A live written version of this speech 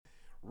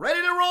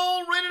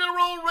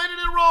roll, ready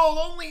to roll.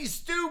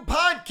 OnlyStu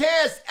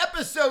podcast,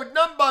 episode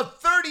number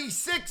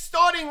 36,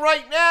 starting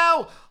right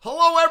now.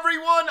 Hello,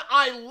 everyone.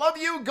 I love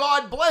you.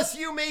 God bless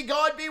you. May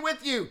God be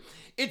with you.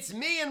 It's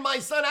me and my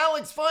son,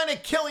 Alex Finer,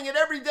 killing it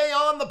every day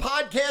on the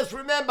podcast.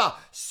 Remember,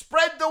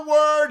 spread the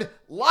word,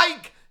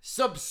 like,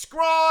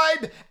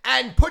 subscribe,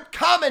 and put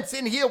comments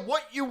in here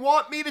what you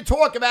want me to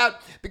talk about,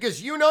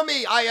 because you know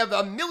me, I have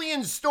a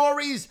million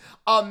stories,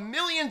 a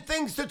million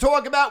things to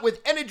talk about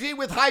with energy,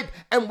 with hype,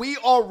 and we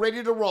are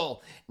ready to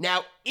roll.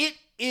 Now, it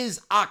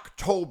is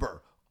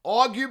October,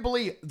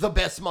 arguably the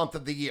best month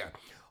of the year,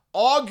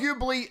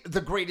 arguably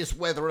the greatest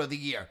weather of the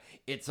year.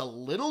 It's a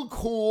little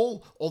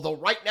cool, although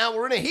right now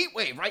we're in a heat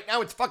wave. Right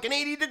now it's fucking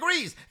 80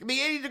 degrees. It can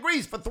be 80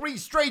 degrees for 3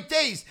 straight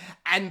days,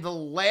 and the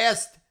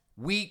last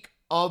week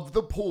of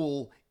the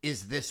pool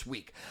is this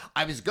week.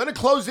 I was going to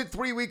close it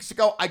 3 weeks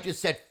ago. I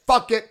just said,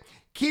 fuck it.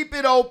 Keep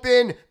it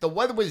open. The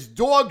weather was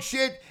dog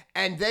shit.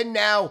 And then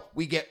now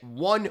we get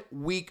 1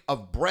 week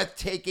of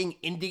breathtaking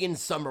Indian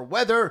summer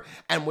weather,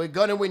 and we're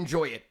going to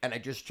enjoy it. And I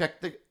just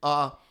checked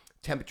the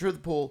temperature of the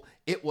pool.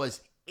 It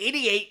was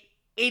 88,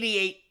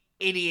 88,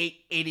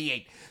 88,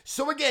 88.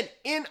 So again,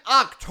 in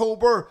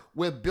October,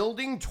 we're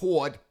building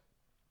toward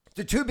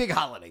the 2 big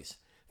holidays,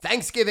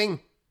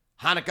 Thanksgiving,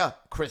 Hanukkah,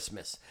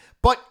 Christmas.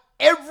 But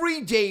every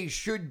day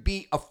should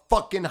be a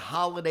fucking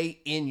holiday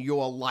in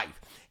your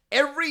life.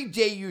 Every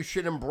day you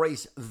should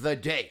embrace the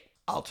day.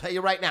 I'll tell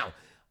you right now,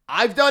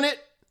 I've done it.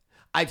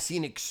 I've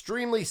seen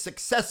extremely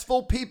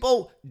successful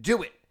people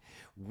do it.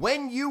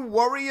 When you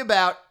worry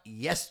about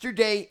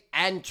yesterday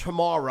and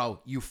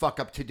tomorrow, you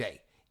fuck up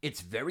today. It's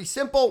very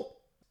simple.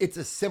 It's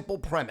a simple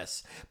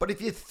premise. But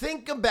if you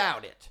think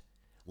about it,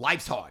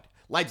 life's hard.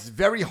 Life's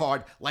very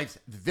hard. Life's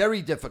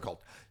very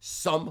difficult.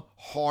 Some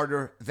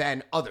harder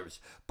than others.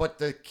 But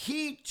the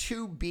key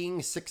to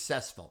being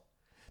successful,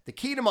 the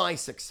key to my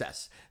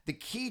success, the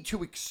key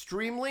to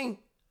extremely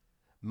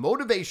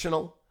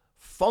motivational,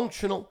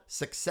 functional,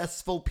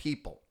 successful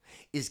people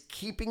is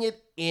keeping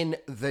it in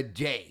the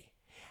day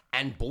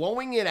and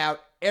blowing it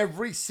out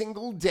every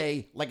single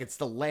day like it's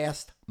the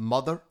last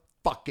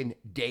motherfucking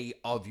day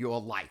of your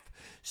life.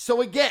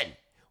 So again,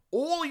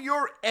 all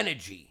your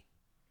energy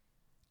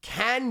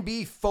can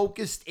be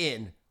focused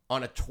in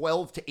on a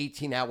 12 to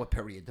 18 hour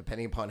period,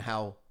 depending upon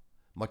how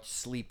much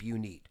sleep you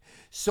need.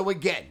 So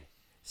again,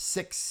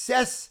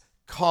 success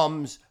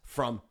comes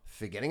from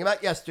forgetting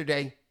about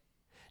yesterday,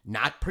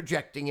 not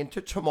projecting into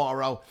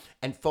tomorrow,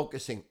 and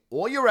focusing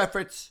all your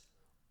efforts,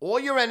 all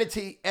your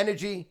energy,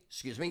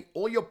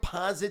 all your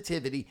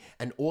positivity,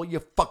 and all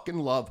your fucking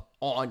love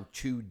on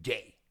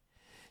today.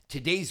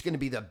 Today's going to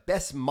be the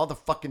best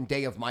motherfucking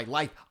day of my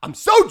life. I'm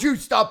so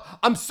juiced up.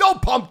 I'm so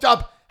pumped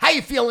up. How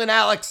you feeling,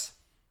 Alex?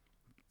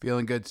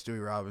 Feeling good,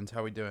 Stewie Robbins.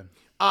 How we doing?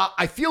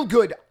 I feel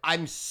good.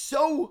 I'm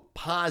so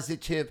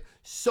positive,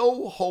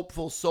 so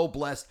hopeful, so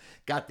blessed.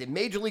 Got the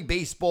Major League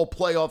Baseball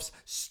playoffs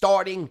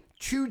starting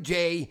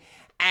today.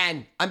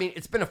 And, I mean,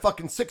 it's been a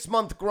fucking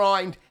 6-month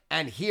grind,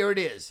 and here it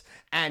is.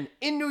 And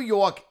in New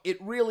York,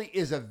 it really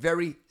is a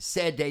very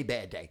sad day,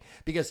 bad day.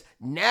 Because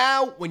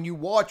now when you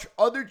watch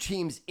other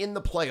teams in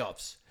the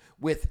playoffs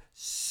with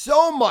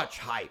so much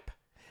hype,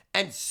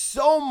 and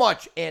so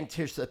much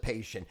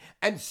anticipation,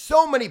 and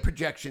so many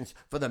projections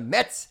for the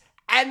Mets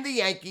and the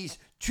Yankees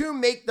to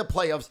make the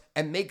playoffs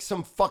and make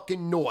some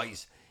fucking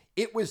noise.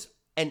 It was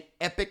an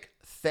epic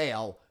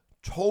fail,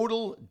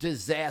 total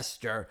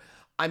disaster.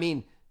 I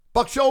mean,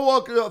 Buck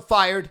Showalter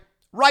fired,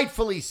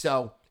 rightfully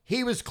so.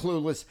 He was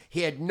clueless.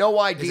 He had no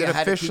idea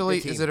how to keep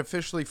the team. Is it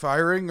officially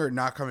firing or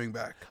not coming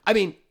back? I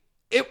mean,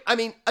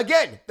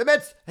 again, the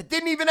Mets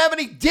didn't even have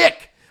any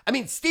dick. I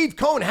mean, Steve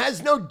Cohen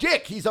has no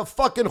dick. He's a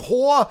fucking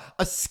whore,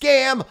 a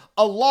scam,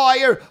 a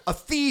liar, a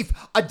thief,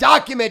 a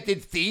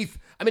documented thief.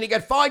 I mean, he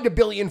got fined $1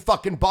 billion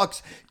fucking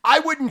bucks. I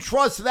wouldn't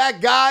trust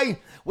that guy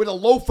with a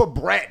loaf of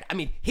bread. I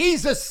mean,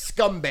 he's a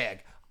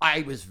scumbag.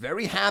 I was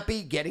very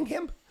happy getting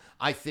him.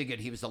 I figured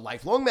he was a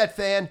lifelong Met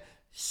fan,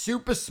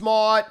 super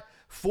smart,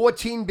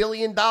 $14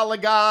 billion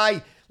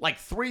guy, like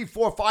 3,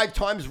 4, 5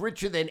 times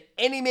richer than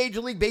any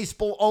Major League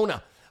Baseball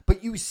owner.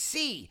 But you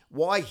see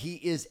why he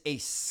is a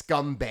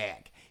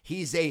scumbag.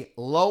 He's a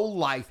low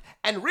life,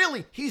 and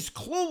really, he's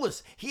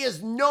clueless. He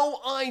has no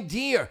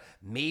idea.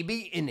 Maybe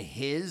in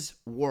his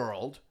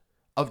world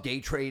of day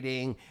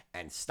trading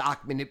and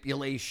stock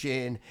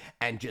manipulation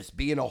and just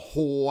being a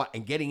whore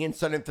and getting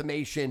inside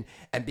information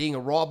and being a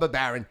robber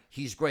baron,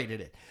 he's great at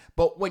it.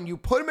 But when you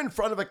put him in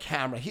front of a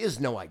camera, he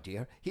has no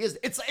idea.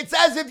 It's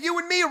as if you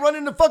and me are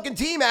running the fucking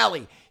team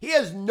alley. He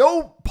has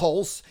no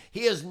pulse.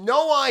 He has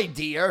no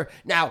idea.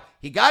 Now,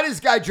 he got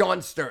his guy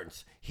John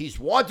Stearns. He's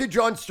wanted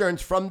John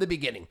Stearns from the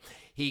beginning.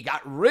 He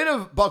got rid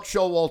of Buck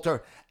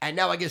Showalter, and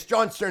now I guess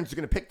John Stearns is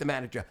going to pick the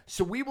manager.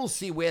 So we will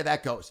see where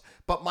that goes.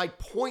 But my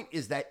point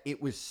is that it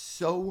was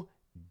so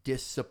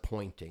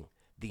disappointing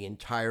the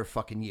entire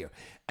fucking year.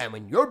 And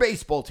when your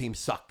baseball team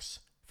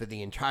sucks for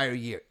the entire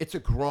year, it's a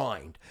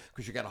grind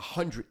because you got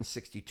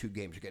 162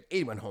 games. You got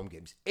 81 home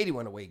games,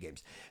 81 away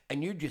games.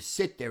 And you just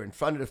sit there in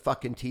front of the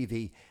fucking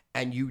TV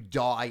and you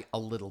die a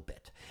little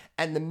bit.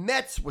 And the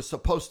Mets were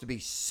supposed to be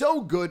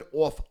so good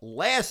off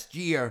last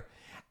year,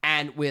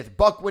 and with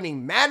Buck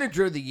winning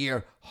manager of the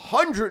year,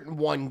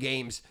 101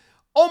 games,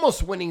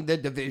 almost winning the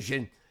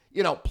division,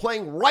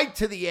 playing right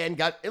to the end,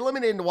 got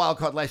eliminated in the wild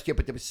card last year,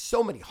 but there was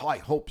so many high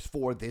hopes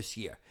for this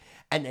year.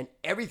 And then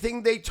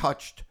everything they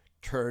touched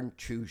turned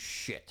to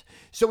shit.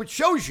 So it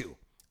shows you,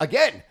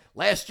 again,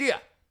 last year,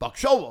 Buck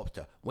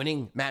Showalter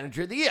winning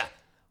manager of the year.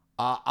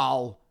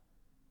 I'll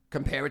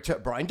compare it to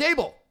Brian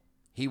Daboll.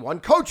 He won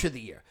coach of the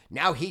year.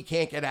 Now he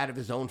can't get out of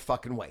his own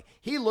fucking way.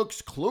 He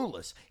looks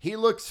clueless. He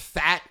looks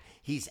fat.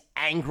 He's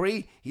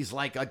angry. He's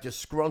like a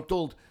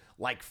disgruntled,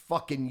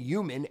 fucking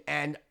human.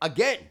 And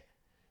again,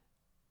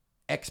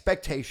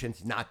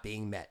 expectations not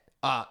being met.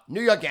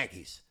 New York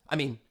Yankees.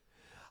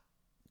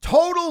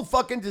 Total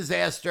fucking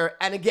disaster.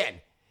 And again,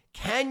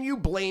 can you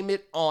blame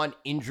it on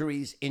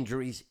injuries,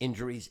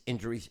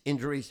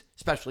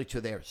 especially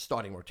to their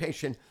starting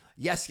rotation?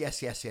 Yes.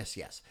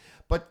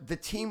 But the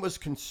team was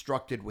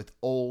constructed with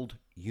old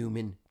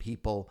human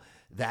people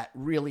that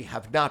really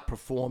have not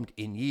performed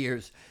in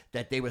years,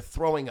 that they were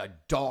throwing a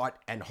dart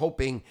and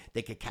hoping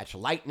they could catch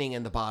lightning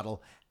in the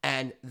bottle,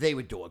 and they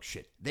were dog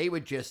shit. They were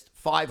just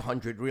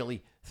 500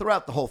 really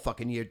throughout the whole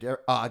fucking year.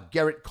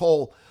 Garrett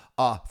Cole,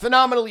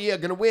 phenomenal year,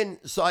 going to win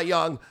Cy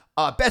Young,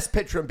 best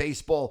pitcher in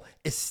baseball,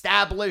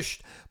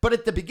 established. But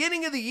at the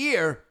beginning of the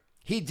year,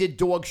 he did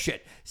dog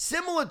shit.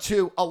 Similar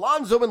to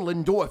Alonso and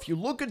Lindor. If you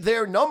look at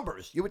their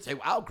numbers, you would say,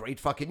 wow, great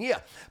fucking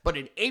year. But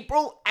in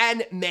April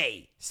and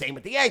May, same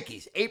with the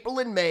Yankees, April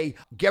and May,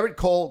 Garrett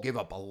Cole gave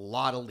up a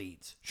lot of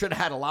leads. Should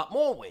have had a lot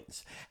more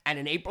wins. And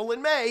in April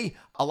and May,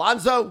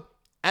 Alonso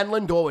and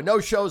Lindor were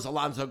no-shows.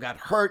 Alonso got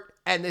hurt,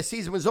 and the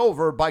season was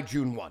over by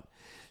June 1.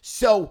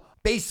 So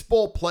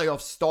baseball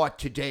playoffs start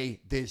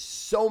today. There's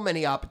so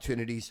many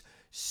opportunities,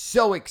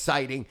 so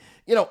exciting.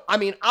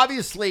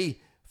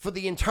 Obviously, for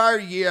the entire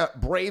year,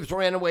 Braves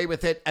ran away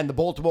with it, and the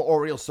Baltimore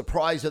Orioles,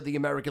 surprise of the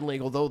American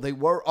League, although they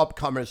were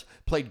upcomers,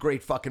 played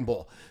great fucking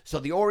ball. So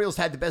the Orioles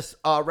had the best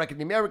record in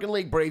the American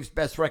League, Braves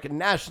best record in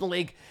the National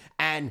League,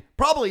 and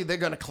probably they're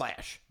going to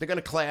clash. They're going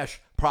to clash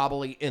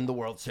probably in the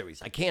World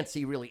Series. I can't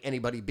see really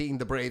anybody beating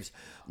the Braves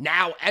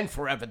now and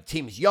forever. The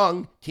team's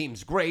young,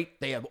 team's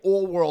great. They have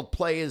all-world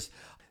players.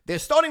 Their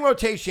starting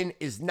rotation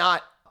is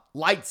not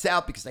lights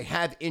out because they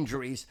have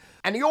injuries.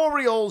 And the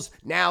Orioles,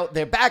 now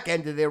they're back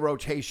end of their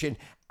rotation,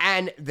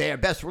 and their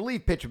best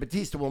relief pitcher,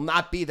 Batista, will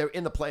not be there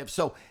in the playoffs.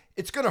 So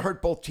it's going to hurt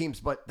both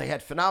teams, but they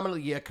had a phenomenal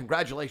year.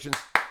 Congratulations,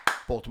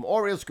 Baltimore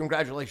Orioles.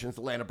 Congratulations,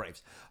 Atlanta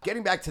Braves.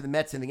 Getting back to the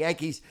Mets and the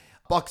Yankees,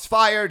 Buck's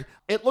fired.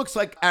 It looks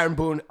like Aaron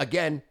Boone,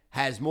 again,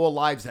 has more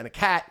lives than a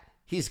cat.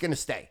 He's going to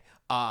stay.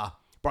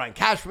 Brian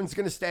Cashman's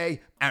going to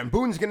stay. Aaron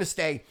Boone's going to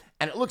stay.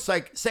 And it looks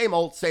like same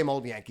old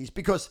Yankees,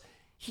 because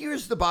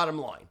here's the bottom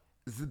line.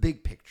 The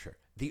big picture,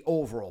 the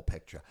overall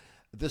picture,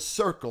 the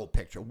circle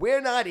picture.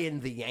 We're not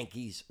in the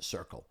Yankees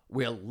circle.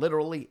 We're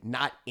literally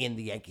not in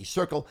the Yankees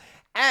circle.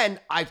 And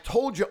I've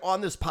told you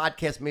on this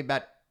podcast, maybe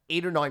about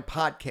 8 or 9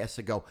 podcasts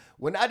ago,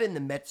 we're not in the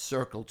Mets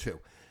circle too.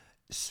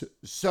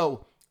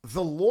 So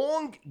the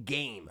long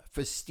game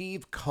for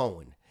Steve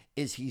Cohen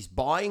is he's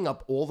buying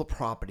up all the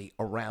property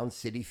around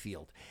Citi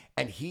Field,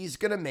 and he's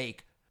going to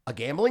make a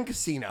gambling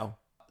casino,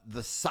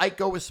 the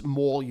psychoest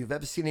mall you've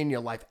ever seen in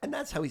your life, and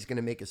that's how he's going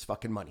to make his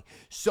fucking money.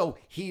 So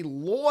he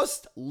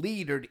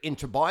leadered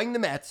into buying the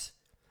Mets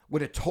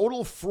with a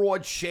total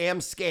fraud, sham,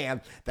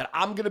 scam that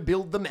I'm going to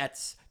build the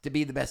Mets to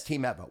be the best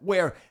team ever,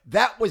 where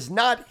that was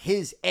not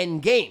his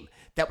end game.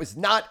 That was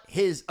not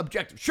his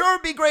objective. Sure,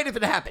 it'd be great if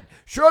it happened.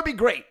 Sure, it'd be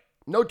great.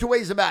 No two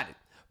ways about it.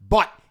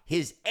 But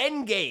his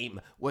end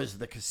game was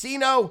the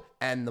casino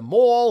and the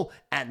mall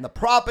and the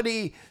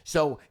property.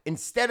 So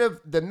instead of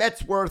the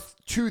Mets worth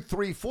 $2,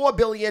 $3, $4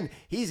 billion,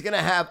 he's going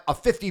to have a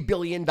 $50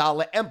 billion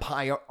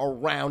empire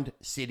around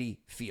Citi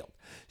Field.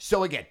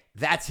 So again,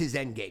 that's his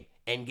end game.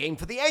 End game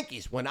for the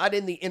Yankees. We're not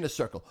in the inner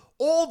circle.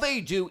 All they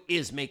do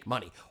is make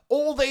money.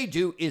 All they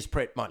do is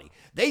print money.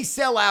 They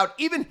sell out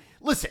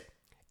listen,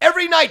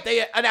 every night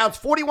they announce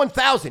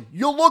 41,000.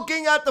 You're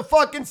looking at the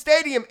fucking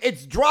stadium.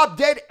 It's drop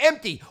dead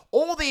empty.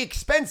 All the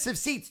expensive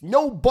seats.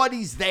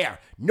 Nobody's there.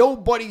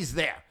 Nobody's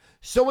there.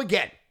 So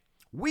again,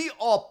 we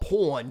are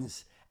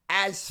pawns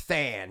as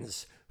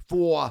fans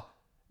for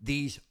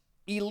these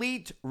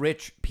elite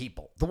rich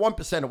people. The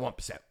 1% of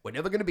 1%. We're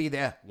never going to be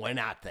there. We're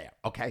not there.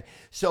 Okay?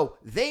 So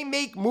they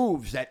make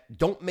moves that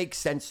don't make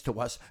sense to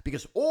us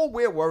because all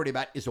we're worried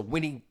about is a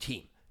winning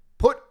team.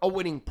 Put a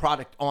winning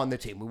product on the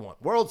team. We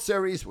want World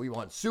Series. We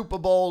want Super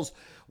Bowls.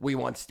 We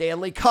want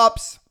Stanley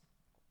Cups.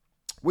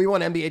 We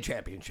want NBA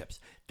championships.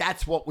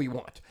 That's what we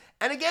want.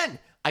 And again,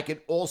 I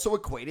could also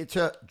equate it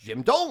to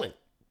Jim Dolan.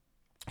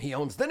 He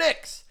owns the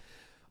Knicks.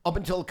 Up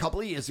until a couple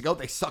of years ago,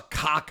 they sucked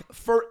cock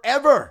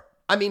forever.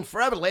 I mean,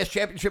 forever. Last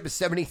championship is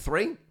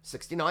 73,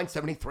 69,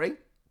 73.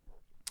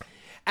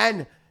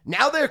 And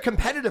now they're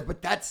competitive,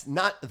 but that's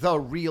not the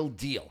real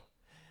deal.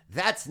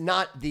 That's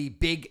not the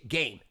big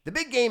game. The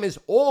big game is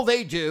all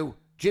they do,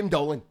 Jim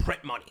Dolan,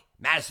 print money.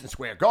 Madison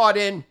Square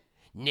Garden,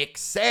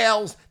 Knicks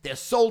sales, they're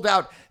sold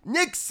out.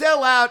 Knicks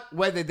sell out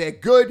whether they're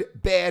good,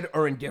 bad,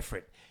 or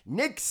indifferent.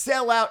 Knicks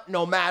sell out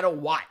no matter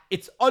what.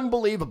 It's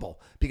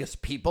unbelievable because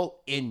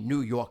people in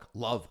New York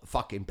love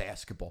fucking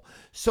basketball.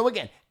 So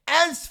again,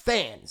 as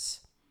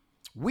fans,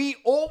 we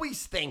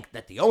always think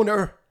that the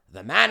owner,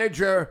 the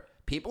manager,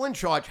 people in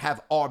charge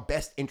have our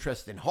best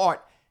interest in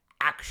heart.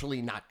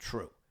 Actually not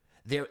true.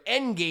 Their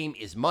end game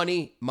is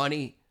money,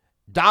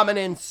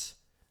 dominance,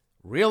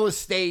 real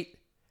estate,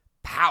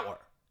 power.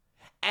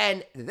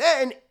 And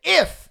then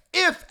if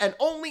and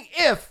only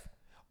if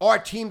our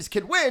teams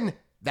can win,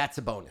 that's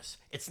a bonus.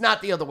 It's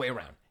not the other way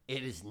around.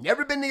 It has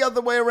never been the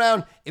other way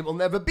around. It will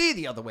never be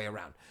the other way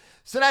around.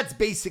 So that's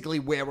basically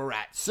where we're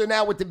at. So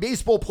now with the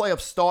baseball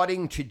playoffs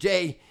starting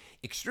today,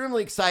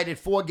 extremely excited.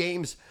 4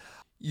 games.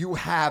 You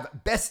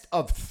have best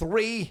of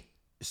 3.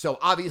 So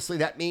obviously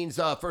that means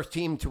first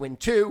team to win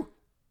 2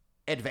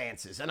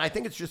 advances. And I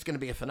think it's just going to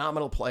be a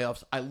phenomenal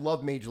playoffs. I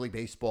love Major League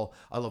Baseball.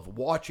 I love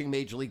watching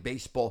Major League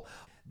Baseball.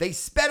 They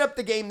sped up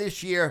the game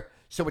this year,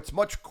 so it's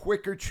much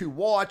quicker to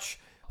watch.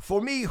 For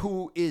me,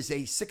 who is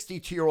a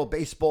 62-year-old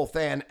baseball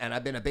fan, and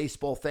I've been a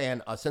baseball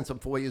fan since I'm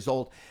 4 years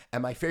old,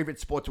 and my favorite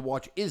sport to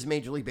watch is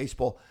Major League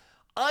Baseball,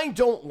 I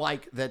don't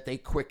like that they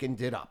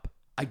quickened it up.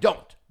 I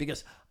don't,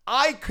 because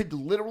I could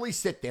literally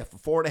sit there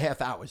for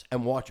 4.5 hours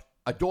and watch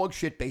a dog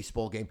shit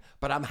baseball game,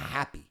 but I'm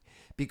happy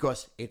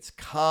because it's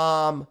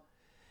calm.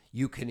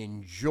 You can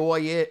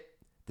enjoy it.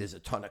 There's a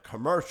ton of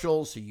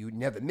commercials, so you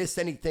never miss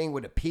anything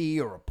with a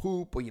pee or a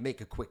poop, or you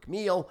make a quick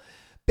meal.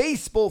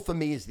 Baseball for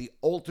me is the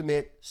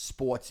ultimate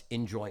sports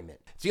enjoyment.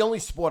 It's the only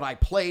sport I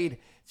played.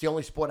 It's the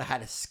only sport I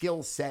had a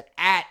skill set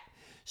at,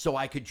 so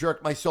I could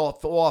jerk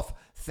myself off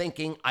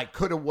thinking I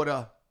could have, would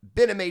have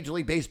been a Major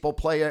League Baseball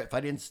player if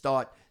I didn't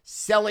start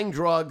selling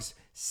drugs,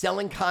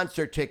 selling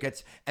concert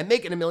tickets, and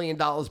making $1 million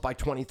by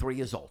 23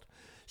 years old.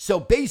 So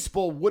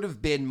baseball would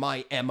have been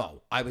my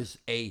MO. I was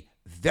on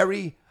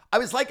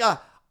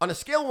a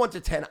scale of 1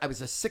 to 10, I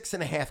was a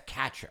 6.5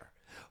 catcher.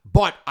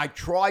 But I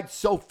tried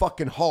so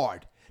fucking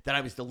hard that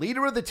I was the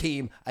leader of the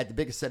team. I had the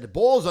biggest set of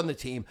balls on the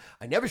team.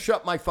 I never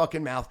shut my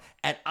fucking mouth,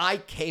 and I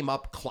came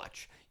up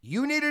clutch.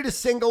 You needed a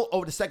single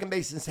over the second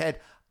baseman's head.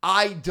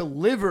 I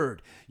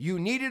delivered. You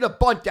needed a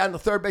bunt down the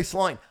third base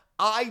line.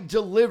 I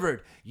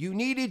delivered. You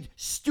needed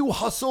Stu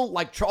Hustle,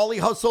 like Charlie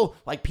Hustle,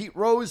 like Pete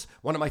Rose,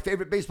 one of my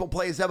favorite baseball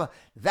players ever.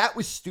 That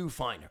was Stu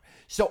Feiner.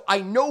 So I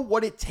know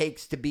what it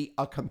takes to be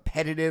a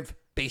competitive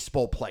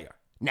baseball player.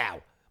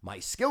 Now, my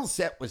skill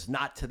set was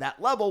not to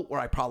that level where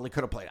I probably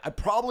could have played. I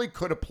probably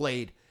could have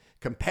played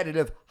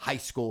competitive high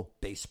school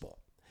baseball.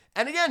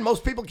 And again,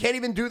 most people can't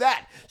even do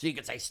that. So you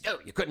could say, Stu,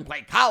 you couldn't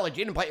play college.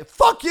 You didn't play.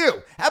 Fuck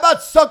you. How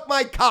about suck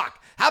my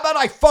cock? How about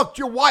I fucked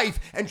your wife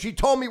and she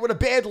told me what a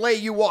bad lay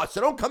you are?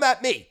 So don't come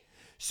at me.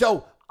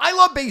 So I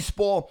love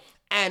baseball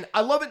and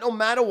I love it no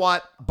matter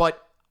what,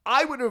 but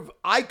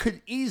I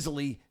could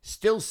easily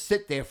still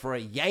sit there for a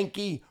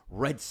Yankee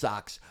Red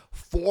Sox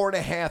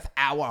 4.5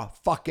 hour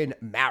fucking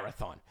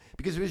marathon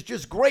because it was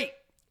just great.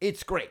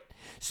 It's great.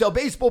 So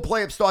baseball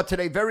playoffs start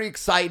today. Very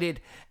excited,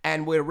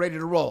 and we're ready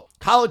to roll.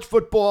 College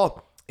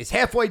football is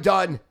halfway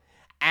done,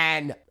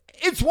 and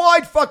it's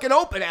wide fucking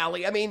open,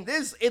 Allie. I mean,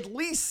 there's at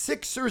least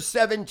 6 or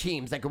 7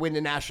 teams that could win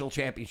the national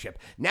championship.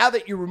 Now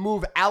that you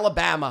remove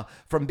Alabama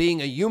from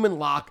being a human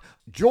lock,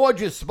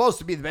 Georgia's supposed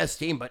to be the best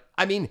team, but,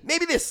 I mean,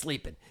 maybe they're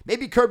sleeping.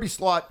 Maybe Kirby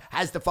Smart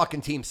has the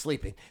fucking team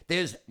sleeping.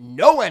 There's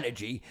no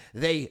energy.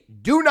 They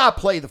do not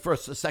play the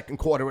first or second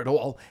quarter at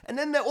all, and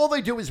then all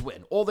they do is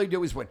win. All they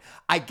do is win.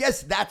 I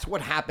guess that's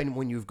what happened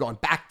when you've gone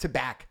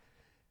back-to-back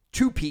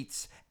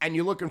 2-peats and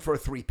you're looking for a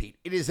 3-peat.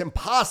 It is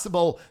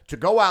impossible to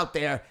go out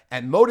there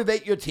and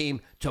motivate your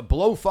team to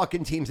blow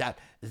fucking teams out.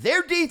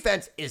 Their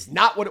defense is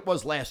not what it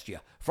was last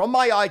year. From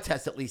my eye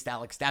test, at least,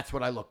 Alex, that's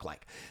what I look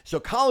like. So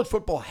college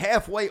football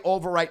halfway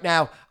over right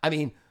now. I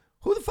mean,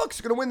 who the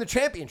fuck's going to win the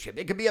championship?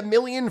 It could be a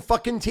million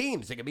fucking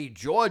teams. It could be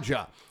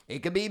Georgia. It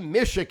could be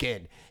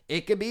Michigan.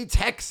 It could be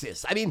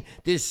Texas. I mean,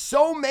 there's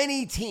so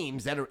many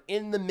teams that are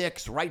in the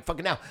mix right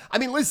fucking now. I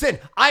mean, listen,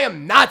 I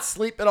am not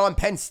sleeping on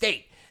Penn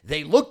State.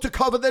 They look to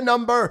cover the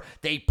number.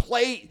 They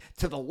play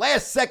to the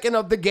last second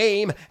of the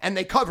game, and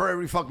they cover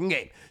every fucking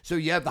game. So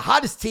you have the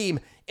hottest team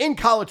in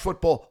college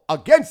football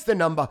against the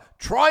number,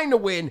 trying to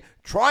win,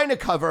 trying to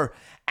cover,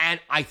 and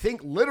I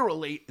think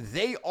literally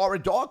they are a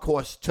dark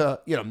horse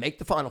to make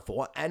the Final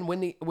Four and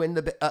win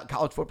the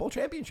college football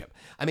championship.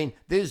 I mean,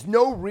 there's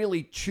no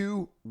really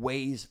 2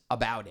 ways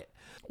about it.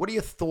 What are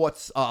your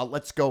thoughts?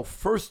 Let's go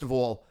first of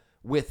all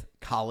with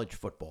college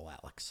football,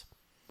 Alex.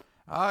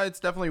 It's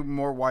definitely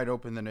more wide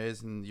open than it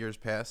is in years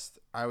past.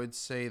 I would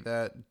say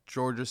that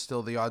Georgia's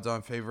still the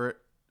odds-on favorite.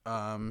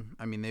 I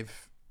mean,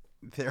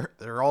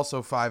 they're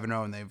also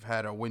 5-0, and they've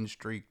had a win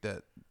streak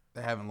that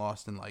they haven't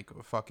lost in like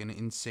a fucking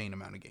insane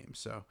amount of games.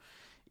 So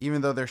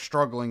even though they're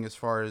struggling as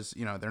far as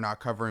they're not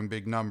covering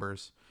big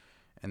numbers,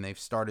 and they've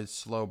started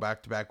slow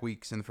back-to-back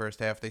weeks in the first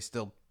half, they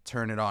still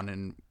turn it on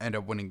and end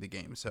up winning the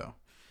game. So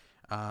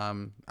I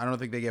don't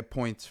think they get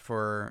points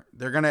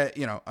they're going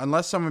to,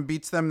 unless someone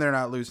beats them, they're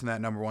not losing that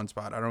number 1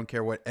 spot. I don't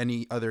care what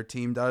any other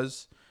team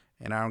does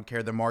and I don't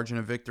care the margin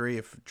of victory.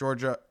 If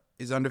Georgia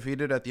is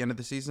undefeated at the end of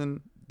the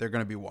season, they're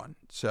going to be one.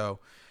 So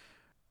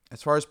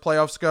as far as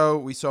playoffs go,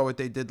 we saw what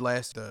they did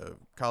last the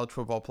college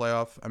football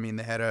playoff. I mean,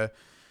 they had a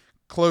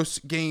close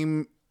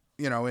game,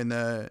 in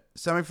the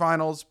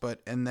semifinals,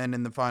 and then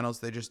in the finals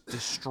they just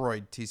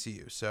destroyed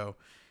TCU. So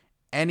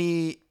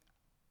any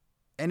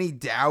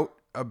doubt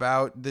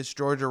about this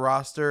Georgia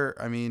roster?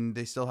 I mean,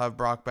 they still have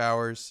Brock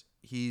Bowers.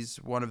 He's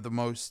one of the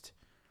most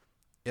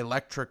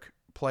electric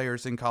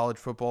players in college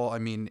football. I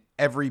mean,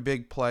 every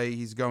big play,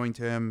 he's going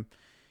to him.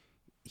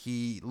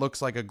 He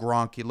looks like a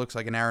Gronk. He looks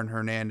like an Aaron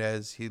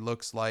Hernandez. He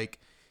looks like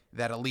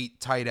that elite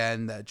tight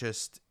end that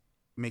just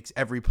makes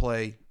every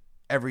play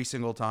every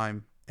single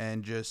time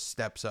and just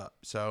steps up.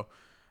 So,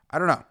 I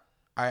don't know.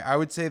 I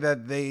would say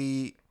that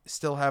they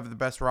still have the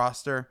best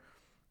roster,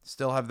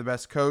 still have the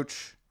best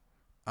coach.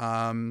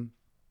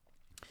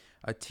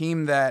 A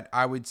team that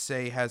I would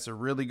say has a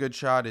really good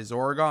shot is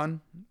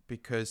Oregon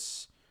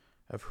because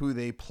of who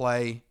they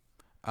play.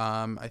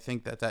 I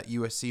think that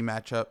USC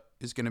matchup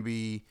is going to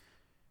be.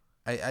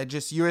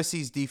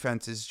 USC's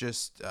defense is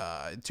just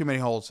too many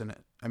holes in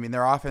it. I mean,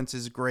 their offense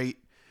is great,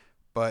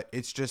 but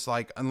it's just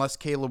like unless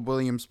Caleb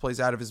Williams plays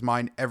out of his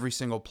mind every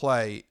single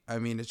play, I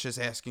mean, it's just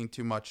asking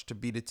too much to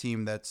beat a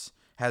team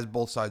has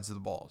both sides of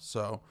the ball.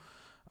 So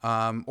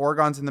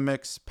Oregon's in the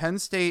mix. Penn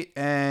State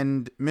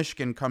and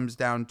Michigan comes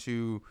down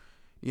to,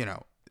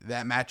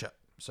 that matchup.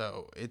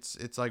 So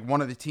it's like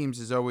one of the teams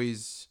is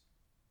always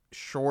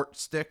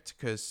short-sticked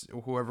because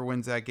whoever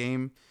wins that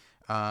game,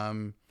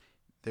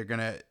 they're going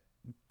to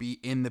be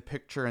in the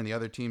picture and the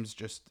other teams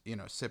just,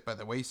 sit by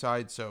the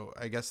wayside. So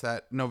I guess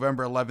that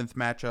November 11th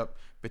matchup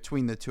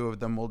between the two of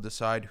them will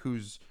decide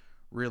who's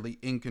really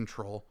in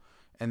control.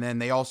 And then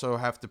they also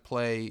have to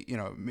play,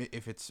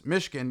 if it's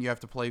Michigan, you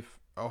have to play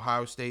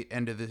Ohio State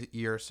end of the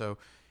year. So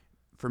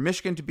for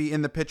Michigan to be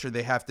in the picture,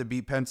 they have to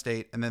beat Penn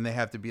State and then they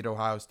have to beat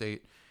Ohio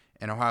State.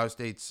 And Ohio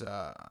State's,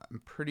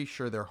 I'm pretty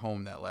sure they're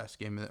home that last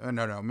game.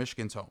 No,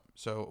 Michigan's home.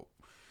 So,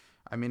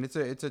 I mean, it's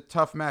a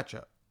tough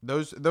matchup.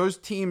 Those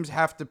teams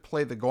have to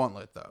play the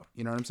gauntlet, though.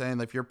 You know what I'm saying?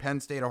 Like if you're Penn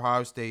State,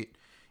 Ohio State,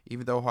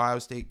 even though Ohio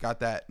State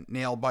got that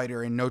nail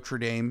biter in Notre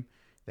Dame,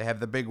 they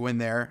have the big win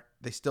there.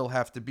 They still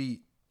have to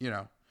beat,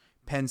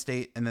 Penn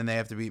State, and then they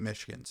have to beat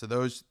Michigan. So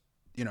those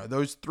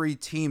three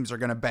teams are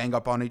going to bang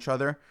up on each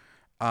other.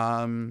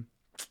 I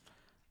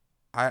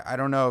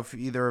don't know if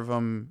either of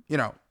them,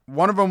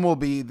 one of them will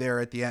be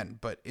there at the end,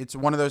 but it's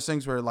one of those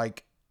things where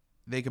like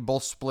they could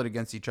both split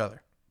against each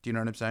other. Do you know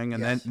what I'm saying?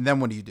 And yes. then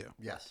what do you do?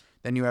 Yes.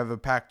 Then you have a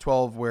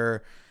Pac-12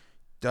 where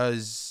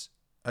does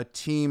a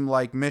team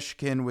like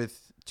Michigan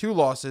with 2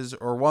 losses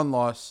or 1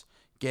 loss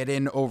get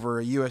in over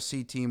a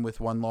USC team with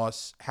 1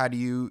 loss? How do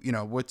you,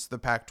 what's the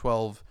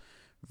Pac-12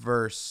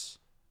 versus,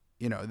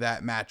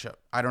 that matchup?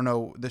 I don't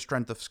know the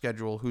strength of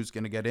schedule, who's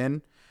going to get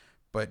in,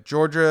 but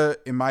Georgia,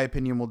 in my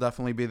opinion, will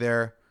definitely be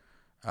there.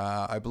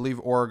 I believe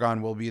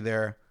Oregon will be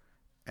there.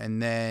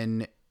 And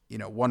then,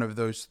 one of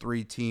those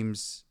 3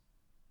 teams,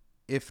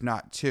 if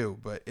not 2,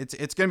 but it's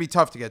going to be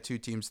tough to get 2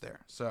 teams there.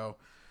 So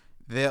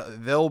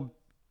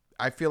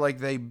I feel like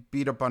they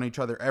beat up on each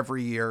other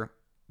every year.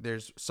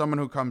 There's someone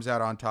who comes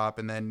out on top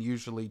and then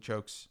usually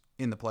chokes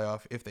in the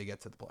playoff if they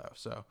get to the playoff.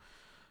 So,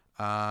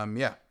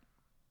 yeah,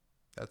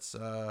 that's,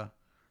 so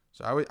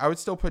I would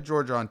still put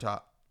Georgia on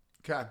top.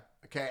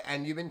 Okay.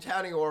 And you've been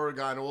touting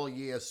Oregon all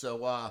year.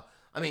 So,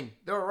 I mean,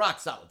 they're a rock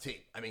solid team.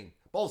 I mean,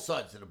 both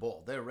sides of the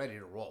ball, they're ready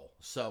to roll.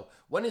 So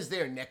when is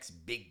their next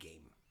big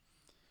game?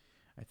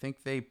 I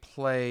think they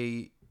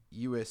play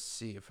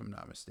USC, if I'm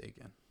not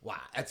mistaken. Wow,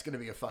 that's going to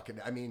be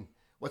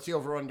what's the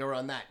over-under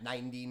on that,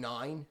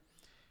 99?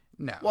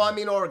 No. Well, I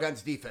mean,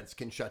 Oregon's defense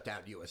can shut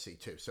down USC,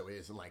 too, so it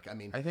isn't like,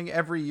 I think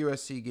every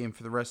USC game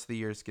for the rest of the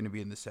year is going to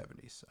be in the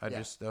 70s. I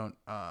just don't,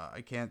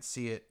 I can't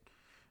see it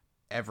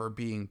ever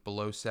being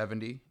below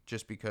 70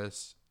 just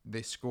because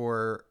they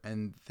score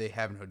and they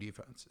have no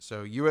defense.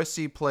 So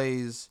USC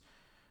plays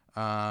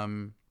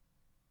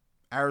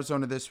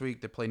Arizona this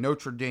week. They play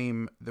Notre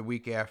Dame the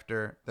week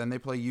after. Then they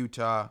play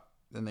Utah.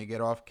 Then they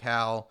get off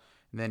Cal.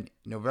 And then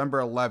November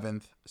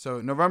 11th. So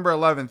November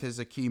 11th is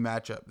a key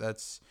matchup.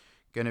 That's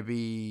going to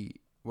be,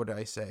 what did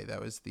I say?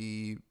 That was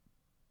the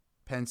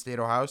Penn State,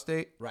 Ohio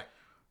State. Right.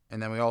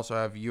 And then we also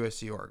have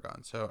USC,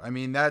 Oregon. So, I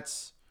mean,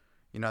 that's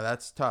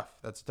tough.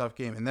 That's a tough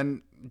game. And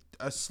then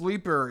a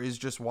sleeper is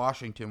just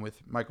Washington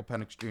with Michael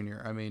Penix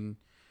Jr. I mean,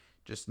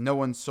 just no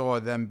one saw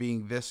them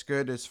being this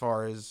good as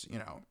far as,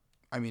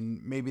 I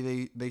mean,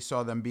 maybe they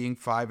saw them being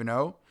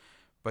 5-0,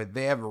 but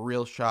they have a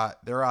real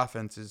shot. Their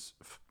offense is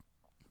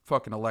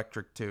fucking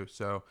electric too.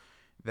 So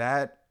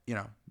that,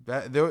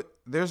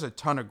 there's a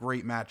ton of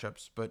great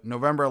matchups, but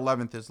November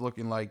 11th is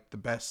looking like the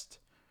best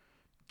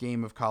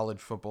game of college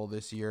football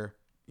this year,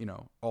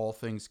 all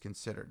things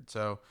considered.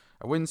 So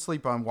I wouldn't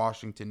sleep on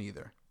Washington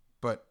either.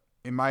 But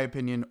in my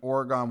opinion,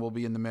 Oregon will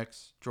be in the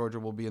mix. Georgia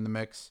will be in the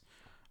mix.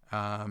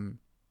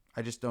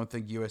 I just don't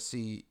think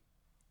USC,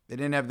 they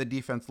didn't have the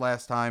defense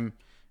last time,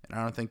 and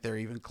I don't think they're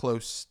even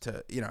close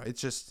to,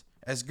 it's just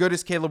as good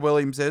as Caleb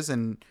Williams is,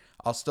 and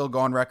I'll still go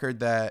on record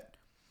that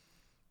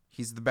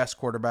He's the best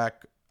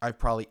quarterback I've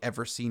probably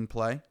ever seen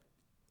play.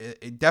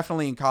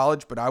 Definitely in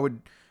college, but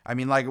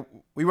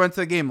we went to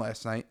the game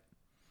last night,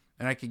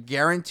 and I could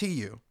guarantee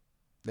you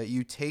that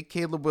you take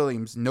Caleb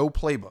Williams, no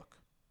playbook,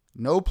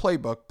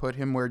 put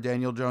him where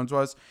Daniel Jones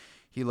was,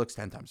 he looks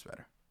 10 times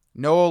better.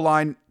 No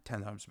O-line,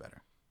 10 times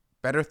better.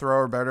 Better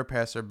thrower, better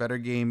passer, better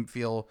game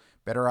feel,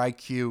 better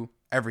IQ,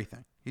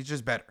 everything. He's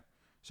just better.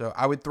 So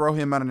I would throw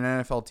him on an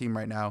NFL team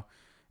right now,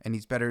 and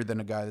he's better than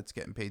a guy that's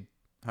getting paid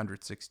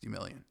 $160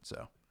 million.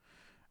 So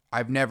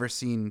I've never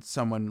seen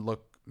someone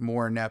look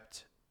more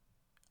inept.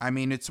 I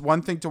mean, it's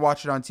one thing to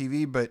watch it on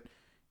TV, but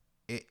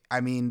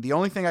the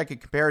only thing I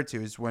could compare it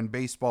to is when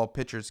baseball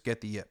pitchers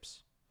get the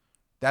yips.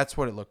 That's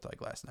what it looked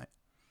like last night.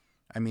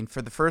 I mean,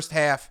 for the first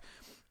half,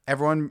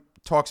 everyone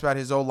talks about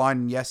his O-line,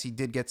 and yes, he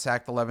did get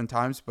sacked 11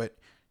 times, but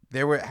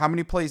how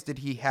many plays did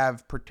he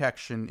have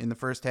protection in the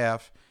first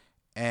half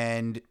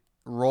and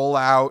roll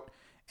out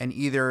and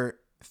either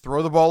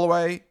throw the ball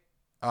away,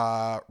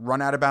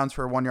 run out of bounds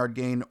for a 1-yard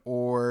gain,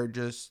 or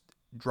just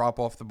drop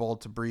off the ball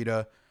to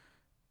Breida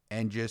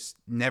and just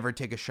never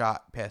take a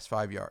shot past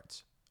 5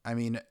 yards? I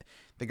mean,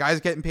 the guy's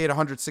getting paid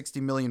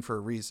 $160 million for a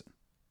reason.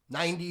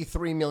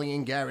 $93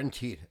 million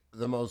guaranteed.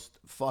 The most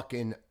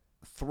fucking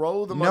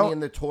throw the money in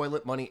the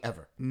toilet money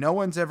ever. No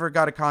one's ever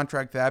got a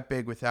contract that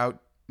big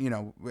without,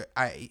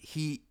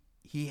 he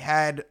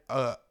had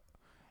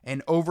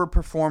an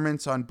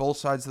overperformance on both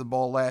sides of the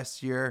ball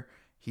last year.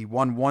 He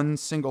won one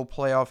single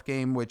playoff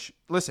game, which,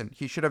 listen,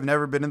 he should have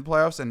never been in the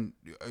playoffs. And,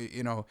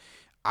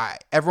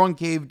 everyone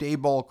gave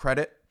Dayball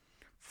credit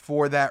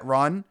for that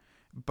run.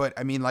 But,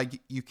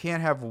 you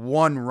can't have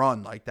one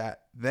run like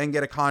that, then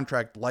get a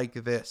contract like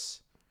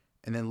this,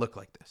 and then look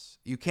like this.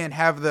 You can't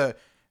have the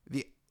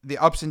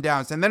ups and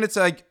downs. And then it's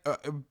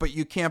but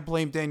you can't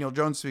blame Daniel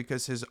Jones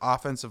because his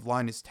offensive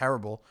line is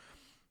terrible.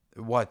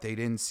 What, they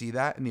didn't see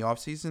that in the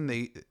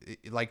offseason?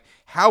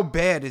 How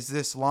bad is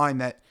this line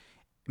that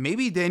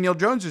maybe Daniel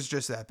Jones is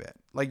just that bad?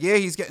 Yeah,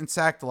 he's getting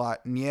sacked a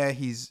lot, and yeah,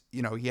 he's,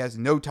 he has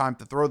no time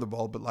to throw the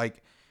ball, but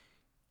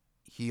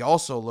he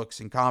also looks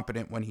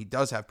incompetent when he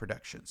does have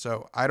protection.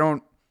 So I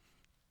don't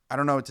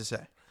know what to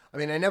say. I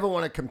mean, I never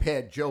want to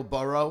compare Joe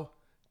Burrow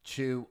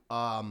to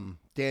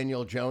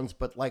Daniel Jones,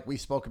 but like we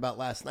spoke about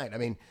last night,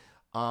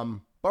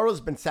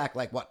 Burrow's been sacked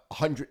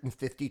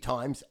 150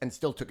 times and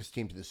still took his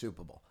team to the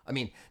Super Bowl. I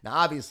mean, now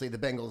obviously the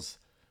Bengals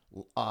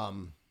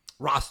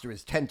roster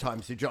is 10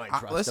 times the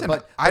Giants roster. Listen,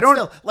 but I don't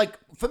still,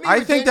 for me.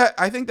 I think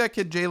that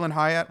kid Jalen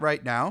Hyatt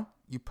right now,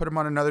 you put him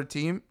on another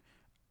team,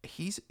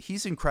 he's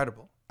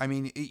incredible. I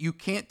mean, you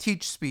can't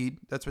teach speed.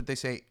 That's what they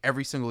say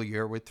every single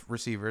year with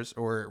receivers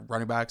or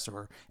running backs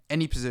or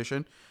any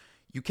position.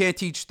 You can't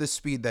teach the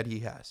speed that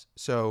he has.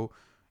 So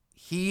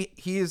he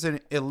is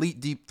an elite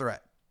deep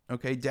threat.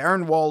 Okay,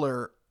 Darren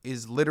Waller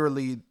is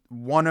literally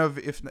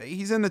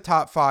he's in the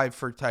top 5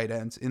 for tight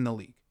ends in the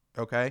league.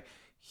 Okay,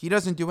 he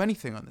doesn't do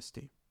anything on this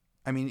team.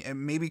 I mean,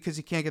 maybe because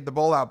he can't get the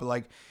ball out,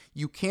 but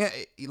you can't.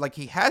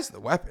 He has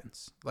the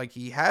weapons.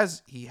 He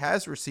has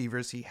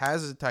receivers. He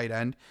has a tight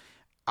end.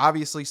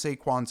 Obviously,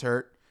 Saquon's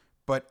hurt,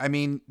 but I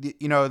mean,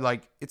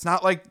 it's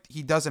not like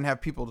he doesn't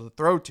have people to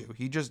throw to.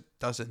 He just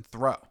doesn't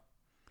throw.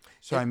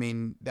 So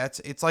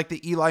it's like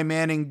the Eli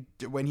Manning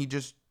when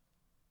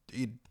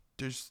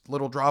there's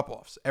little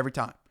drop-offs every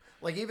time.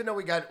 Even though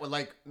we got,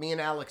 me and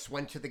Alex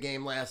went to the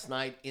game last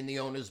night in the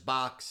owner's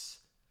box,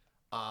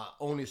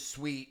 owner's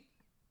suite,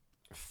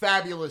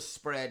 fabulous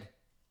spread,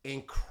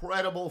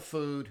 incredible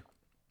food.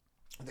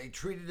 They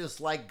treated us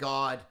like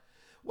God.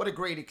 What a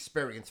great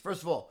experience.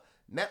 First of all,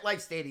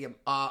 MetLife Stadium,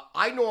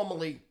 I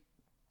normally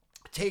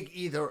take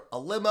either a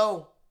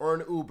limo or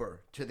an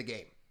Uber to the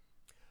game.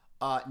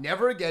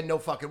 Never again, no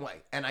fucking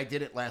way. And I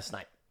did it last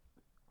night.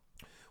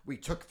 We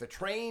took the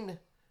train,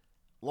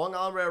 Long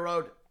Island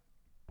Railroad,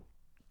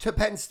 to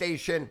Penn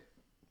Station,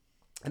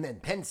 and then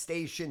Penn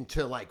Station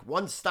to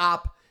one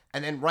stop,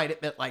 and then right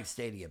at MetLife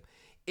Stadium.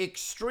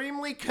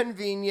 Extremely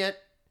convenient,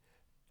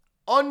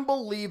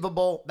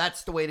 unbelievable.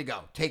 That's the way to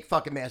go. Take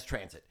fucking mass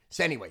transit.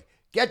 So anyway,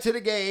 get to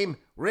the game.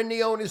 We're in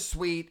the owner's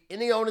suite, in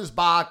the owner's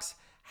box,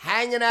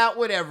 hanging out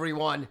with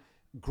everyone.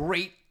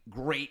 Great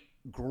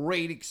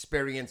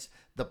experience.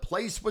 The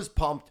place was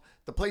pumped.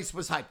 The place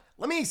was hyped.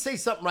 Let me say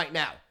something right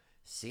now.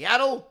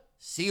 Seattle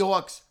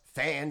Seahawks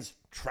fans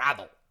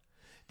travel.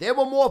 There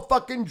were more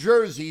fucking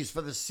jerseys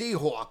for the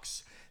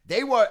Seahawks.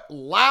 They were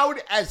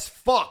loud as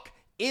fuck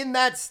in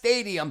that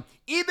stadium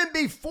even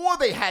before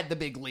they had the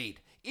big lead.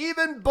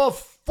 Even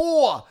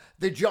before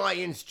the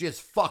Giants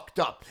just fucked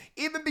up.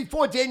 Even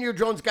before Daniel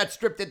Jones got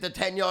stripped at the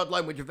 10-yard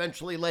line, which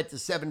eventually led to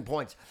 7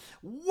 points.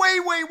 Way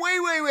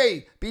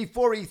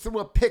before he threw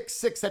a pick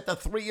 6 at the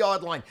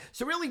 3-yard line.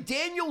 So really,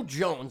 Daniel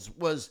Jones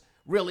was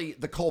really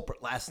the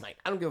culprit last night.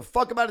 I don't give a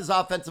fuck about his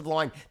offensive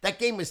line. That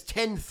game was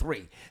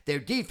 10-3. Their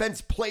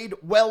defense played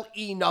well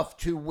enough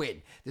to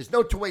win. There's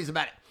no two ways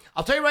about it.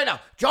 I'll tell you right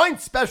now,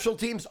 Giants special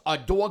teams are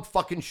dog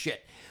fucking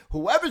shit.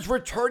 whoever's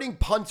returning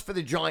punts for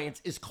the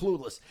Giants is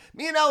clueless.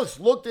 Me and Alex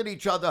looked at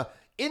each other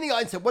in the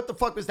eye and said, what the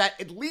fuck was that?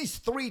 At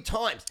least 3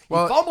 times.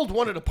 Well, he fumbled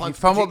one of the punts,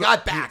 but he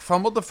got back. He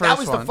fumbled the first one. That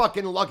was one. the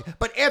fucking luck.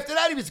 But after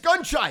that, he was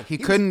gun shy. He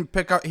couldn't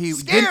pick up. He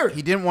scared.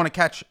 He didn't want to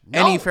catch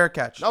any fair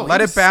catch. No,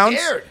 Let it bounce.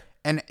 Scared.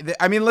 And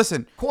I mean,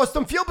 listen. Cost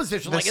them field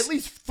position, like at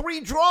least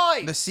 3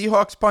 drives. The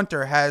Seahawks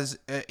punter has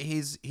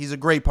he's a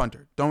great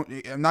punter.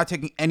 I'm not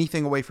taking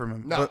anything away from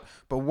him. No.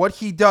 But what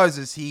he does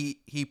is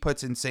he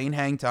puts insane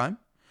hang time.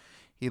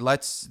 He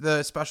lets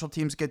the special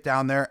teams get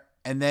down there,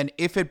 and then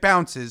if it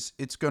bounces,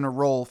 it's going to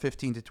roll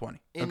 15 to 20.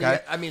 Okay?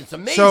 I mean, it's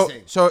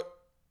amazing. So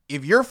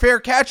if you're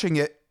fair catching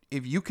it,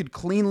 if you could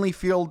cleanly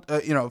field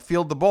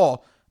the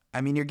ball,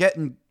 I mean, you're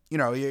getting,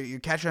 you're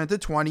catching it to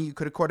 20. You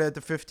could have caught it at the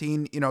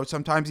 15,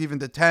 sometimes even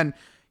to 10.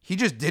 He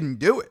just didn't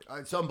do it.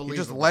 It's unbelievable. He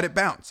just let it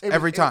bounce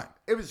every time.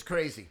 It was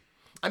crazy.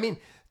 I mean,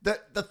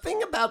 the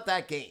thing about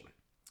that game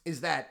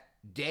is that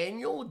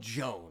Daniel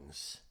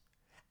Jones,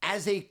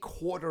 as a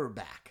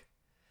quarterback,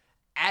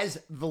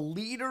 as the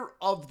leader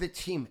of the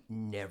team,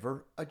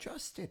 never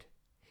adjusted.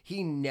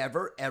 He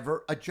never,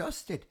 ever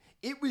adjusted.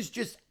 It was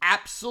just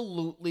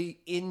absolutely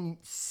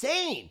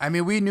insane. I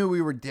mean, we knew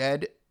we were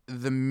dead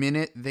the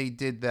minute they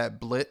did that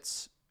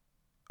blitz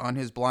on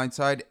his blind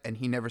side, and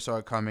he never saw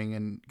it coming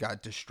and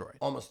got destroyed.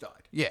 Almost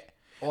died. Yeah.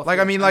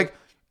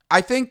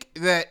 I think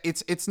that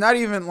it's not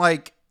even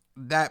like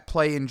that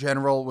play in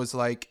general was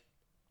like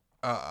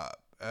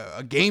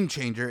a game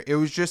changer. It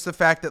was just the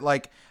fact that,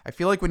 like, I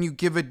feel like when you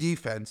give a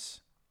defense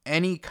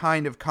any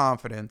kind of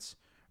confidence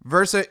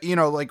versus,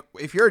 like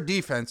if you're a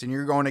defense and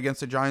you're going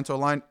against the Giants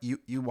O-line,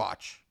 you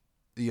watch,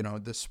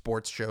 the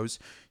sports shows,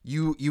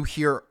 you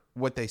hear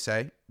what they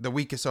say, the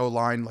weakest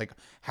O-line, like,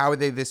 how are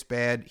they this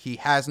bad? He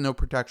has no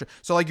protection.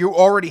 So, like, you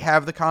already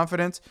have the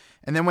confidence.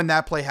 And then when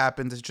that play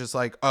happens, it's just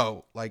like,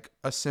 oh, like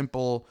a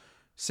simple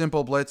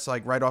blitz,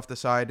 like right off the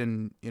side,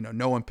 and,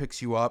 no one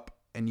picks you up,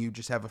 and you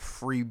just have a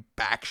free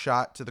back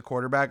shot to the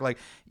quarterback. Like,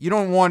 you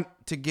don't want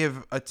to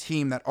give a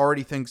team that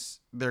already thinks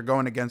they're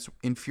going against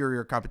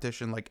inferior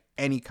competition, like,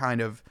 any kind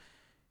of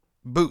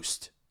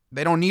boost.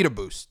 They don't need a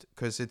boost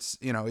because it's,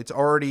 it's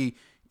already,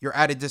 you're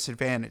at a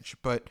disadvantage.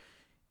 But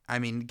I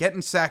mean,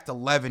 getting sacked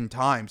 11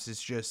 times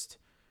is just,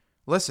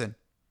 listen,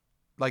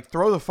 like,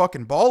 throw the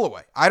fucking ball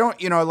away. I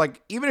don't,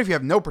 like, even if you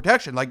have no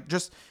protection, like,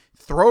 just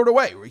throw it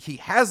away. He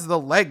has the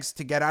legs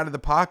to get out of the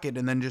pocket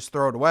and then just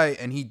throw it away,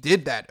 and he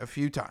did that a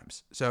few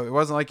times. So it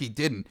wasn't like he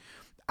didn't.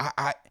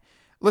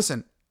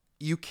 Listen,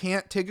 you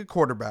can't take a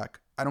quarterback.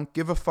 I don't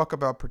give a fuck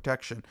about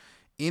protection.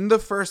 In the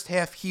first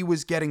half, he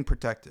was getting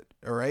protected,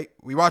 all right?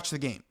 We watched the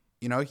game.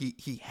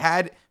 He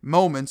had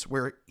moments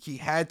where he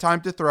had time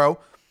to throw,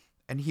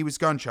 and he was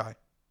gun shy.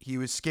 He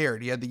was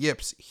scared. He had the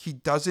yips. He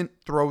doesn't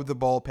throw the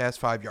ball past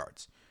 5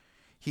 yards.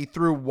 He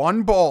threw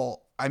one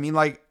ball. I mean,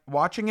 like,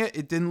 watching it,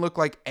 it didn't look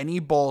like any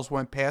balls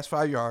went past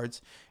 5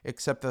 yards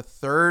except the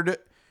third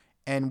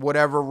and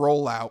whatever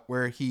rollout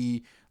where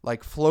he,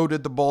 like,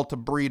 floated the ball to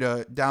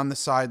Breida down the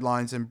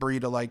sidelines, and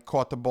Breida, like,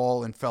 caught the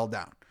ball and fell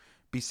down.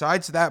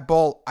 Besides that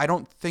ball, I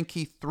don't think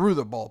he threw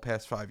the ball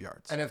past 5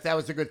 yards. And if that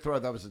was a good throw,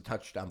 that was a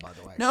touchdown, by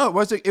the way. No,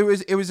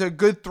 it was a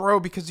good throw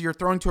because you're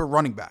throwing to a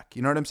running back.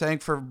 You know what I'm saying?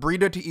 For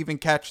Breida to even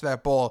catch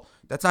that ball,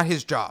 that's not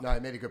his job. No, he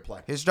made a good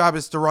play. His job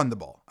is to run the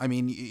ball. I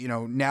mean,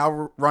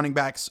 now running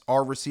backs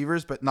are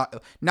receivers, but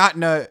not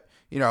in a,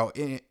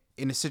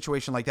 in a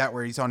situation like that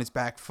where he's on his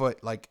back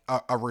foot. Like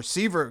a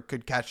receiver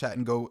could catch that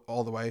and go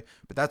all the way,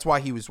 but that's why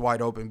he was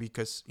wide open,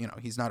 because,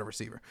 he's not a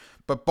receiver.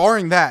 But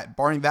barring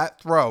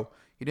that throw,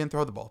 he didn't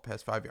throw the ball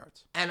past 5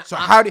 yards. And so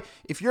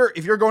if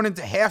you're going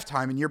into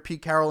halftime and you're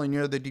Pete Carroll and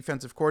you're the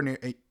defensive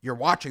coordinator, you're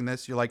watching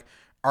this, you're like,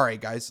 all right,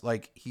 guys,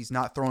 like, he's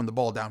not throwing the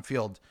ball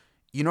downfield.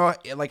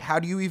 Like, how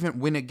do you even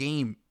win a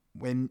game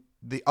when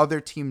the other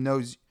team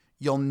knows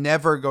you'll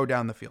never go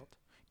down the field?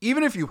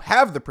 Even if you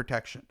have the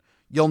protection,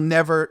 you'll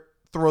never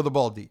throw the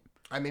ball deep.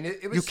 I mean,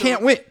 it was you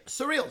can't win.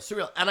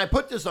 Surreal. And I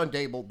put this on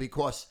Dable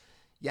because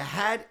you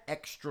had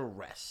extra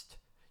rest.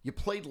 You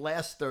played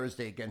last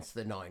Thursday against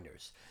the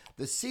Niners.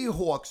 The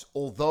Seahawks,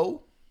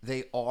 although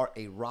they are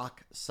a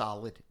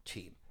rock-solid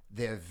team,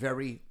 they're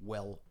very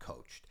well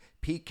coached.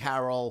 Pete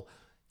Carroll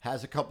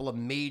has a couple of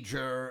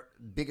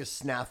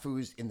biggest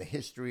snafus in the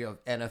history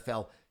of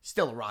NFL.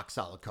 Still a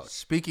rock-solid coach.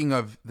 Speaking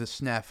of the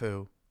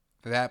snafu,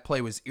 that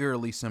play was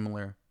eerily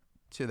similar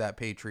to that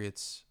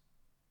Patriots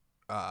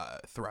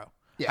throw.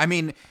 Yeah. I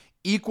mean,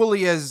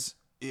 equally as,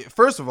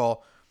 first of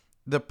all,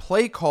 the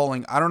play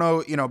calling, I don't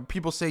know,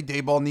 people say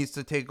Daboll needs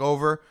to take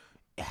over.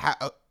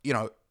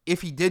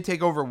 If he did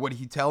take over, would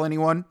he tell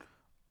anyone?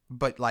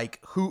 But, like,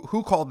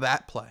 who called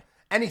that play?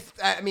 And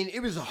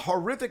it was a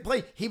horrific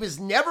play.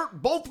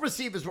 Both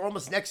receivers were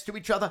almost next to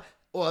each other.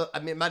 Or,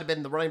 it might have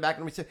been the running back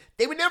and receiver.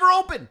 They were never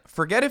open.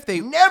 Forget if they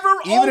even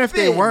if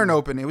they weren't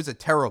open, it was a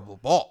terrible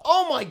ball.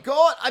 Oh my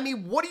God. I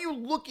mean, what are you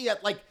looking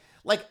at? Like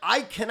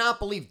I cannot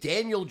believe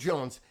Daniel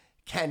Jones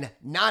can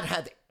not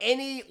have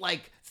any,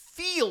 like,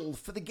 feel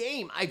for the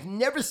game. I've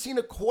never seen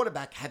a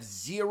quarterback have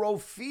zero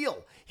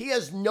feel. He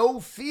has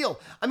no feel.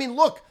 I mean,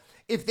 look,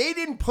 if they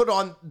didn't put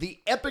on the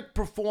epic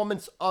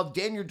performance of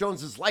Daniel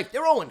Jones' life,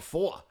 they're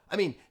 0-4. I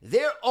mean,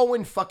 they're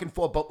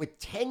 0-4, but with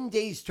 10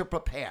 days to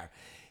prepare.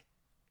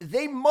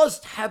 They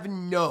must have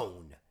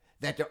known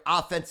that their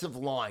offensive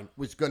line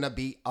was going to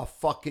be a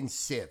fucking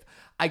sieve.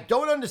 I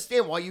don't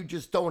understand why you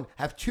just don't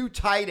have 2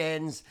 tight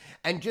ends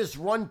and just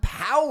run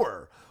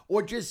power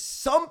or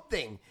just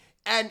something.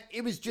 And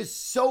it was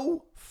just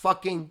so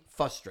fucking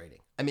frustrating.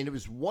 I mean, it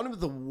was one of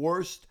the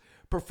worst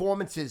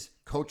performances,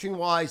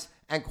 coaching-wise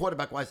and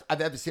quarterback-wise, I've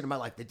ever seen in my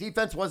life. The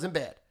defense wasn't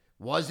bad.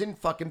 Wasn't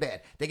fucking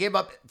bad. They gave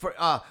up, for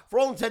all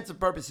intents and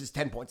purposes,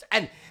 10 points.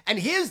 And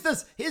here's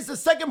the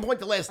second point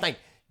to last night.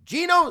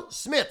 Geno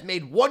Smith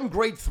made one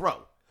great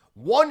throw.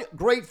 One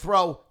great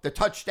throw, the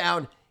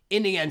touchdown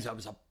in the end zone. It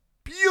was a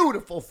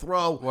beautiful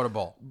throw. What a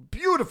ball.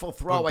 Beautiful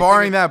throw. But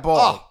barring that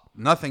ball,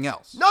 nothing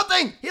else.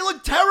 Nothing. He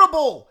looked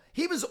terrible.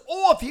 He was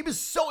off. He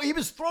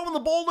was throwing the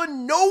ball to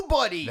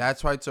nobody.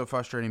 That's why it's so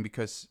frustrating,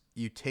 because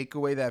you take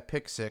away that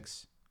pick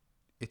six,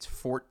 it's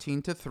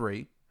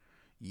 14-3.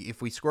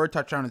 If we score a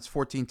touchdown, it's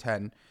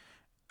 14-10.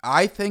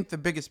 I think the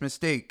biggest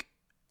mistake,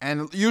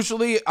 and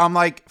usually I'm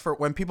like, for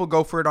when people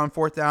go for it on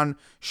fourth down,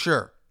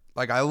 sure.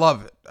 Like, I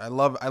love it. I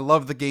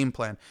love the game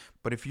plan.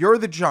 But if you're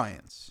the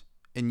Giants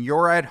and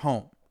you're at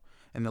home,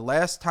 and the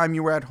last time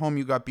you were at home,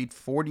 you got beat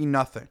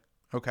 40-0,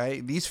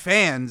 okay? These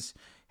fans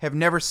have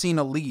never seen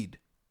a lead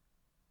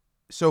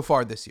so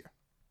far this year,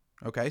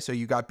 okay? So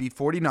you got beat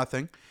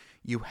 40-0.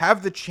 You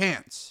have the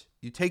chance.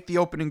 You take the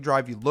opening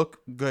drive. You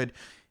look good.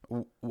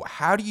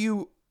 How do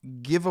you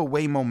give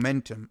away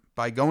momentum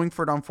by going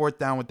for it on fourth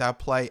down with that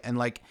play? And,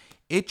 like,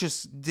 it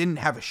just didn't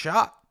have a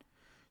shot.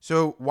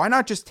 So why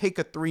not just take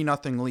a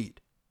 3-0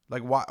 lead?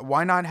 Like,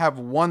 why not have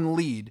one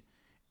lead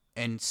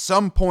and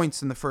some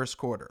points in the first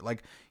quarter?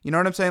 Like, you know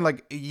what I'm saying?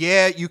 Like,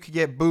 yeah, you could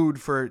get booed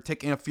for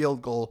taking a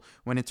field goal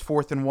when it's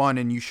 4th and 1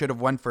 and you should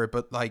have went for it,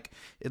 but, like,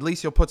 at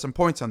least you'll put some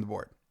points on the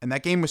board. And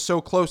that game was so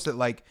close that,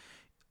 like,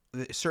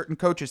 certain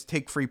coaches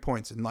take free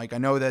points. And, like, I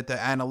know that the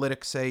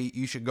analytics say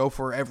you should go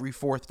for every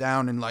fourth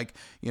down and, like,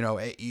 you know,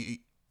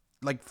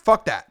 like,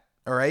 fuck that,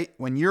 all right?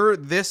 When you're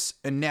this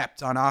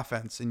inept on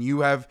offense and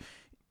you have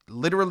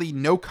literally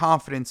no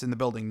confidence in the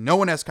building, no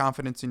one has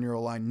confidence in your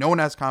O-line, no one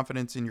has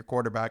confidence in your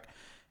quarterback,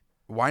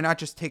 why not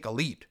just take a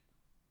lead?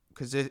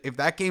 Because if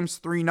that game's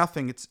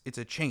 3-0, it's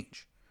a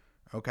change,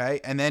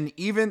 okay? And then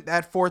even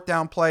that fourth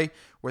down play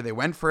where they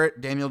went for it,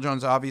 Daniel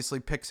Jones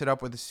obviously picks it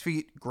up with his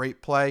feet,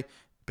 great play,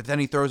 but then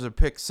he throws a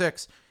pick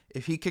six.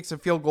 If he kicks a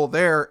field goal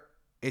there,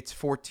 it's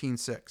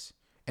 14-6,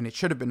 and it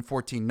should have been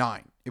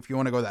 14-9 if you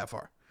want to go that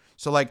far.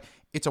 So, like,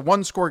 it's a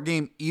one-score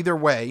game either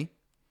way.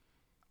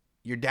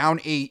 You're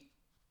down 8.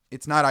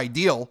 It's not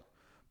ideal,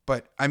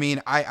 but I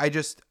mean, I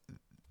just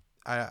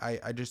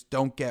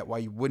don't get why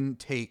you wouldn't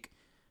take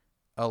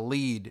a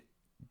lead,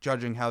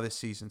 judging how this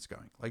season's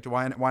going. Like,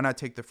 why not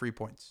take the free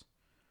points?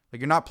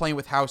 Like, you're not playing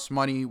with house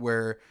money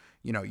where,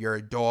 you know, you're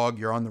a dog,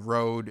 you're on the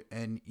road,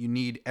 and you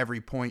need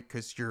every point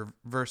because you're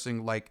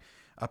versing like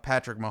a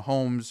Patrick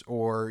Mahomes,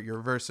 or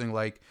you're versing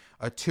like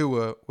a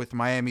Tua with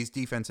Miami's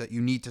defense that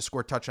you need to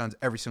score touchdowns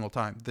every single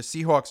time. The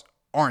Seahawks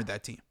aren't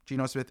that team.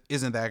 Geno Smith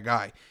isn't that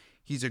guy.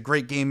 He's a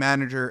great game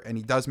manager, and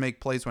he does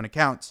make plays when it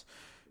counts.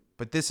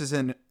 But this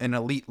isn't an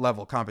elite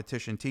level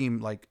competition team.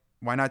 Like,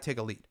 why not take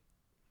a lead?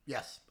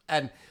 Yes.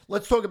 And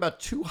let's talk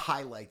about 2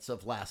 highlights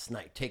of last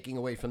night, taking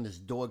away from this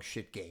dog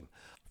shit game.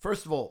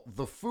 First of all,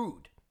 the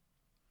food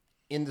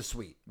in the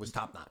suite was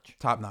top notch.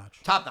 Top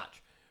notch. Top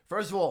notch.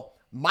 First of all,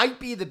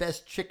 might be the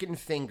best chicken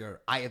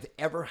finger I have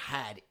ever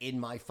had in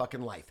my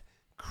fucking life.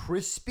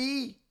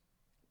 Crispy,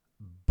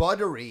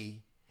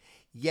 buttery,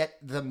 yet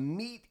the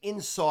meat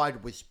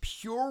inside was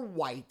pure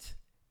white,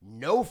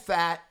 no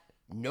fat,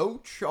 no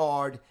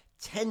charred,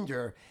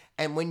 tender.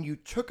 And when you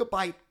took a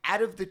bite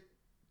out of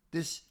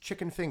this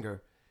chicken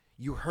finger,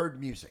 you heard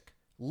music.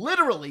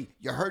 Literally,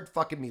 you heard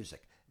fucking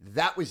music.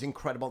 That was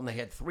incredible. And they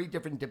had 3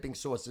 different dipping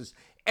sauces.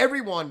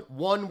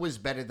 One was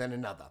better than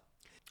another.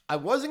 I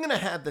wasn't going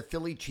to have the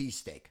Philly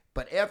cheesesteak,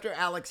 but after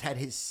Alex had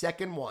his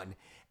second one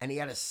and he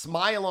had a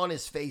smile on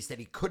his face that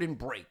he couldn't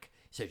break,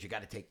 he says, you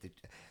got to take the...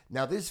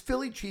 Now, this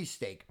Philly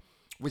cheesesteak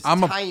was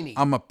tiny.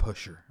 I'm a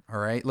pusher, all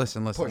right?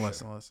 Listen.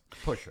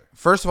 Pusher.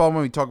 First of all,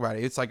 when we talk about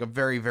it, it's like a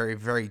very, very,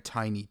 very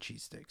tiny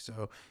cheesesteak.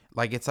 So,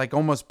 like, it's like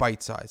almost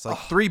bite-sized. Like,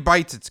 3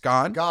 bites, it's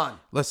gone. Gone.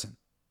 Listen.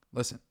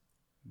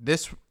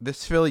 This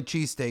Philly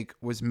cheesesteak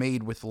was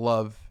made with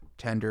love,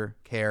 tender,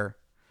 care,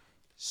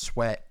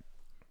 sweat.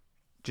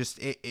 Just,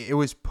 it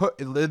was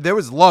there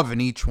was love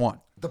in each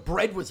one. The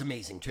bread was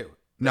amazing, too.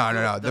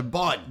 No. The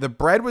bun. The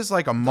bread was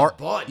like a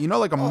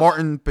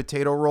Martin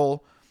potato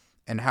roll,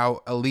 and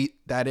how elite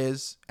that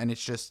is. And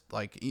it's just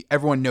like,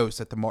 everyone knows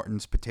that the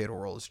Martin's potato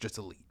roll is just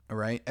elite. All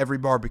right. Every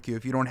barbecue,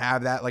 if you don't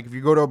have that, like if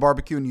you go to a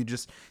barbecue and you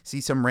just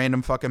see some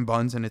random fucking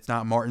buns and it's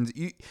not Martin's,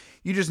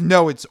 you just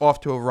know it's off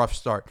to a rough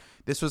start.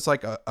 This was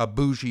like a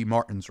bougie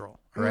Martin's roll.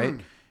 All right.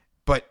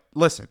 But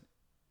listen,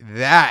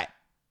 that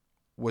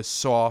was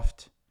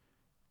soft,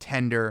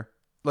 tender.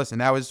 Listen,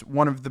 that was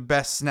one of the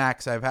best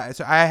snacks I've had.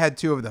 So I had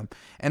 2 of them.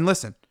 And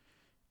listen,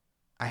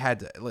 I had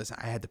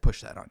to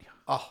push that on you.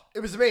 Oh, it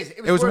was amazing.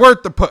 It was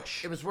worth the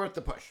push. It was worth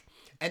the push.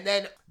 And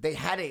then they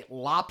had a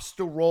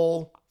lobster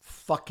roll,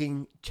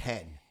 fucking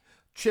 10.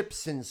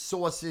 Chips and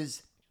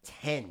sauces,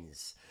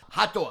 10s.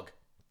 Hot dog,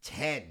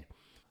 10.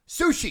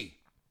 Sushi.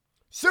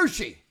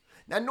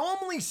 Now,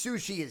 normally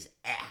sushi is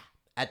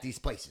at these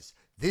places.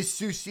 This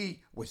sushi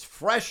was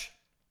fresh,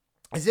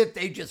 as if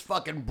they just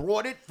fucking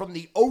brought it from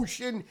the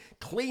ocean,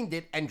 cleaned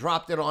it, and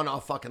dropped it on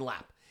our fucking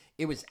lap.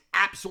 It was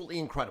absolutely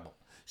incredible.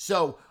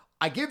 So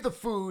I give the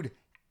food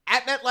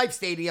at MetLife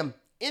Stadium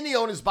in the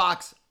owner's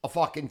box a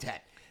fucking 10.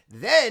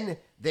 Then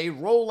they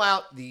roll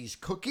out these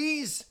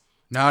cookies.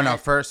 No.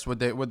 First, would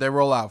they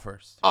roll out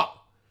first?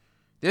 Oh,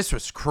 This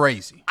was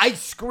crazy.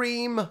 ice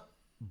cream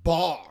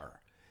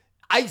bar.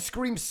 Ice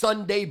cream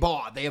sundae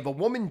bar. They have a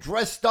woman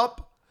dressed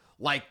up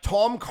like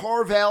Tom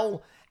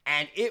Carvel,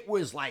 and it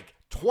was like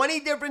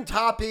 20 different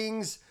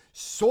toppings,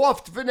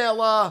 soft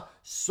vanilla,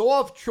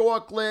 soft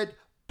chocolate,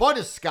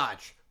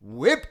 butterscotch,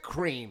 whipped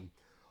cream,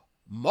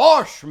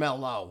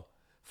 marshmallow,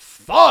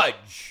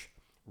 fudge,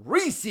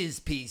 Reese's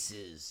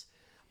Pieces,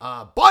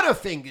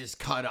 Butterfingers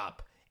cut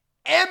up,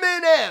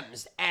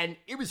 M&Ms, and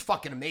it was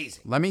fucking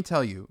amazing. Let me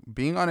tell you,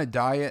 being on a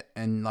diet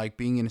and like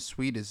being in a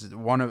suite is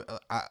one of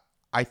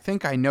I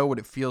think I know what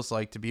it feels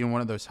like to be in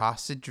one of those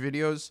hostage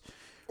videos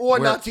Or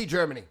Nazi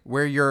Germany.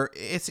 where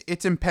it's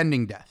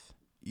impending death.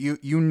 You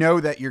know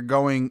that you're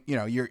going,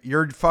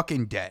 you're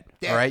fucking dead.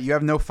 All right, you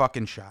have no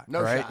fucking shot. No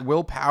all right, shot.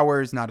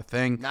 willpower is not a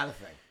thing. Not a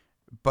thing.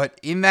 But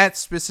in that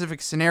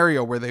specific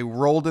scenario where they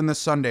rolled in the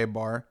sundae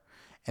bar,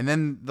 and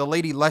then the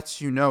lady lets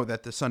you know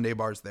that the sundae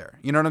bar's there.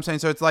 You know what I'm saying?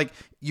 So it's like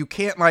you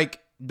can't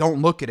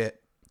don't look at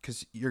it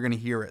because you're gonna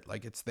hear it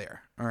like it's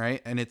there. All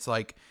right, and it's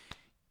like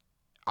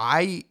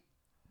I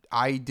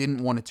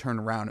didn't want to turn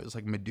around. It was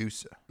like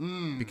Medusa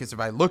because if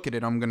I look at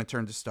it, I'm gonna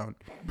turn to stone.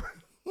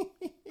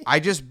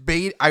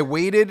 I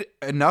waited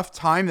enough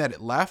time that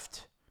it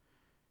left,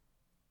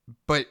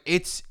 but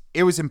it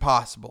was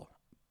impossible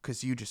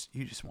because you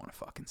just want a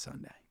fucking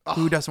sundae.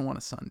 Who doesn't want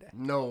a sundae?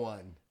 No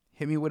one.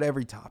 Hit me with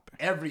every topping.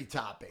 Every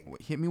topping.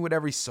 Hit me with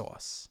every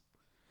sauce.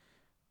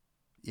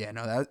 Yeah,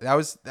 no, that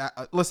was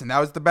listen, that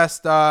was the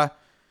best. Not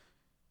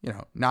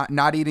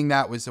eating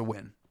that was a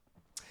win,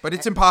 but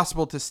it's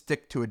impossible to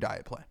stick to a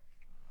diet plan.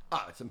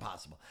 Oh, it's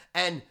impossible.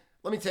 And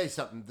let me tell you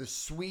something. The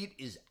suite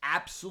is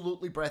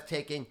absolutely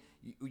breathtaking.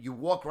 You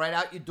walk right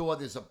out your door.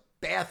 There's a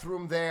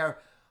bathroom there.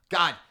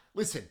 God,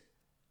 listen,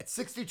 at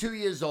 62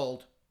 years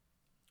old,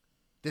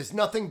 there's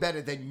nothing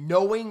better than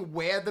knowing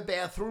where the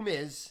bathroom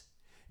is,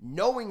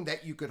 knowing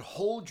that you could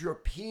hold your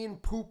pee and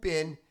poop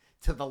in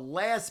to the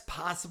last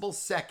possible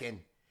second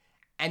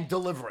and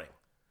delivering.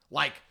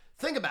 Like,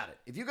 think about it.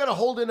 If you're going to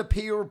hold in a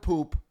pee or a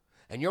poop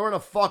and you're in a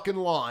fucking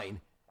line,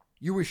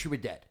 you wish you were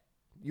dead.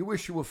 You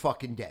wish you were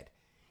fucking dead.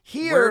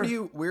 Here,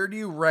 Where do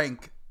you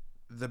rank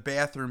the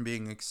bathroom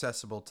being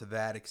accessible to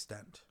that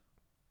extent?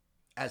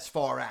 as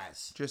far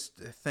as Just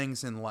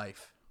things in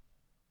life.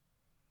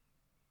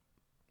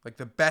 Like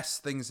the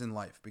best things in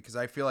life, because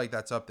I feel like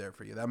that's up there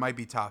for you. That might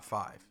be top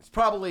 5. it's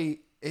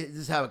probably, this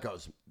is how it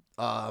goes.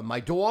 My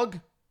dog,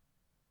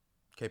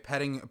 Okay,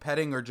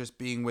 petting or just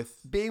being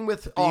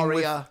with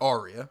Aria,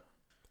 Aria.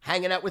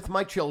 hanging out with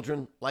my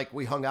children like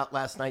we hung out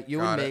last night, you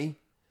Got and it. me.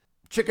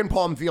 Chicken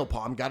palm, veal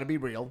palm, got to be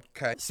real.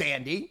 Okay.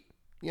 Sandy,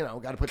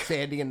 got to put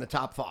Sandy in the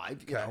top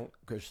 5,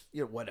 because,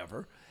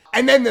 whatever.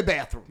 And then the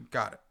bathroom.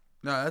 Got it.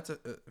 No, that's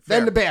fair.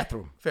 Then the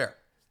bathroom. Fair.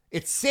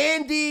 It's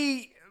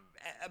Sandy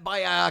by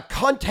a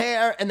cunt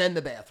hair, and then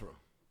the bathroom.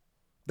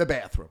 The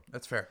bathroom.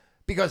 That's fair.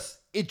 Because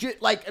it just,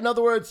 in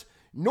other words,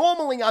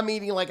 normally I'm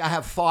eating like I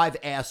have 5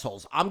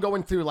 assholes. I'm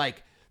going through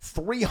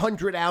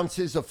 300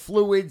 ounces of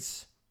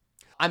fluids.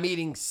 I'm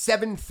eating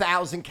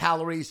 7,000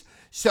 calories.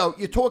 So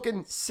you're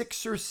talking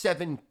 6 or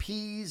 7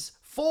 peas,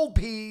 full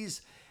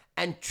peas,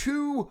 and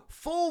 2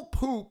 full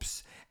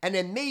poops. And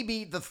then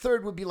maybe the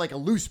third would be like a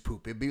loose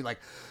poop. It'd be like,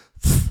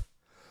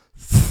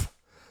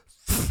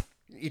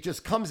 it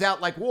just comes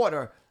out like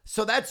water.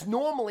 So that's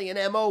normally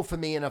an MO for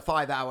me in a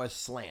 5-hour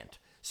slant.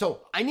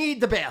 So I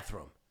need the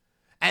bathroom.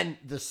 And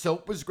the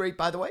soap was great,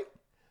 by the way.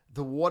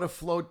 The water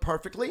flowed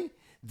perfectly.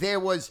 There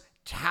was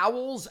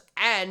towels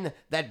and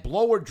that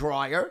blower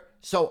dryer.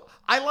 So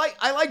I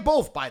like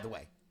both, by the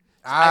way.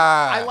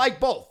 I like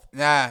both.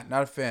 Nah,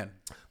 not a fan.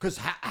 Because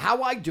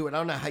how I do it, I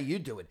don't know how you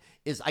do it,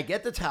 is I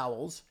get the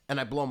towels and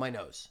I blow my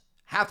nose.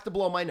 Have to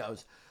blow my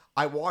nose.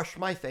 I wash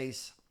my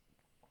face.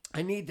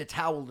 I need the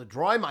towel to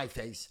dry my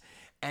face.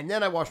 And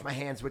then I wash my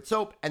hands with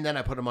soap, and then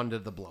I put them under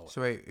the blower.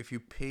 So wait, if you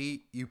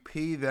pee,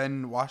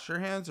 then wash your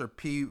hands, or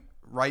pee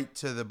right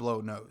to the blow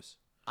nose?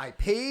 I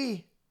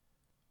pee.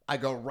 I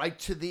go right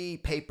to the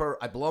paper.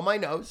 I blow my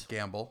nose.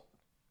 Gamble.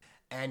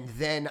 And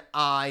then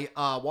I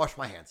wash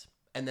my hands,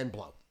 and then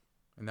blow.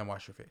 And then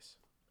wash your face.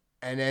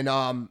 And then,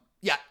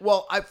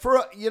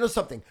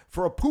 something.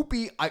 For a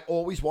poopy, I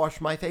always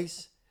wash my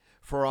face.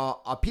 For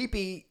a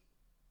pee-pee,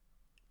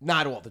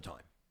 not all the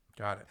time.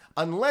 Got it.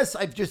 Unless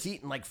I've just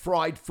eaten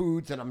fried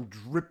foods and I'm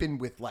dripping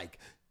with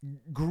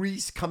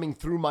grease coming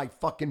through my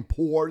fucking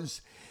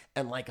pores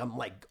and I'm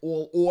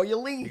all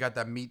oily. You got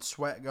that meat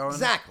sweat going?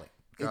 Exactly.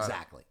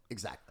 Exactly.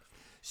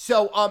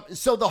 So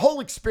the whole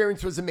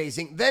experience was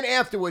amazing. Then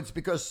afterwards,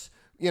 because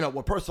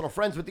we're personal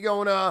friends with the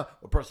owner,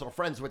 we're personal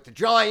friends with the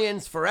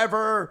Giants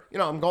forever.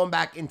 I'm going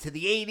back into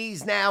the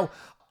 80s now.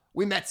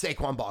 We met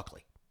Saquon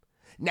Barkley.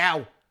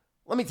 Now,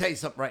 let me tell you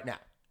something right now.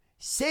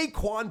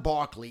 Saquon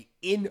Barkley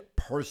in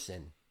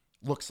person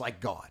looks like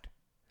God.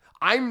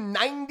 I'm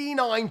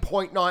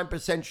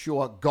 99.9%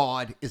 sure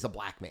God is a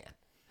black man,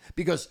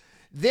 because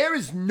there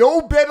is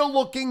no better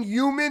looking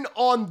human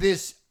on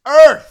this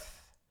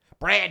earth.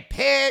 Brad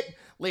Pitt,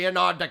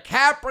 Leonardo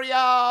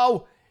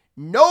DiCaprio,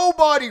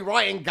 nobody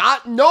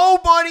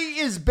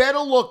is better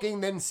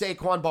looking than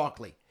Saquon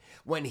Barkley.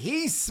 When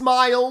he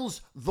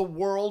smiles, the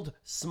world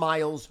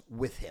smiles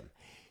with him.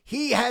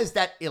 He has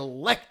that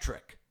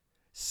electric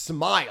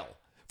smile.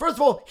 First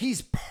of all,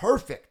 he's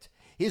perfect.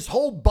 His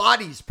whole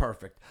body's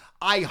perfect.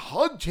 I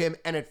hugged him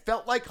and it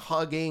felt like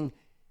hugging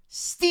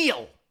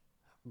steel,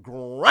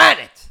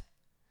 granite.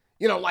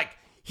 Like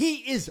he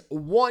is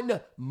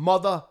one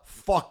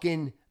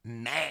motherfucking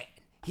man.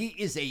 He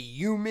is a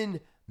human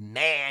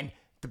man.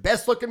 The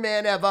best looking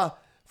man ever.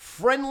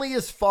 Friendly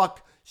as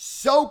fuck.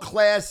 So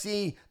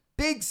classy.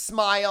 Big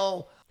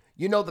smile.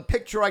 The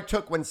picture I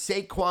took when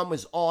Saquon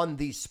was on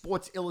the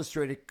Sports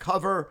Illustrated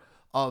cover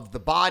of the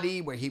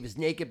body where he was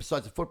naked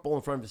besides a football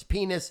in front of his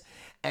penis.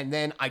 And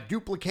then I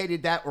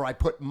duplicated that where I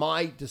put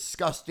my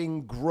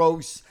disgusting,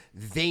 gross,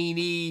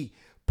 veiny,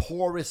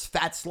 porous,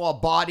 fat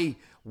slob body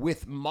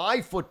with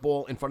my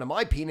football in front of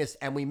my penis,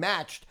 and we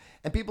matched.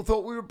 And people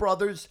thought we were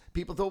brothers.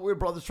 People thought we were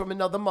brothers from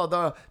another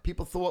mother.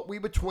 People thought we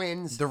were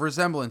twins. The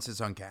resemblance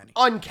is uncanny.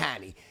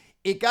 Uncanny.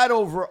 It got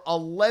over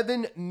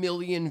 11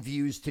 million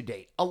views to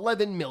date.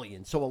 11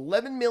 million. So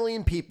 11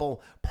 million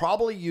people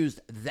probably used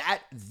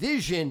that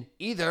vision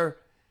either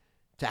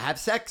to have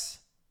sex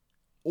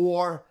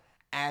or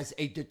as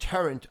a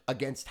deterrent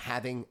against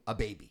having a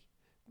baby.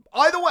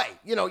 Either way,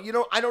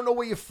 I don't know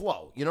where you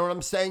flow. You know what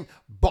I'm saying?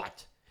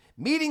 But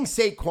meeting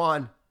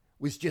Saquon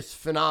was just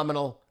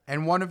phenomenal.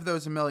 And one of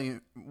those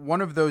 11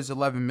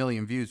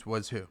 million views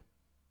was who?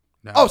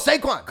 No. Oh,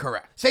 Saquon.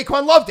 Correct.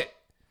 Saquon loved it.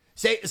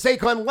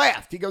 Saquon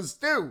laughed. He goes,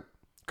 dude,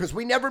 because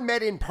we never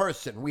met in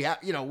person.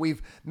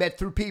 We've met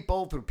through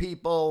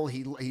people.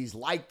 He's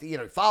liked, he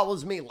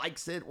follows me,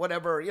 likes it,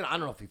 whatever. I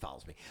don't know if he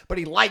follows me, but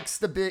he likes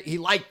the bit. He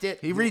liked it.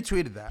 He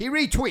retweeted that. He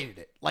retweeted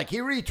it.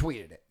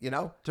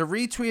 To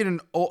retweet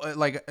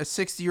a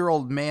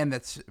 60-year-old man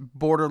that's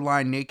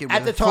borderline naked.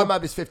 At the time, I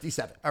was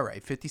 57. All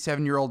right,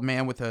 57-year-old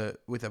man with a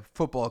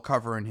football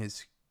cover in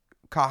his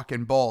cock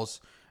and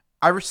balls.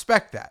 I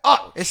respect that.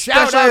 Oh,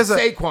 shout out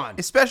Saquon.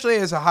 Especially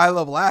as a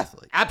high-level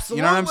athlete. Absolutely.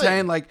 You know what I'm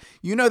saying?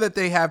 That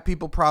they have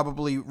people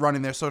probably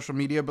running their social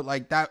media,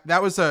 but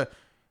that was the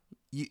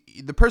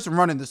person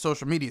running the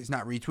social media is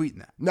not retweeting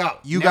that. No.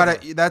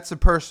 That's a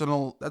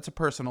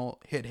personal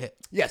hit.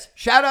 Yes.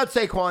 Shout out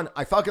Saquon.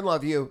 I fucking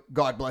love you.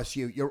 God bless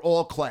you. You're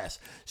all class.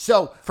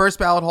 So, first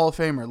ballot Hall of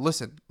Famer.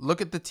 Listen, look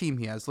at the team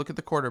he has. Look at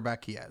the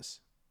quarterback he has.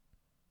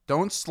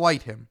 Don't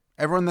slight him.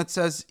 Everyone that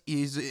says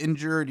he's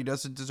injured, he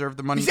doesn't deserve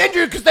the money. He's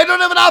injured because they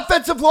don't have an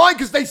offensive line,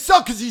 because they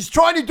suck, because he's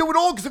trying to do it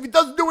all, because if he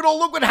doesn't do it all,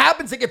 look what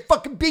happens. They get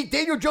fucking beat.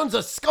 Daniel Jones, a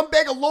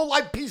scumbag, a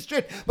low-life piece of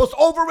shit, most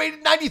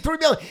overrated $93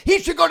 million. He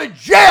should go to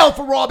jail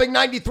for robbing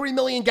 $93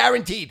 million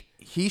guaranteed.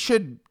 He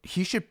should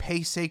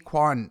pay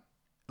Saquon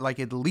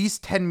at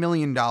least $10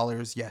 million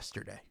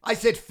yesterday. I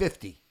said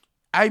 50.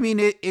 I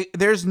mean,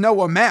 there's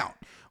no amount.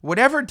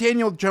 Whatever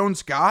Daniel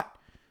Jones got,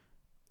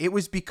 it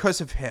was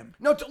because of him.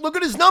 No, look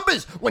at his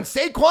numbers. When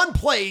Saquon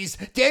plays,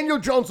 Daniel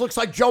Jones looks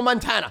like Joe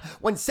Montana.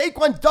 When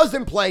Saquon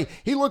doesn't play,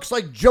 he looks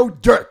like Joe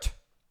Dirt.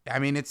 I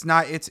mean, it's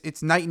night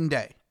and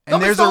day. And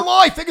numbers don't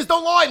lie. Figures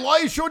don't lie.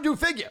 Liars sure do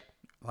figure.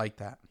 Like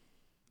that.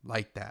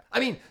 I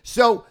mean,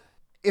 so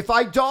if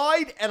I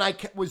died and I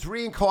was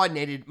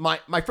reincarnated,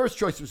 my first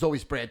choice was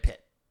always Brad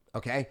Pitt.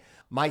 Okay?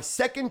 My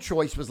second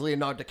choice was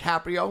Leonardo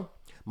DiCaprio.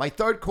 My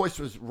third choice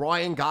was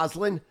Ryan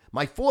Gosling.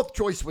 My fourth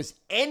choice was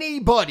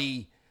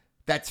anybody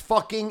that's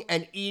fucking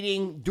and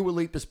eating Dua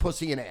Lipa's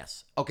pussy and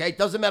ass. Okay?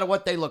 Doesn't matter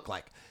what they look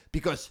like.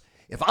 Because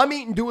if I'm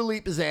eating Dua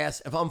Lipa's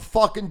ass, if I'm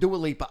fucking Dua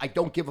Lipa, I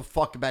don't give a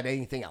fuck about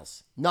anything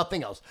else.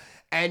 Nothing else.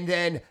 And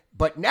then,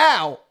 but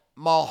now,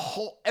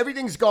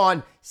 everything's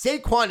gone.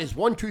 Saquon is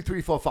 1, 2,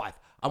 3, 4, 5.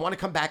 I want to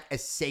come back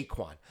as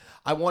Saquon.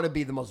 I want to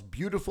be the most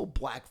beautiful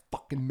black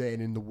fucking man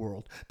in the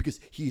world. Because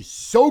he is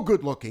so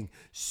good looking,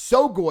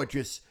 so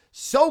gorgeous,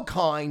 so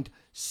kind,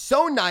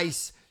 so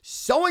nice,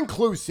 so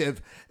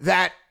inclusive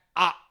that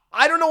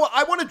I don't know.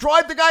 I want to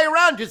drive the guy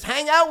around, just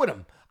hang out with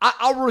him.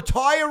 I'll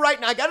retire right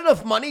now. I got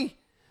enough money.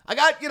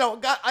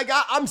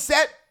 I'm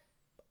set.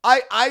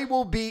 I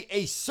will be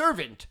a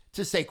servant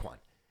to Saquon.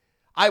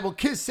 I will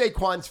kiss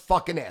Saquon's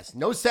fucking ass.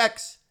 No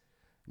sex.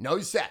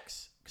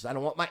 Because I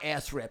don't want my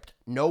ass ripped.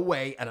 No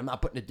way. And I'm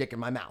not putting a dick in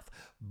my mouth.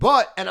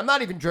 And I'm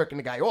not even jerking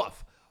the guy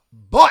off.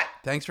 But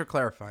thanks for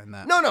clarifying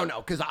that. No,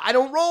 because I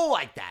don't roll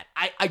like that.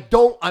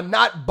 I'm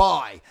not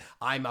bi.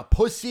 I'm a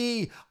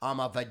pussy.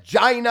 I'm a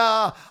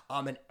vagina.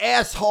 I'm an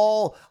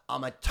asshole.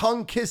 I'm a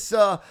tongue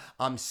kisser.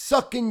 I'm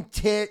sucking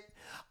tit.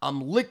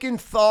 I'm licking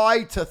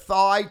thigh to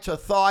thigh to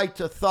thigh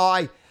to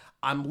thigh.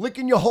 I'm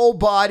licking your whole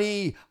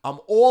body. I'm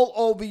all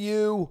over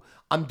you.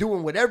 I'm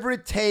doing whatever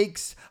it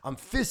takes. I'm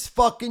fist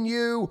fucking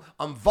you.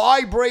 I'm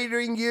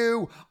vibrating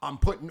you. I'm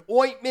putting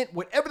ointment,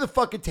 whatever the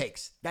fuck it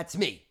takes. That's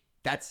me.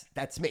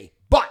 That's me.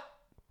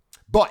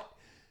 But,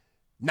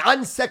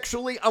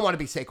 non-sexually, I want to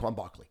be Saquon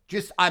Barkley.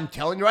 I'm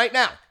telling you right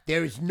now,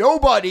 there is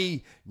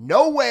nobody,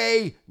 no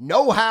way,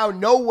 no how,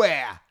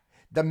 nowhere.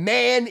 The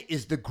man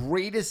is the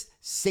greatest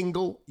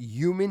single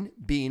human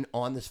being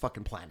on this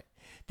fucking planet.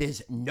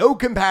 There's no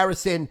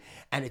comparison.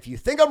 And if you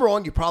think I'm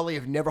wrong, you probably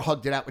have never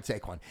hugged it out with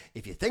Saquon.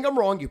 If you think I'm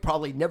wrong, you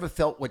probably never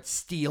felt what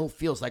steel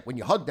feels like when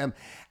you hug them.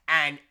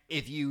 And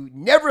if you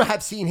never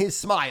have seen his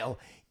smile,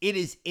 it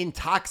is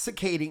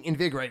intoxicating,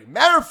 invigorating.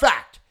 Matter of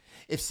fact,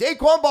 if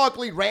Saquon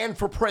Barkley ran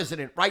for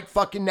president right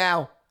fucking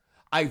now,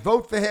 I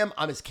vote for him.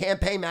 I'm his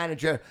campaign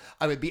manager.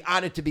 I would be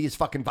honored to be his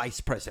fucking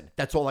vice president.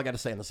 That's all I got to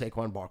say on the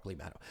Saquon Barkley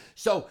matter.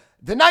 So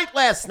the night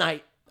last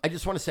night, I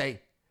just want to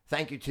say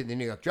thank you to the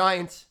New York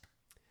Giants.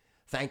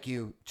 Thank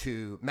you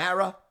to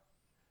Mara.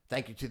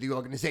 Thank you to the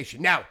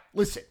organization. Now,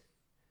 listen.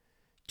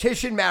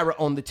 Tish and Mara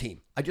own the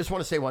team. I just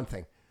want to say one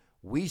thing.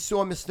 We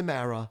saw Mr.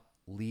 Mara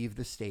leave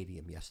the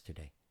stadium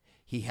yesterday.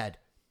 He had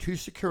 2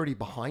 security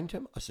behind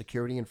him, a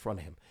security in front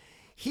of him.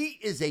 He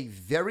is a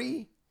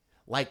very,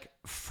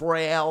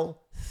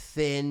 frail,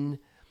 thin,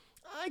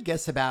 I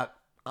guess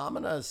I'm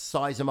going to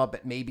size him up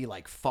at maybe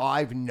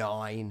 5'9",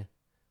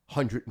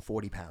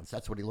 140 pounds.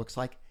 That's what he looks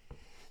like.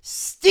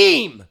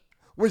 Steam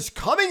was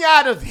coming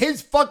out of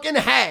his fucking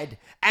head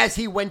as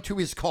he went to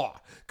his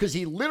car because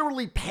he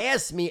literally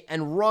passed me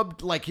and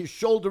rubbed his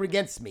shoulder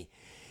against me.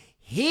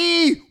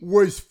 He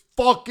was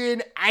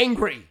fucking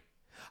angry.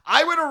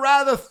 I would have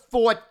rather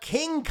fought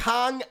King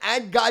Kong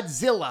and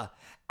Godzilla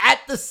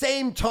at the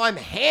same time,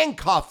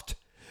 handcuffed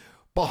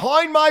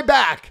behind my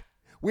back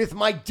with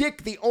my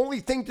dick the only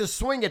thing to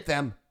swing at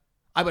them.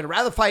 I would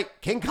rather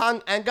fight King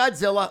Kong and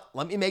Godzilla,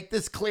 let me make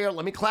this clear,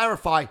 let me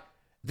clarify,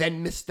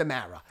 than Mr.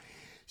 Mara.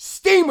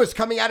 Steam was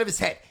coming out of his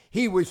head.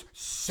 He was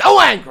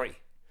so angry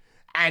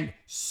and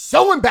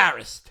so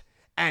embarrassed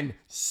and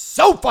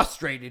so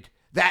frustrated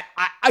that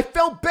I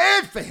felt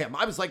bad for him.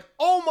 I was like,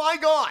 oh my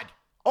God,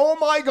 oh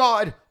my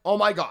God, oh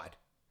my God.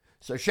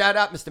 So shout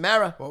out, Mr.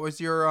 Mara. What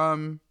was your,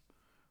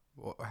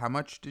 how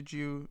much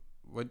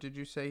what did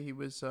you say he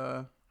was,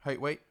 height,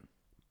 weight?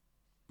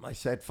 I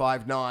said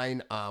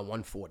 5'9",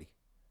 140.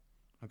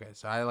 Okay,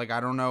 so I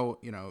don't know,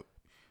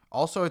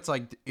 Also, it's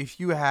if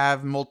you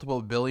have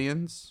multiple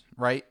billions,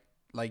 right?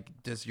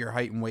 Does your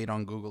height and weight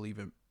on Google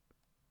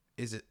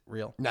is it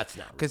real? That's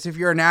not real. Because if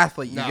you're an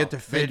athlete, you get to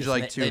fidge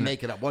two. They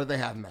make it up. What do they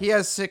have, man? He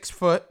has 6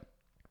 foot,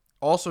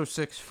 also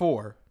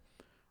 6'4",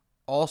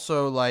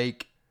 also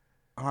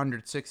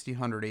 160,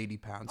 180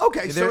 pounds.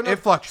 Okay, so it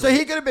fluctuates. So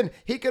he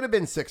could have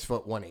been 6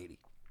 foot 180.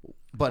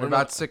 But what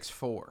about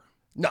 6'4"?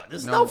 No,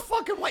 there's no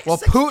fucking way. Well,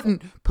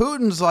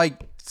 Putin's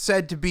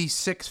said to be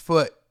 6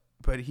 foot.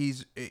 But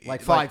he's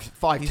five.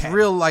 He's 10.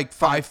 real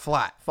 5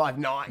 flat.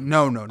 5'9".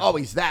 No. Oh,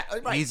 he's that.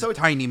 Right. He's a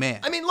tiny man.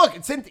 I mean, look,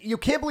 you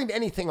can't believe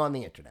anything on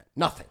the internet.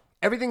 Nothing.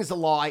 Everything's a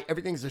lie.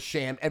 Everything's a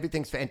sham.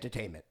 Everything's for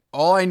entertainment.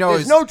 All I know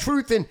there's no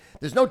truth in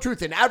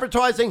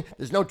advertising.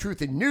 There's no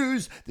truth in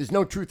news. There's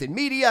no truth in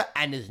media,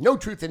 and there's no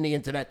truth in the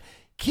internet.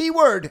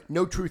 Keyword: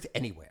 no truth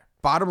anywhere.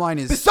 Bottom line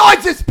is,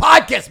 besides this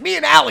podcast, me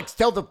and Alex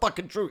tell the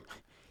fucking truth.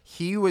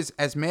 He was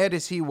as mad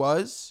as he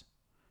was.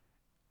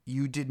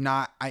 You did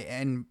not.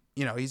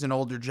 He's an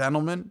older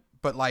gentleman,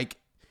 but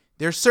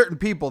there's certain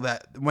people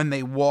that when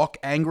they walk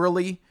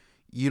angrily,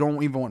 you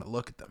don't even want to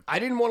look at them. I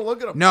didn't want to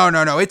look at him.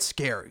 No, it's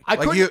scary. I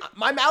couldn't.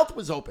 My mouth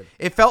was open.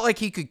 It felt like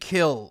he could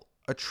kill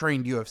a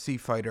trained UFC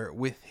fighter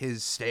with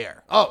his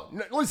stare. Oh,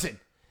 no, listen.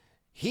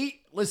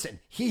 He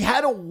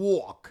had a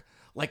walk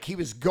like he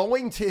was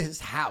going to his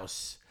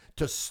house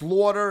to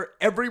slaughter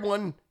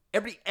everyone,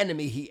 every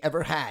enemy he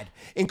ever had,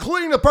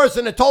 including the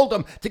person that told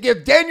him to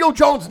give Daniel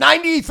Jones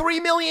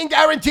 $93 million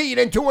guaranteed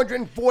and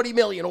 $240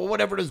 million or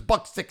whatever it is,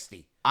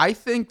 $160. I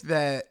think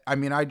that,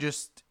 I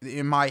just,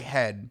 in my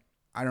head,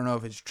 I don't know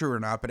if it's true or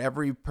not, but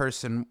every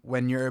person,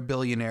 when you're a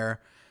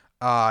billionaire,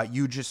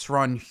 you just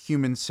run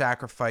human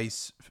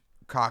sacrifice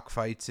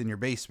cockfights in your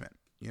basement,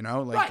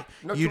 Right.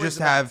 No, you just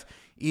have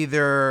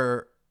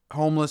either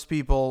homeless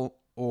people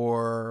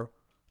or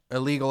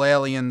illegal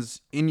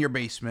aliens in your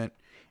basement,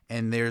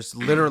 and there's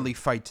literally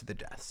fight to the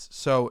deaths.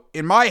 So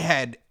in my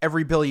head,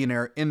 every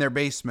billionaire in their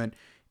basement,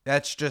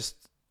 that's just,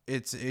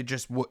 it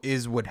just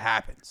is what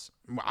happens.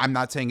 I'm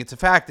not saying it's a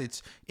fact.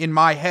 It's in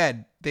my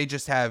head. They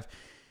just have,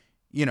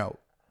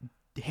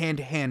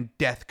 hand-to-hand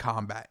death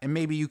combat. And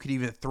maybe you could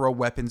even throw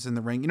weapons in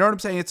the ring. You know what I'm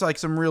saying? It's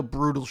some real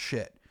brutal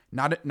shit.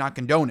 Not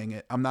condoning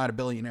it. I'm not a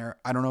billionaire.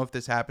 I don't know if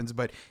this happens,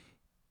 but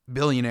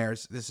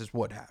billionaires, this is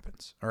what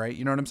happens. All right?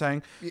 You know what I'm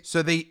saying?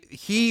 So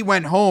he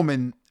went home,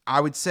 and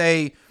I would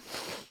say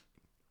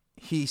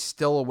he's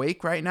still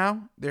awake right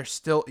now. They're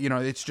still,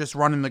 it's just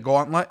running the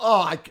gauntlet.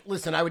 Oh,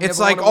 listen, I would It's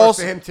never like want to work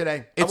also- for him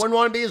today. I wouldn't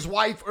want to be his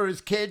wife or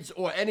his kids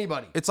or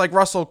anybody. It's like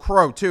Russell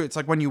Crowe too. It's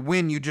like when you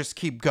win, you just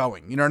keep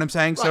going. You know what I'm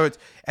saying? So Right. it's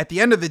at the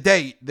end of the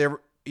day,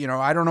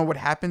 I don't know what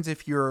happens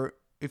if you're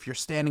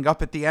standing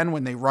up at the end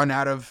when they run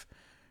out of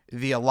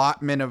the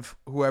allotment of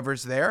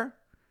whoever's there.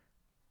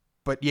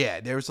 But yeah,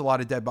 there was a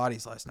lot of dead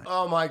bodies last night.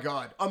 Oh my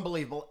God,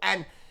 unbelievable.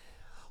 And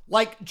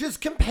like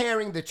just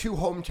comparing the two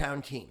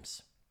hometown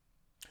teams,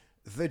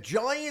 the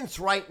Giants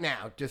right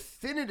now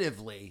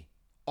definitively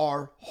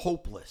are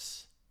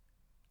hopeless.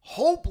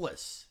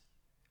 Hopeless.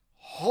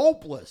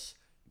 Hopeless.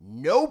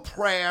 No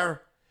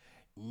prayer,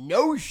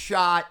 no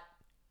shot,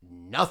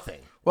 nothing.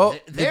 Well,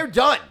 they're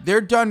done.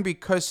 They're done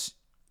because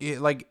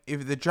if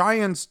the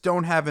Giants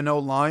don't have an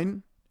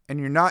O-line and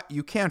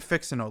you can't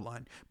fix an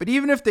O-line. But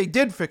even if they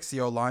did fix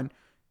the O-line,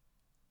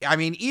 I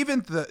mean,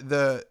 even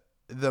the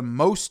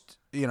most,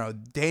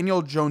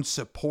 Daniel Jones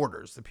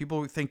supporters, the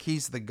people who think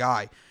he's the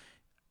guy.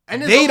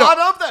 And there's a lot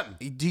of them.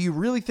 Do you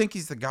really think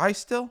he's the guy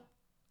still?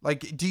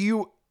 Like, do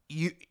you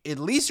at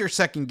least you're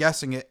second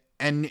guessing it,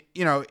 and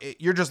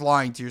you're just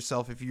lying to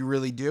yourself if you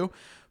really do.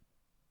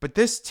 But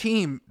this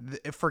team,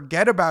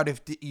 forget about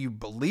if you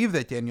believe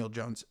that Daniel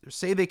Jones,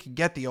 say they could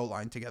get the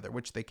O-line together,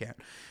 which they can't.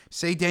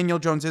 Say Daniel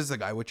Jones is the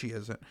guy, which he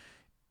isn't.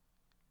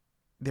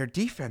 Their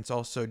defense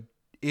also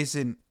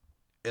isn't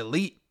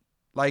elite.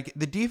 Like,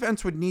 the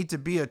defense would need to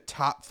be a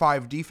top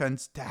 5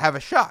 defense to have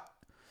a shot.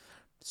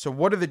 So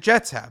what do the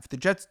Jets have? The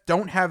Jets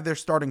don't have their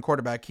starting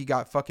quarterback. He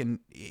got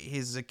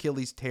his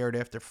Achilles teared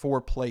after 4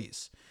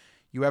 plays.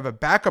 You have a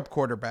backup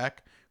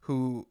quarterback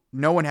who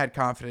no one had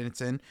confidence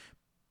in,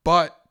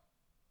 but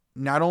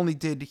not only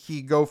did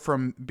he go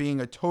from being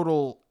a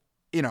total,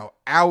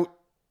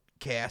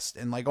 outcast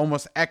and like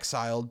almost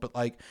exiled, but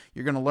like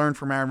you're going to learn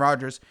from Aaron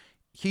Rodgers,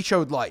 he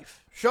showed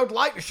life. Showed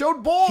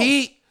balls.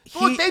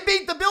 Look, they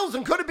beat the Bills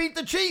and could have beat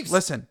the Chiefs.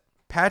 Listen,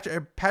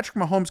 Patrick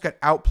Mahomes got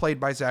outplayed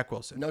by Zach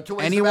Wilson. No two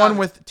ways Anyone about it.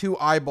 with 2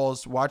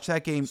 eyeballs, watch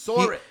that game.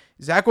 Saw it.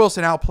 Zach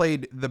Wilson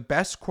outplayed the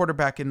best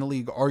quarterback in the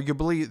league,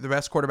 arguably the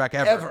best quarterback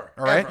ever.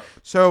 All right. Ever.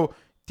 So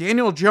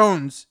Daniel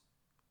Jones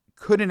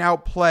couldn't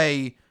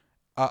outplay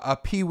a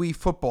peewee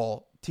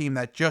football team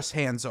that just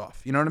hands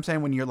off. You know what I'm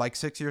saying? When you're like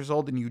 6 years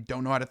old and you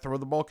don't know how to throw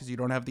the ball because you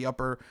don't have the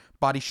upper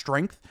body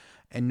strength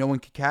and no one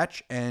can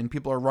catch and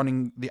people are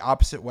running the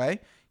opposite way.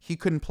 He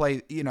couldn't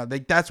play,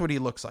 that's what he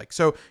looks like.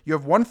 So you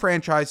have one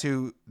franchise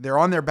who they're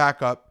on their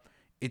backup.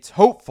 It's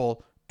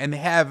hopeful and they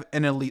have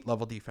an elite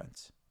level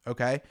defense.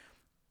 Okay.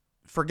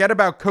 Forget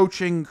about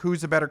coaching.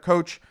 Who's a better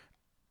coach?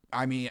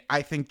 I mean,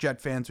 I think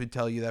Jet fans would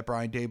tell you that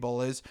Brian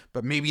Daboll is,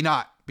 but maybe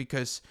not,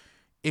 because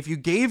if you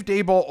gave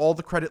Daboll all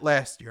the credit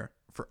last year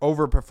for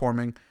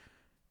overperforming,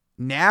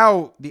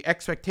 now the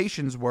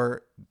expectations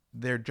were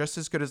they're just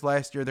as good as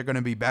last year. They're going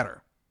to be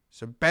better.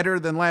 So better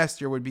than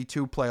last year would be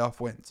 2 playoff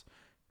wins.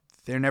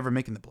 They're never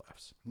making the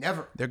playoffs.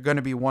 Never. They're going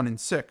to be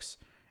 1-6.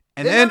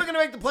 And They're then, never going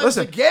to make the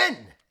playoffs again.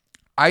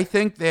 I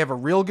think they have a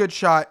real good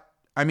shot.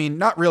 I mean,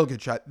 not real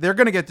good shot. They're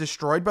going to get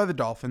destroyed by the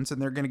Dolphins,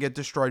 and they're going to get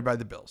destroyed by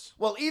the Bills.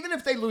 Well, even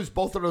if they lose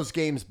both of those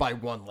games by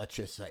 1, let's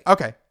just say.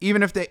 Okay.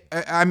 Even if they,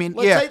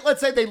 Let's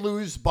say they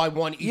lose by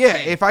 1 each Yeah,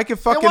 game. if I could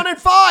fucking... They're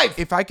 1-5.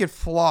 If I could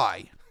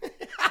fly.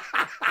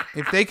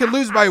 If they could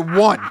lose by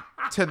 1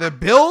 to the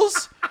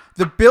Bills...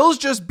 The Bills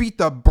just beat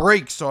the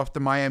brakes off the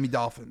Miami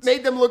Dolphins.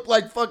 Made them look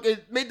like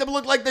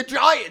the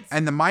Giants.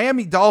 And the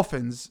Miami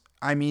Dolphins,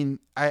 I mean,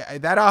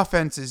 that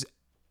offense is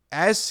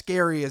as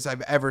scary as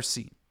I've ever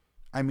seen.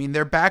 I mean,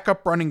 their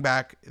backup running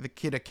back, the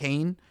kid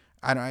Akane,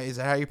 I don't know, is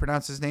that how you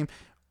pronounce his name?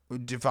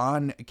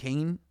 Devon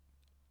Akane?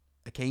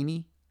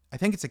 Akane? I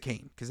think it's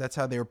Akane, because that's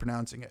how they were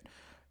pronouncing it.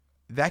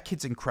 That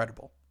kid's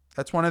incredible.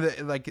 That's one of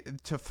the,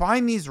 to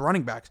find these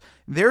running backs,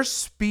 their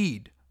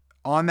speed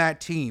on that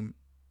team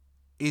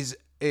is...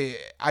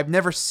 I've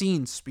never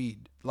seen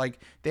speed.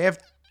 Like, they have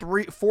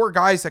 4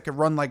 guys that could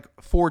run like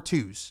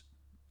 4.2s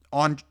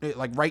on,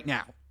 like, right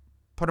now.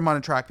 Put them on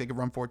a track, they could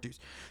run 4.2s.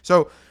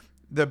 So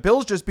the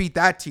Bills just beat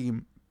that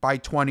team by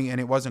 20,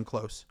 and it wasn't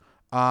close.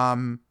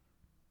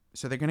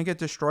 So they're going to get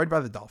destroyed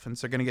by the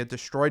Dolphins. They're going to get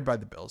destroyed by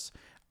the Bills.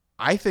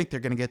 I think they're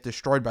going to get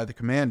destroyed by the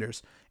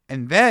Commanders.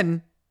 And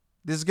then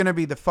this is going to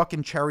be the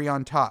fucking cherry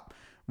on top.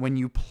 When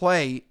you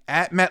play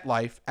at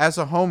MetLife as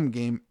a home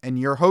game and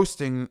you're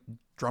hosting,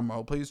 drum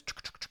roll please,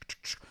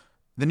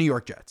 the New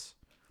York Jets.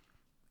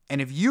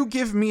 And if you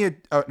give me an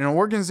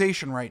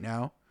organization right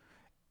now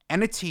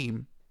and a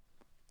team,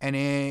 and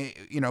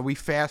we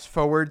fast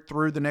forward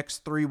through the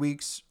next 3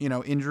 weeks,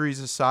 injuries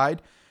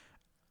aside,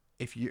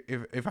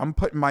 if I'm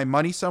putting my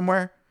money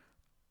somewhere,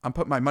 I'm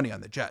putting my money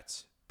on the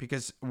Jets.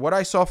 Because what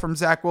I saw from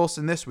Zach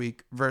Wilson this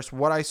week versus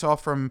what I saw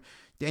from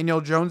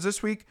Daniel Jones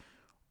this week,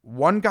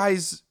 one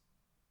guy's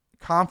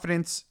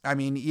confidence, I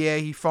mean, yeah,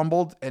 he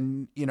fumbled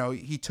and,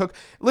 he took...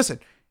 Listen,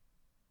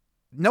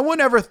 no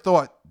one ever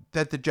thought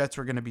that the Jets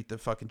were going to beat the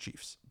fucking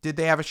Chiefs. Did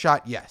they have a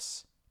shot?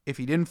 Yes. If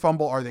he didn't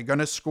fumble, are they going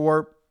to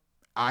score?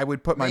 I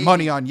would put my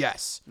money on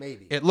yes.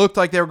 Maybe. It looked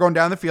like they were going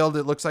down the field.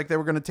 It looks like they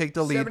were going to take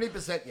the lead.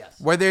 70% yes.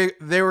 Whether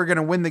they were going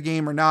to win the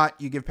game or not,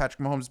 you give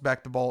Patrick Mahomes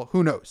back the ball.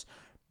 Who knows?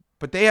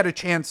 But they had a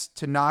chance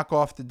to knock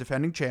off the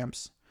defending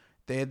champs.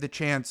 They had the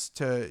chance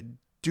to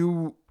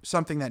do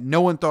something that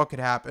no one thought could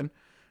happen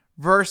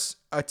versus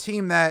a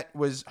team that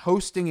was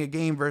hosting a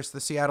game versus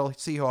the Seattle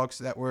Seahawks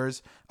that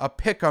was a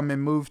pick 'em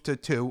and moved to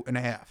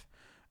 2.5.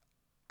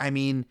 I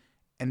mean,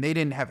 and they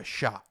didn't have a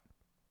shot.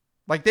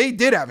 Like, they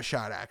did have a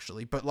shot,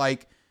 actually, but,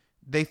 like,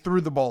 they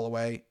threw the ball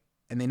away,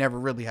 and they never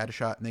really had a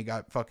shot, and they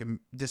got fucking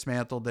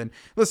dismantled. And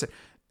listen,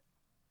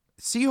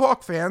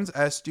 Seahawk fans,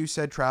 as Stu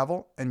said,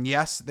 travel, and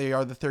yes, they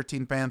are the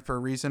 13th band for a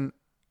reason,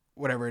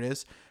 whatever it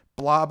is,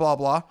 blah, blah,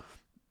 blah.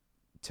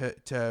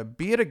 To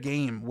be at a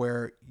game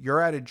where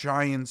you're at a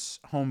Giants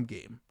home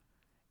game,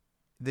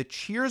 the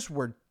cheers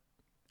were,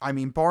 I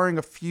mean, barring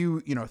a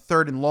few,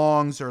 third and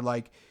longs or,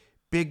 like,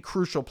 big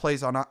crucial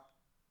plays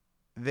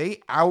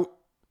they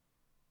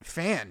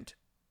out-fanned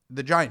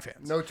the Giant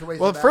fans. No two ways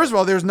Well, about it. first of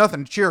all, there's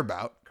nothing to cheer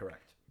about.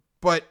 Correct.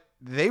 But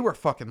they were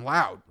fucking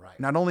loud. Right.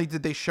 Not only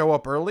did they show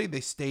up early,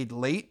 they stayed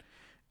late.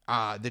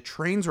 The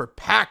trains were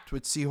packed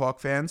with Seahawk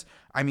fans.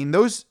 I mean,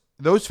 those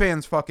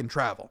fans fucking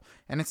travel.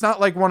 And it's not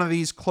like one of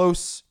these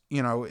close,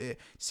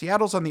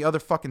 Seattle's on the other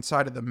fucking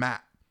side of the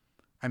map.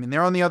 I mean,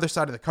 they're on the other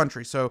side of the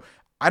country. So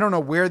I don't know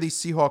where these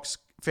Seahawks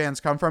fans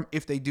come from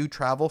if they do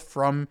travel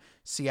from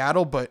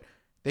Seattle, but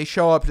they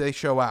show up, they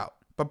show out.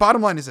 But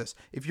bottom line is this.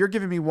 If you're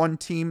giving me one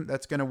team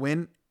that's going to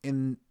win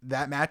in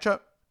that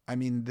matchup, I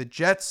mean, the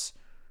Jets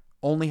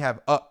only have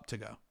up to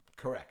go.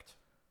 Correct.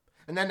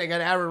 And then they got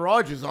Aaron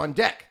Rodgers on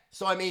deck.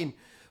 So, I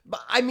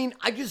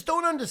just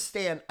don't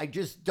understand. I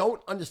just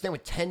don't understand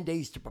with 10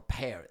 days to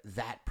prepare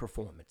that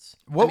performance.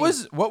 What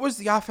was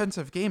the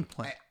offensive game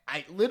plan?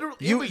 I literally...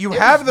 You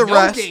have the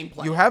rest.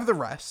 You have the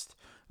rest.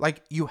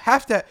 Like, you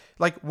have to...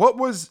 Like, what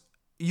was...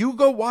 You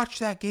go watch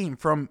that game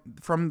from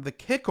the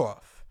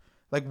kickoff.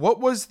 Like, what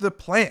was the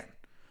plan?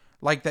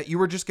 Like, that you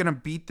were just going to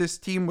beat this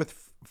team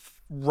with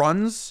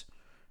runs,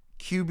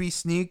 QB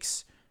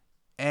sneaks,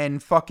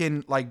 and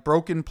fucking, like,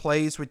 broken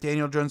plays with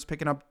Daniel Jones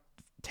picking up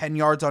 10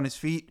 yards on his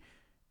feet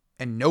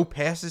and no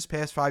passes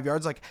past 5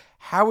 yards? Like,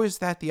 how is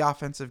that the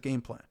offensive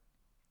game plan?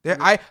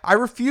 I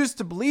refuse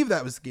to believe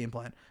that was the game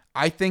plan.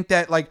 I think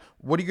that, like,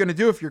 what are you going to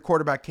do if your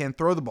quarterback can't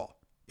throw the ball?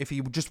 If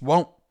he just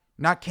won't.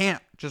 Not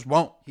can't, just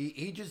won't.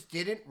 He just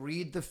didn't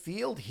read the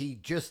field. He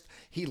just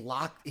has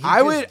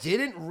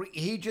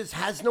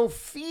no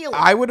feel.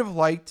 I would have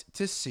liked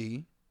to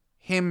see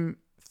him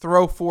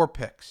throw 4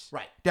 picks.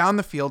 Right. Down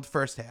the field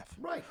first half.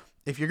 Right.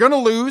 If you're going to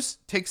lose,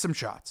 take some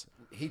shots.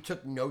 He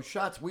took no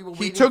shots.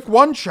 He took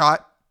one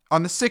shot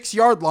on the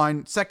 6-yard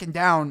line, second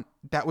down.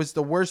 That was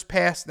the worst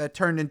pass that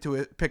turned into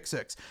a pick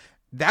 6.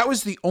 That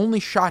was the only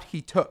shot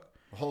he took.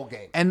 The whole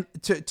game. And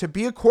to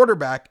be a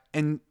quarterback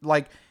and,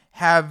 like,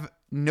 have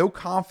no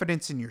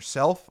confidence in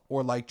yourself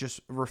or, like, just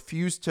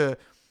refuse to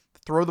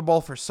throw the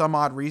ball for some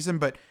odd reason,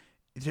 but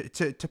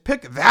to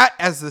pick that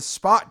as the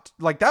spot,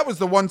 like, that was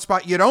the one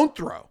spot you don't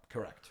throw.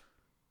 Correct.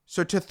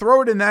 So to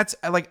throw it in that's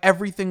like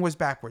everything was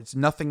backwards.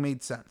 Nothing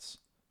made sense.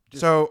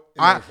 So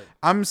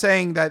I'm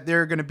saying that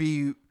they're going to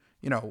be,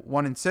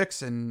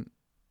 1-6 and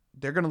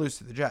they're going to lose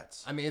to the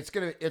Jets. I mean, it's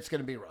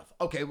gonna be rough.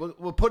 Okay,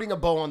 we're putting a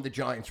bow on the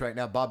Giants right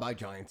now. Bye-bye,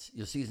 Giants.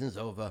 Your season's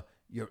over.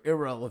 You're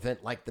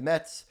irrelevant like the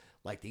Mets,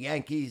 like the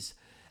Yankees.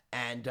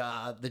 And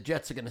the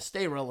Jets are going to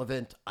stay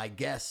relevant, I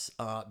guess,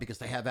 because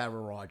they have Aaron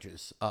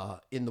Rodgers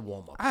in the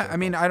warm-up.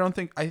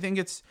 I think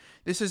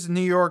this is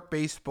New York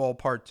baseball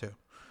part 2.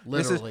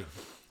 Literally.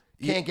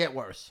 Can't get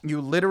worse. You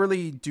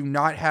literally do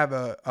not have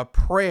a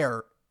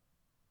prayer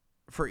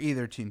for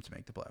either team to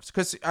make the playoffs.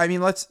 Because, I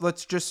mean,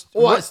 let's just...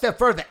 Or a step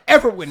further,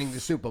 ever winning the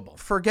Super Bowl.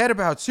 Forget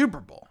about Super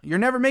Bowl. You're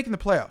never making the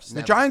playoffs.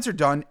 Never. The Giants are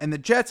done, and the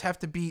Jets have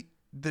to beat...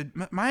 The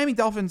Miami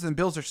Dolphins and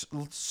Bills are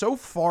so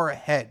far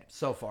ahead.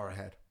 So far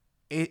ahead.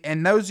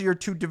 And those are your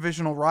 2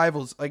 divisional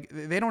rivals. Like,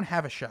 they don't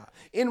have a shot.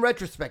 In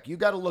retrospect, you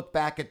got to look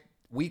back at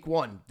week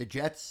 1. The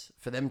Jets,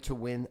 for them to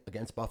win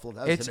against Buffalo,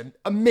 that was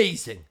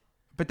amazing.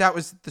 But that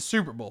was the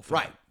Super Bowl.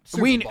 Right.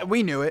 We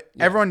knew it.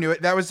 Yeah. Everyone knew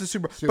it. That was the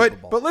Super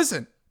Bowl. But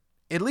listen,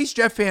 at least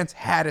Jet fans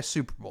had a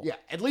Super Bowl. Yeah,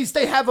 at least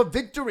they have a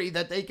victory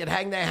that they can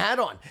hang their hat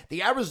on.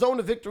 The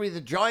Arizona victory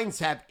the Giants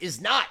have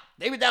is not.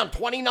 They were down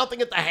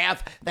 20-0 at the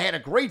half. They had a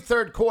great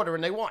third quarter,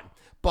 and they won.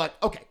 But,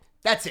 okay,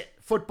 that's it.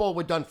 Football,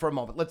 we're done for a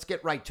moment. Let's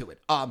get right to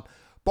it.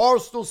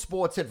 Barstool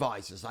Sports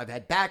Advisors. I've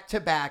had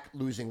back-to-back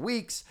losing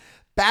weeks,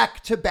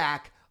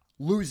 back-to-back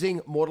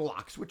losing mortal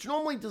locks, which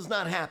normally does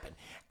not happen.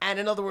 And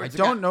in other words... I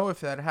don't know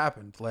if that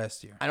happened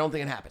last year. I don't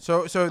think it happened.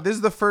 So this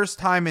is the first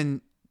time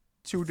in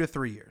 2 to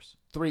 3 years.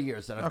 3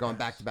 years that I've gone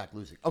back-to-back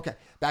losing. Okay,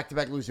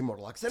 back-to-back losing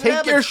mortal locks. And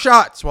take your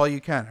shots while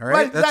you can, all right?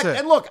 Right, exactly.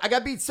 And look, I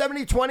got beat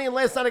 70-20, and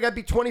last night I got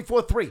beat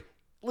 24-3.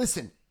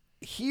 Listen,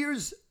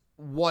 here's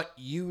what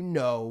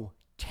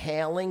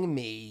tailing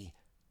me,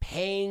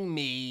 paying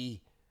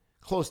me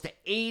close to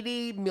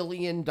 $80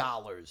 million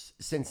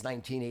since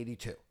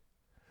 1982.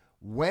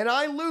 When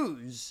I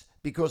lose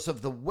because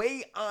of the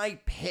way I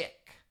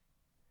pick,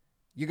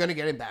 you're going to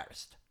get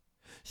embarrassed.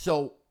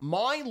 So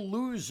my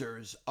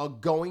losers are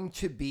going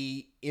to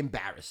be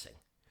embarrassing.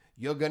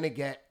 You're going to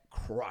get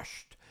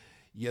crushed.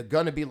 You're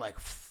going to be like,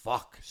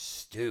 fuck,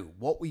 Stu,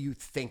 what were you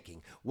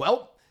thinking?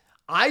 Well,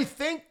 I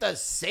think the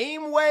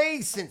same way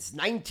since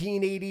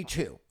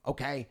 1982,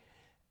 okay?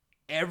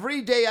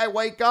 Every day I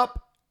wake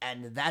up,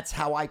 and that's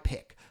how I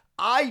pick.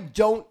 I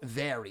don't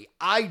vary.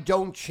 I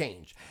don't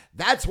change.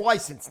 That's why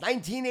since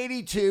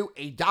 1982,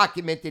 a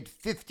documented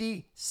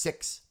 56%.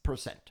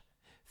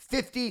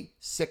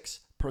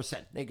 56%.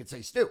 Now you could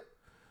say, Stu,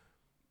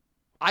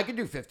 I can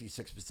do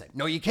 56%.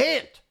 No, you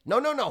can't. No,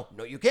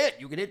 you can't.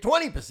 You can hit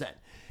 20%.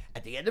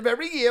 At the end of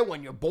every year,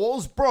 when your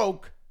ball's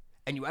broke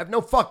and you have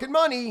no fucking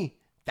money,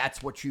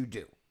 that's what you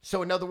do.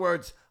 So in other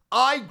words,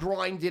 I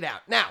grind it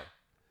out. Now,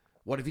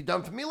 what have you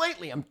done for me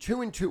lately? I'm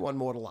 2-2 on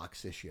mortal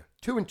locks this year.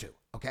 2-2,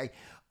 okay?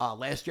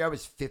 Last year I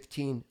was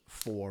 15-4-2,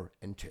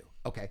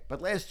 okay?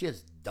 But last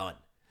year's done.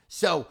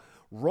 So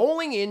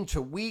rolling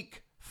into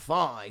week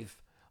 5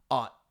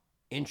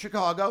 in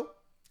Chicago,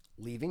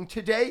 leaving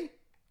today,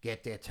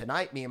 get there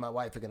tonight. Me and my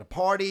wife are going to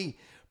party,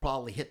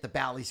 probably hit the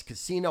Bally's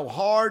Casino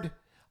hard.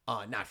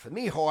 Not for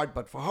me hard,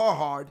 but for her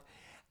hard.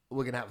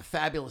 We're going to have a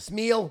fabulous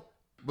meal.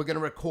 We're going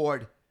to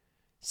record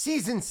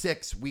season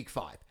 6, week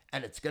 5.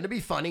 And it's going to be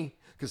funny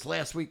because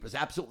last week was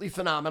absolutely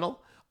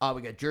phenomenal.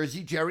 We got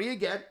Jersey Jerry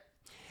again.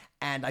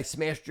 And I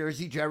smashed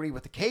Jersey Jerry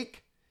with a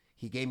cake.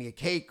 He gave me a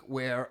cake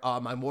where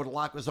my mortal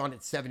lock was on at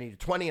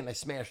 70-20, and I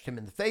smashed him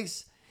in the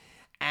face.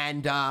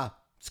 And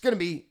it's going to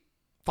be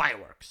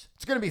fireworks.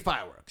 It's going to be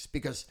fireworks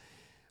because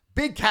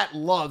Big Cat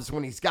loves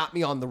when he's got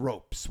me on the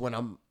ropes. When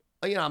I'm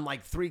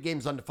like 3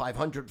 games under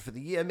 500 for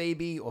the year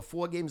maybe, or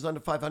 4 games under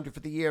 500 for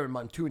the year, and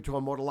I'm 2-2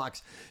 on mortal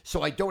locks.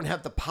 So I don't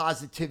have the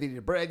positivity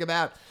to brag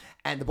about.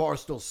 And the bar is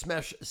still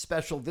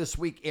special this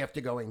week after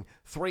going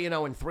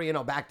 3-0 and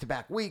 3-0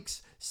 back-to-back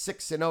weeks.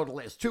 6-0 the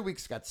last 2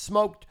 weeks, got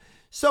smoked.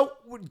 So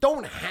we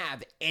don't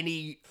have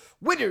any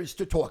winners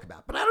to talk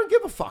about. But I don't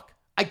give a fuck.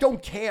 I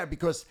don't care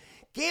because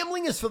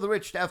gambling is for the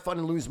rich to have fun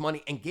and lose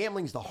money, and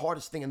gambling is the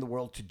hardest thing in the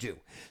world to do.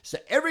 So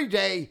every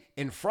day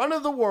in front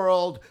of the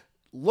world,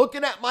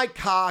 looking at my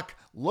cock,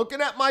 looking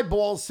at my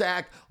ball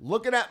sack,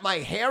 looking at my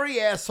hairy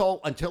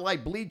asshole until I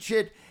bleach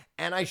it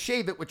and I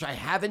shave it, which I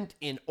haven't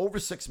in over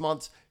 6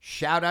 months.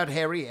 Shout out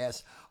hairy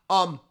ass.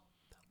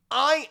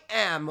 I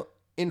am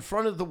in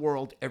front of the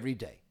world every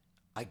day.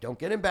 I don't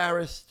get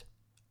embarrassed.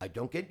 I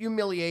don't get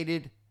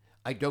humiliated.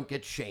 I don't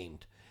get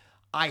shamed.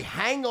 I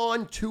hang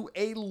on to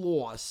a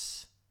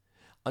loss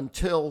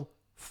until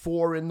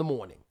 4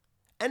 a.m.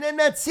 And then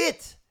that's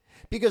it.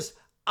 Because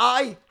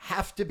I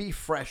have to be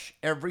fresh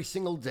every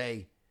single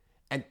day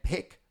and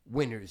pick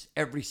winners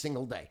every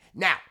single day.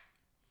 Now,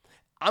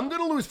 I'm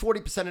going to lose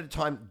 40% of the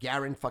time,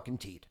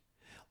 guaranteed.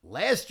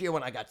 Last year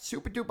when I got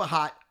super duper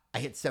hot, I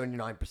hit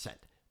 79%.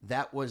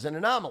 That was an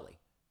anomaly.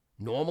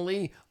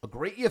 Normally, a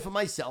great year for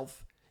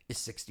myself is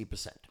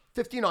 60%,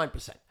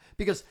 59%,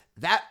 because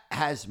that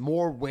has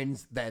more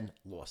wins than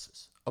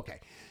losses.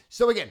 Okay,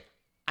 so again,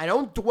 I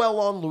don't dwell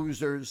on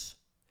losers.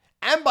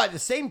 And by the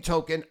same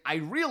token, I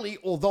really,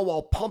 although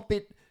I'll pump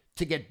it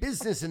to get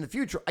business in the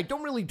future, I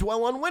don't really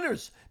dwell on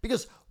winners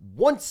because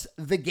once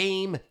the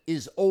game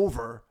is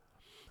over,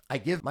 I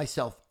give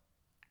myself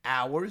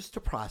hours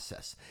to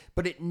process,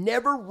 but it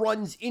never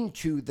runs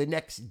into the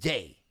next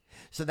day.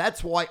 So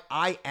that's why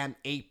I am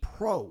a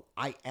pro.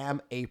 I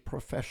am a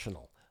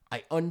professional.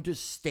 I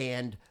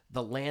understand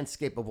the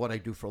landscape of what I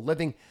do for a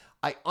living.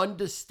 I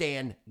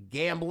understand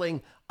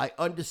gambling. I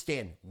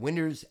understand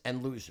winners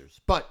and losers.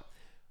 But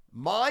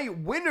my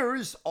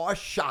winners are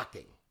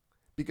shocking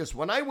because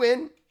when I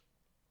win,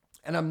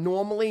 and I'm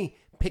normally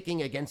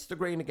picking against the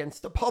grain,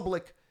 against the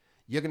public,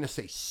 you're going to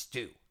say,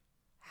 Stu,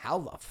 how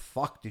the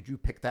fuck did you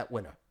pick that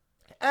winner?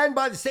 And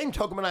by the same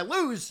token, when I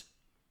lose,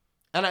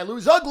 and I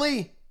lose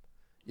ugly,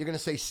 you're going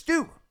to say,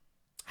 Stu,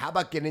 how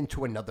about get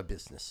into another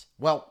business?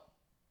 Well,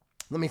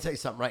 let me tell you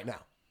something right now.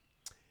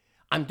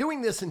 I'm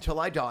doing this until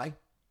I die.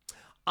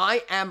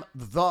 I am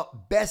the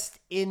best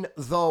in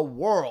the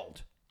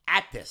world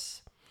at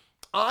this.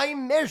 I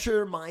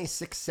measure my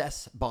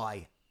success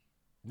by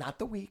not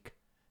the week,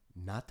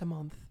 not the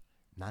month,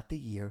 not the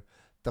year,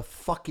 the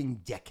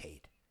fucking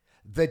decade.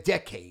 The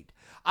decade.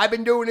 I've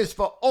been doing this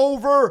for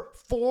over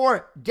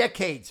 4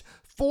 decades.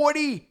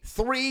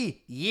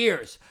 43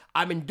 years.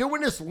 I've been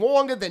doing this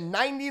longer than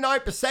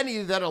 99% of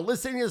you that are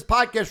listening to this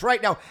podcast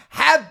right now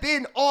have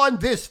been on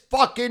this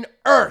fucking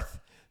earth.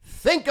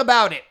 Think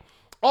about it.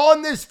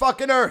 On this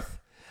fucking earth.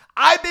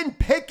 I've been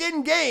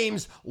picking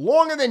games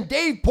longer than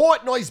Dave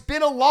Portnoy's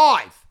been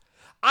alive.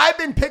 I've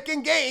been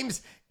picking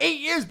games 8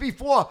 years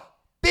before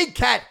Big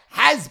Cat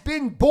has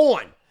been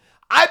born.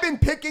 I've been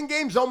picking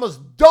games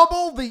almost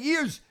double the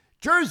years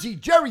Jersey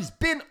Jerry's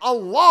been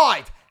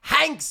alive.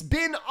 Hank's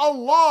been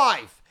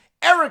alive.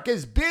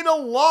 Erica's been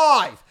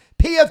alive.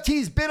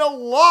 PFT's been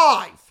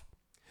alive.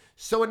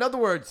 So in other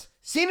words,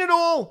 seen it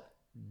all,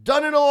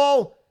 done it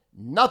all.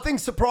 Nothing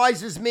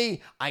surprises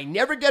me. I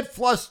never get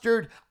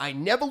flustered. I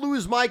never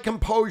lose my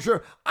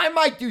composure. I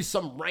might do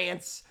some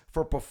rants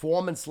for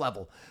performance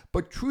level.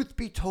 But truth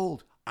be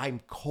told,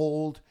 I'm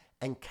cold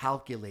and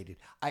calculated.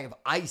 I have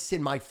ice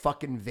in my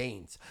fucking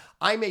veins.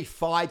 I'm a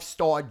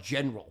 5-star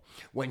general.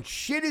 When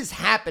shit is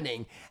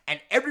happening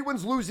and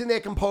everyone's losing their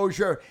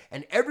composure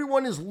and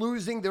everyone is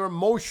losing their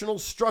emotional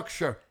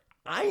structure,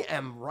 I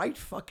am right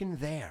fucking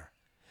there.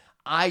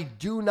 I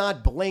do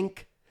not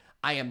blink.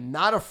 I am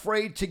not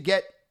afraid to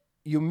get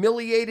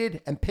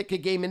humiliated and pick a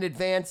game in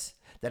advance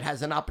that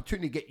has an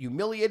opportunity to get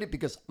humiliated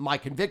because my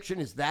conviction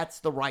is that's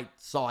the right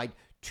side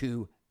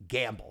to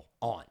gamble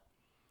on.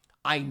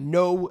 I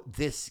know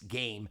this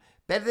game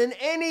better than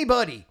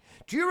anybody.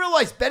 Do you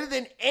realize better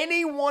than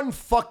anyone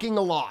fucking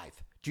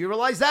alive? Do you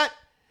realize that?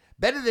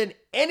 Better than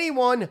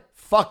anyone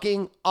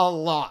fucking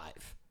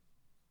alive.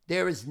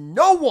 There is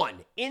no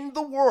one in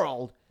the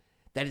world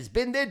that has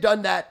been there,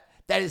 done that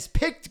has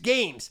picked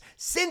games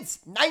since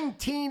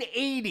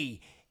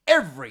 1980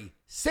 every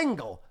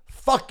single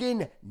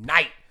fucking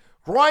night.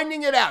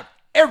 Grinding it out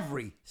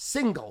every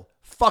single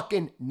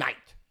fucking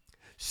night.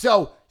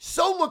 So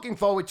looking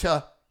forward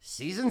to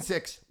Season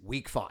 6,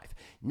 Week 5.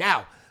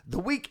 Now, the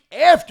week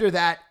after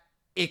that,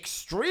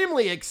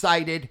 extremely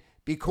excited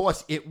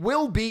because it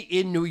will be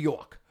in New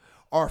York.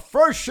 Our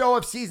first show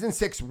of Season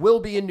 6 will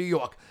be in New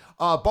York.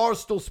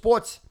 Barstool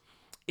Sports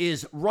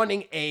is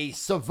running a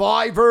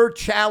Survivor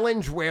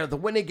challenge where the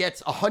winner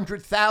gets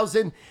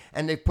 $100,000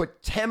 and they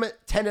put 10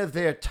 of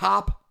their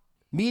top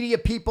media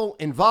people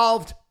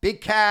involved.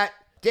 Big Cat,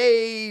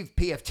 Dave,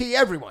 PFT,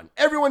 everyone.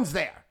 Everyone's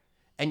there.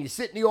 And you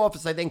sit in the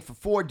office, I think, for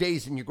 4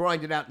 days and you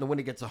grind it out and the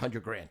winner gets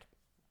 $100,000.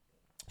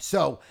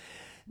 So,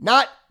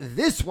 not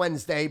this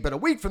Wednesday, but a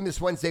week from this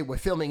Wednesday, we're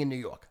filming in New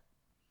York.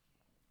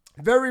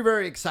 Very,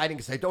 very exciting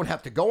because I don't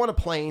have to go on a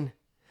plane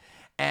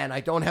and I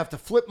don't have to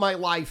flip my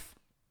life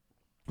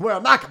where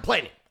I'm not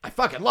complaining. I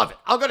fucking love it.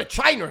 I'll go to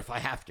China if I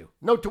have to.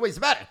 No two ways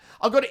about it.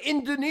 I'll go to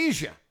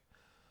Indonesia.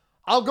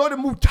 I'll go to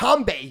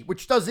Mutambe,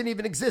 which doesn't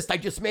even exist. I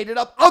just made it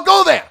up. I'll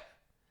go there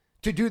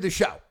to do the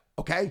show.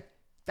 Okay?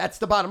 That's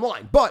the bottom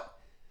line. But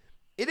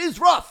it is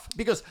rough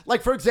because,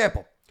 like, for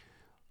example,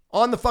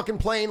 on the fucking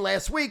plane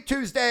last week,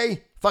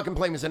 Tuesday, fucking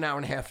plane was an hour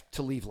and a half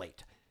to leave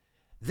late.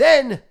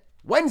 Then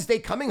Wednesday,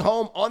 coming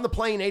home on the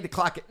plane, 8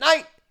 o'clock at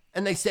night,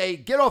 and they say,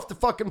 get off the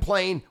fucking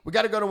plane. We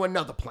got to go to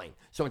another plane.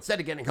 So instead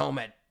of getting home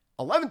at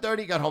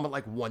 11:30, got home at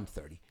like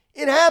 1:30.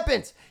 It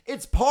happens.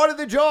 It's part of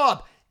the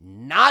job.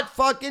 Not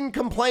fucking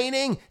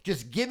complaining,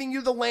 just giving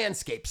you the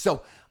landscape.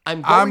 So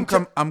I'm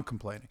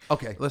complaining.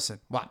 Okay. Listen.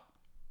 What?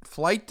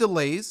 Flight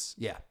delays.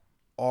 Yeah.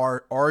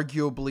 Are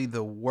arguably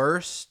the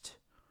worst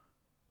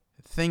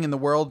thing in the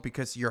world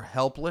because you're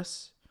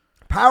helpless.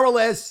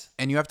 Powerless.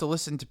 And you have to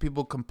listen to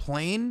people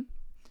complain.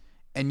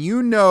 And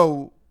you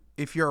know,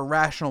 if you're a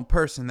rational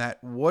person,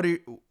 that what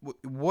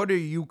are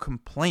you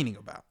complaining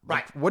about?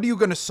 Right. Like, what are you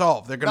going to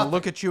solve? They're going to Nothing.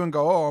 look at you and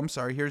go, oh, I'm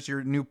sorry, here's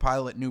your new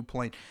pilot, new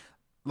plane.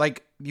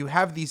 Like, you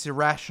have these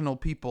irrational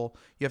people.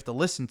 You have to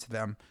listen to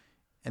them.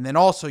 And then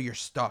also you're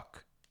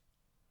stuck.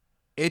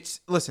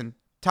 Listen,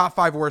 top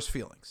 5 worst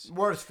feelings.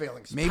 Worst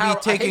feelings. Maybe I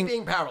hate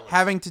being powerless.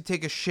 having to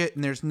take a shit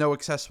and there's no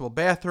accessible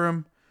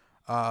bathroom,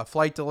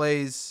 flight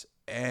delays,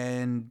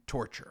 and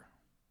torture.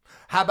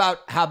 How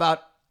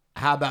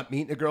about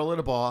meeting a girl at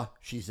a bar?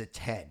 She's a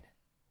 10.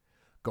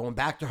 Going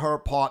back to her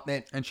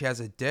apartment. And she has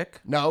a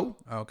dick? No.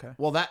 Oh, okay.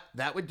 Well,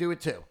 that would do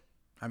it too.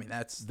 I mean,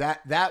 that's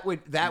that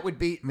would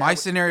be my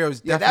scenario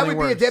is yeah, definitely that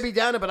would worse. be a Debbie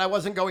Downer, but I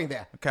wasn't going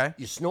there. Okay.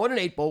 You snort an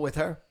 8-ball with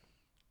her,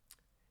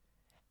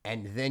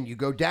 and then you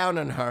go down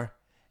on her,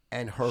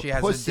 and her She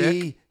has a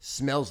pussy dick?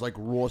 smells like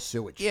raw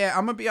sewage. Yeah,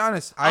 I'm gonna be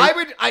honest. I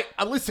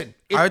listen.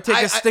 I would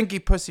take a stinky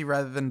pussy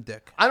rather than a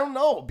dick. I don't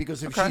know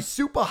because if she's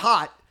super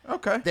hot,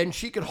 Okay. then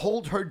she could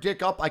hold her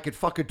dick up. I could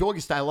fuck a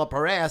doggy style up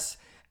her ass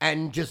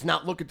and just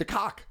not look at the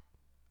cock.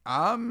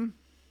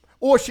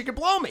 Or she could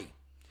blow me.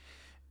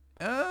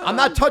 I'm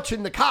not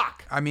touching the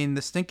cock. I mean,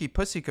 the stinky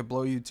pussy could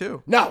blow you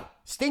too. No,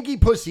 stinky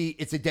pussy.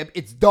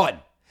 It's done.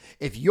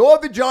 If your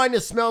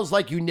vagina smells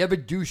like you never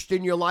douched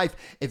in your life,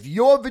 if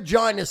your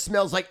vagina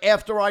smells like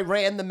after I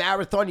ran the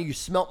marathon and you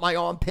smelt my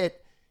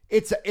armpit,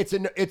 it's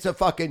a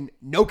fucking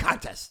no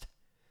contest.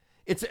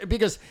 It's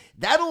because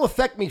that'll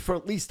affect me for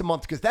at least a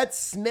month because that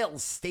smell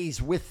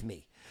stays with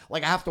me.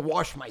 Like I have to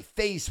wash my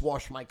face,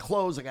 wash my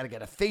clothes. I got to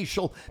get a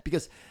facial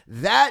because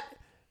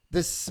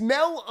the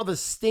smell of a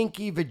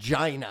stinky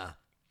vagina.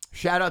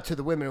 Shout out to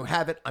the women who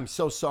have it. I'm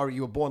so sorry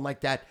you were born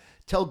like that.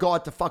 Tell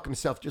God to fuck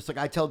himself, just like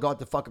I tell God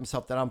to fuck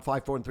himself that I'm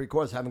 5'4"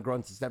 3/4", haven't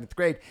grown since 7th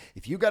grade.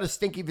 If you got a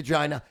stinky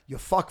vagina, you're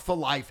fucked for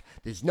life.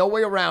 There's no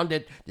way around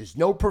it. There's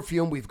no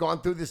perfume. We've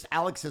gone through this.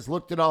 Alex has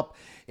looked it up.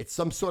 It's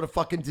some sort of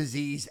fucking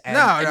disease. And,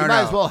 you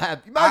might as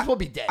well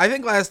be dead. I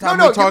think last time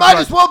you might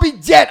as well be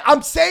dead.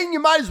 I'm saying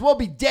you might as well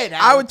be dead,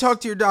 Alex. I would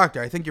talk to your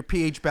doctor. I think your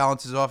pH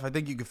balance is off. I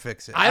think you can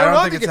fix it. I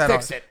don't think you can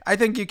fix it. I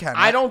think you can.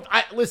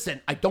 Listen,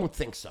 I don't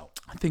think so.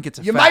 I think it's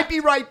a You fact. might be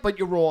right, but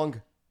you're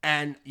wrong.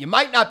 And you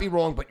might not be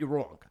wrong, but you're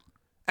wrong.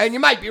 And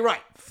you might be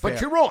right, but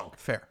you're wrong.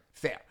 Fair.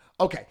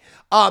 Okay.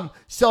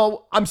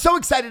 So I'm so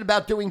excited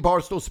about doing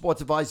Barstool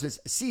Sports Advisors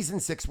Season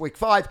 6, Week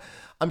 5.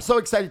 I'm so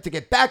excited to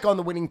get back on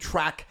the winning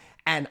track.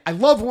 And I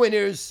love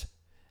winners.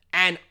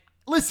 And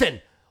listen,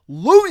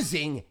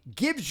 losing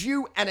gives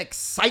you an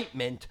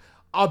excitement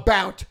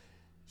about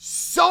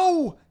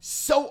so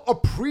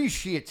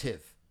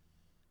appreciative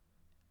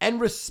and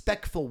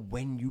respectful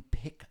when you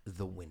pick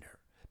the winner.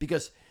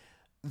 Because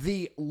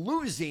the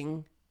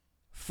losing,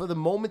 for the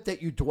moment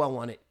that you dwell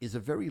on it, is a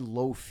very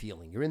low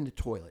feeling. You're in the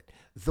toilet.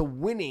 The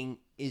winning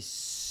is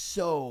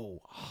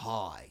so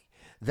high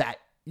that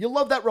you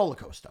love that roller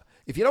coaster.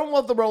 If you don't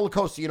love the roller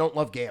coaster, you don't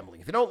love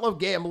gambling. If you don't love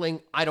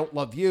gambling, I don't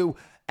love you,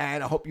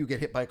 and I hope you get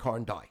hit by a car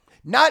and die.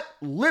 Not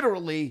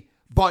literally,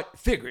 but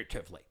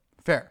figuratively.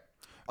 Fair.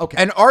 Okay.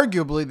 And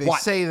arguably, they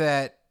say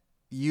that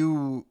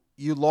you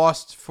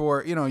lost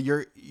for,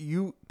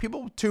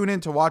 people tune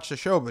in to watch the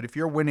show, but if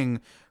you're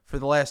winning for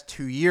the last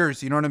 2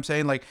 years, you know what I'm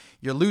saying? Like,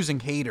 you're losing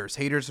haters.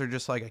 Haters are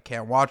just like, I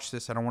can't watch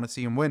this. I don't want to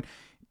see him win.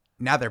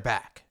 Now they're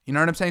back. You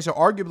know what I'm saying? So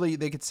arguably,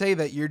 they could say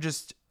that you're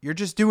just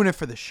doing it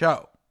for the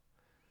show.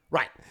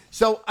 Right.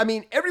 So, I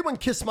mean, everyone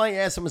kissed my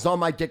ass and was on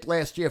my dick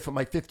last year for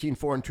my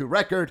 15-4-2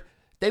 record.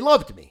 They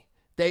loved me.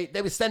 They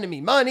were sending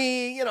me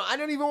money. I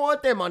don't even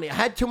want their money. I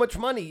had too much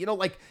money.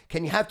 Like,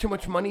 can you have too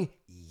much money?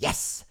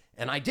 Yes.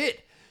 And I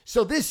did.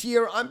 So this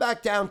year, I'm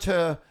back down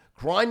to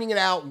grinding it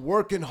out,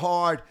 working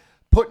hard,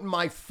 putting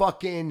my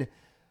fucking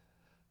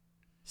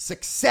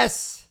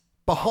success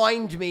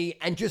behind me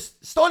and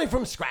just starting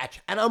from scratch.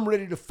 And I'm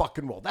ready to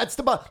fucking roll. That's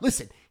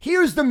listen,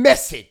 here's the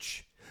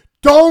message.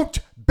 Don't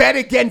bet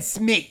against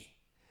me.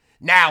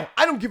 Now,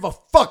 I don't give a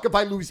fuck if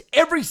I lose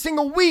every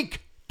single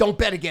week. Don't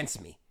bet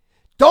against me.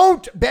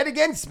 Don't bet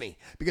against me.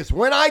 Because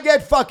when I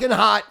get fucking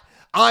hot,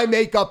 I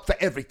make up for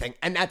everything.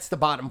 And that's the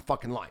bottom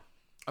fucking line.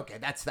 Okay,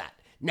 that's that.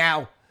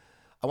 Now,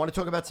 I want to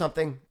talk about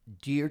something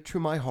dear to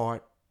my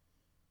heart.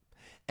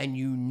 And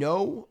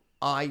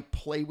I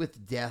play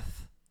with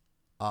death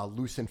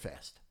loose and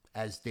fast.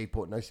 As Dave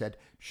Portnoy said,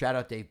 shout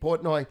out Dave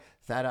Portnoy.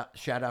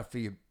 Shout out for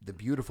the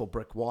beautiful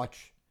brick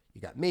watch.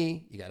 You got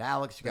me, you got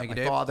Alex, you got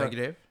my father. Thank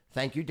you, Dave.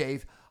 Thank you,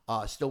 Dave.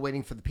 Still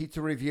waiting for the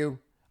pizza review.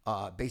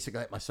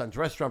 Basically at my son's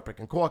restaurant, Brick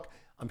and Cork.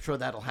 I'm sure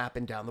that'll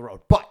happen down the road.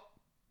 But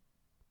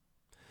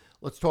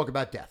let's talk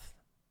about death.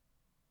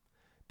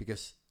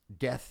 Because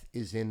death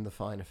is in the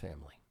Finer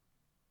family.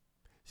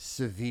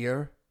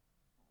 Severe,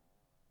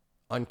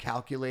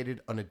 uncalculated,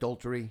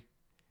 unadulterated,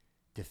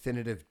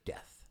 definitive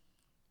death.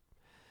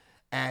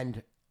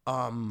 And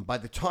by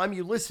the time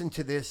you listen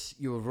to this,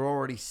 you have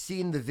already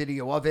seen the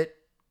video of it.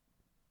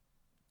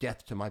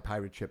 Death to my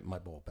pirate ship and my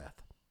ball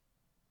bath.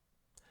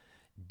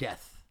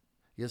 Death.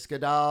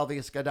 Yiskadal,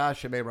 Yiskada,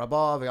 Sheme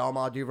Rabah,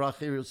 Vialma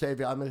Divrachi, Rusev,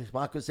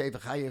 Makuse,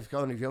 Vichayev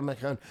Kon,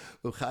 Vyomekan,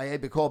 Uchaye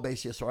Biko,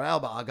 Base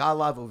Yisrael,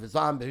 Agalav,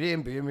 Uvizam,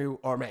 Birim, Bimu,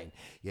 Ormain.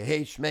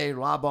 Yehe Shme,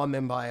 Rabah,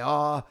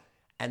 Mimbaya,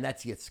 and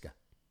that's Yitzka.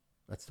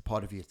 That's the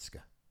part of Yitzka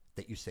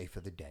that you say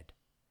for the dead.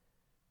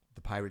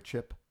 The pirate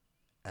ship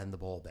and the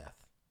ball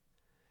bath.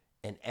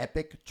 An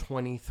epic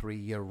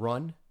 23-year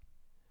run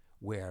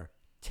where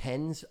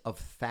tens of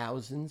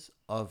thousands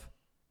of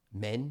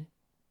men,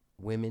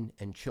 women,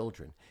 and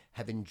children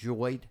have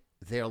enjoyed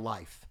their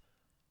life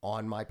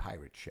on my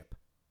pirate ship.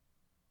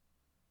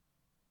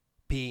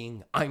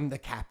 I'm the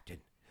captain.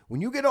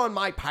 When you get on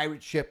my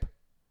pirate ship,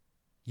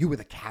 you were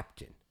the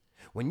captain.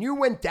 When you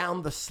went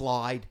down the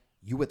slide,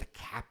 you were the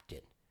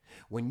captain.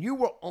 When you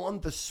were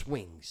on the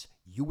swings,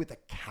 you were the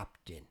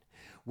captain.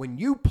 When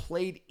you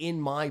played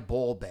in my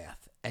ball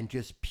bath and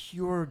just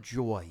pure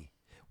joy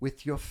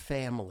with your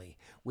family,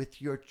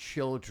 with your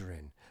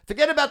children.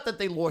 Forget about that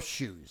they lost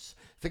shoes.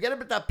 Forget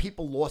about that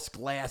people lost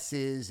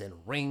glasses and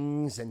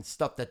rings and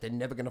stuff that they're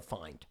never going to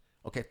find.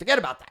 Okay, forget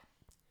about that.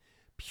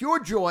 Pure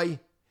joy,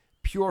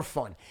 pure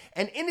fun.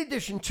 And in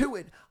addition to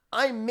it,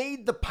 I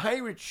made the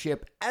pirate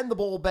ship and the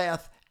ball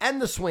bath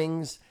and the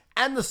swings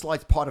and the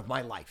slides part of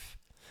my life.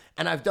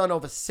 And I've done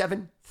over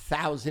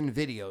 7,000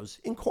 videos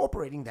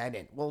incorporating that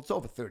in. Well, it's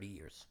over 30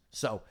 years.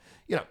 So,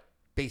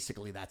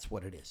 basically that's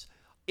what it is.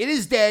 It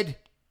is dead.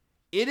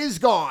 It is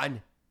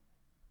gone.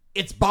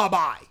 It's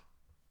bye-bye.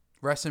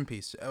 Rest in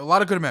peace. A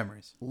lot of good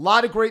memories. A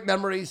lot of great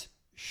memories.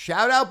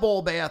 Shout out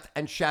Ball Bath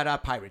and shout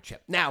out Pirate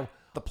Ship. Now,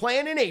 the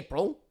plan in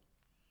April,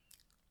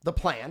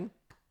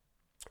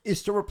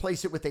 is to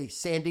replace it with a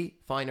Sandy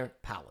Finer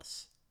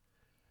Palace.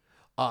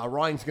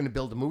 Ryan's going to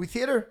build a movie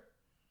theater.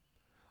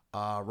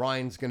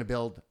 Ryan's going to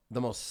build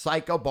the most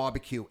psycho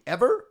barbecue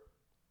ever.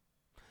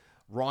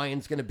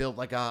 Ryan's going to build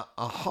like a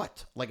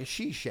hut, like a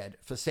she shed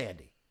for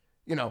Sandy.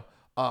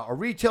 A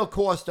retail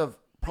cost of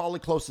probably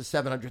close to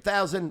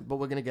 $700,000, but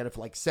we're going to get it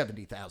for like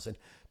 $70,000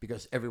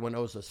 because everyone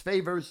owes us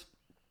favors.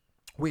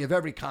 We have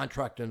every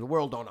contractor in the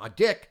world on our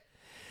dick,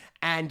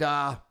 and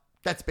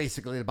that's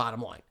basically the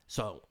bottom line.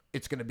 So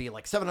it's going to be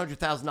like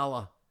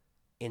 $700,000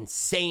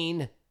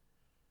 insane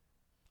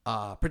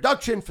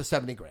production for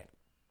 $70,000,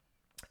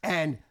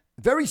 and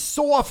very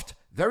soft.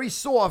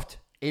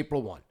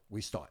 April 1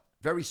 we start.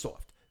 Very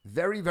soft,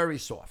 very very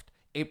soft.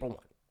 April 1.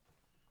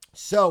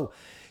 So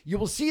you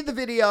will see the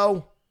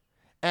video.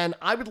 And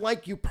I would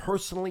like you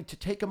personally to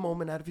take a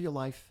moment out of your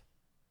life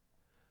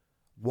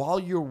while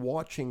you're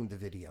watching the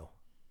video,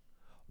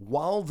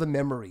 while the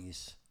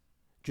memories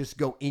just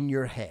go in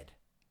your head.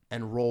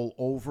 and roll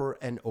over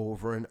and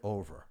over and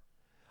over,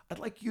 I'd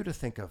like you to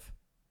think of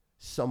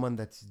someone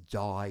that's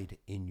died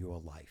in your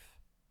life.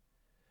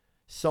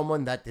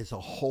 Someone that there's a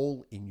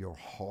hole in your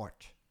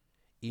heart,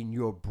 in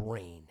your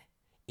brain,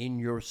 in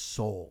your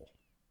soul.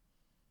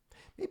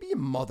 Maybe your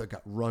mother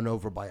got run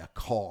over by a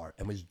car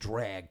and was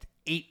dragged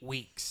 8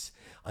 weeks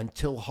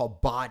until her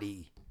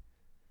body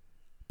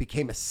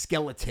became a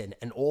skeleton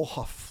and all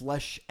her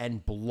flesh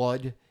and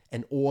blood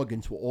and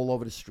organs were all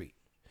over the street.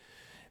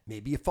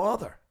 Maybe your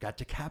father got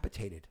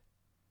decapitated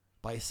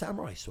by a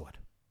samurai sword.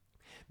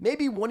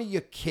 Maybe one of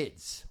your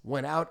kids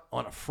went out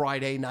on a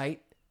Friday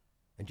night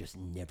and just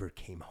never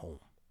came home.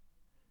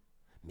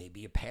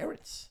 Maybe your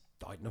parents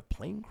died in a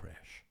plane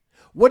crash.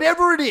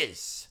 Whatever it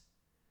is,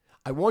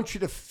 I want you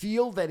to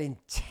feel that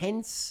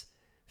intense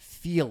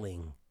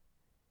feeling.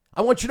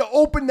 I want you to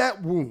open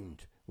that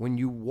wound when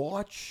you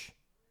watch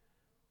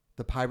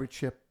the pirate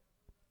ship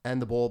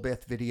and the ball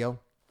bath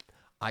video.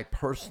 I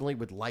personally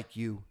would like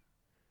you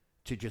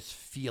to just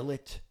feel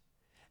it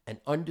and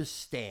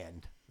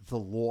understand the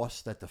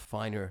loss that the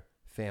Finer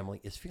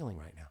family is feeling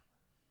right now.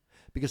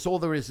 Because all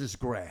there is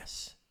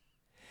grass.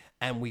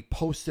 And we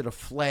posted a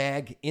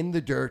flag in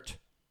the dirt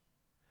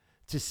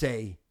to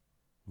say,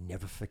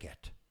 never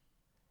forget.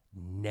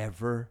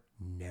 Never,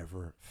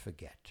 never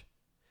forget.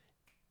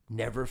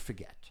 Never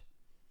forget.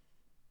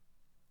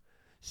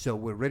 So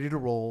we're ready to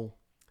roll.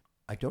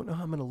 I don't know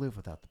how I'm going to live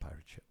without the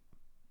pirate ship.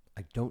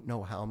 I don't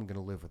know how I'm going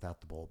to live without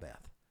the ball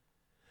bath.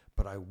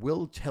 But I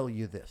will tell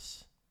you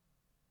this.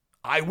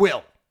 I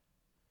will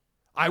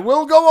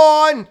go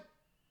on.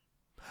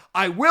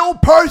 I will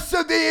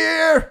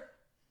persevere.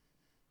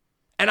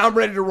 And I'm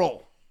ready to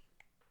roll.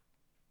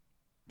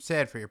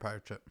 Sad for your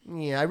pirate ship.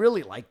 Yeah, I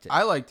really liked it.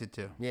 I liked it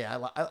too.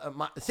 Yeah,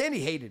 Sandy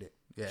hated it.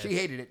 Yeah. She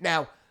hated it.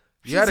 Now,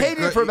 she's had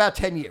hated it for about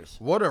 10 years.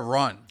 What a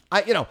run.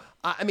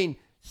 I mean,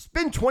 it's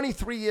been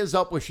 23 years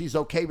up where she's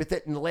okay with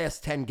it, and the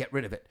last 10, get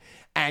rid of it.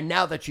 And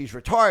now that she's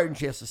retired and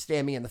she has to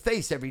stare me in the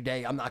face every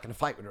day, I'm not going to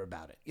fight with her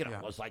about it. It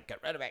was like,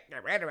 get rid of it,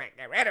 get rid of it,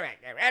 get rid of it,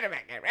 get rid of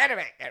it, get rid of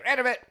it, get rid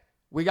of it.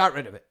 We got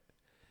rid of it.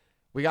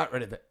 We got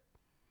rid of it.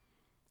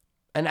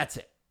 And that's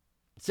it.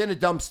 It's in a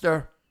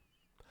dumpster.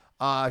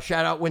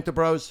 Shout out Winter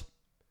Bros.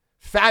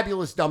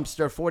 Fabulous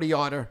dumpster,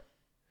 40-yarder.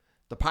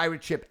 The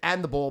pirate ship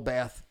and the ball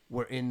bath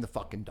were in the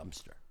fucking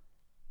dumpster.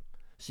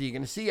 So you're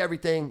going to see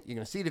everything. You're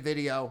going to see the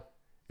video.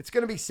 It's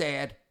going to be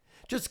sad.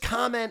 Just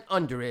comment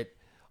under it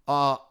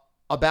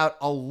about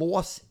a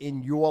loss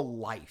in your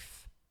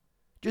life.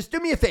 Just do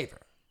me a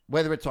favor,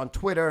 whether it's on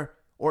Twitter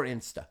or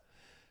Insta.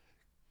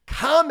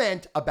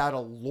 Comment about a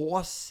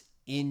loss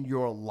in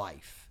your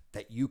life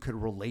that you could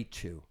relate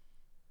to,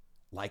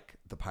 like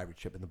the pirate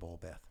ship and the ball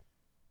bath.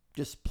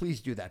 Just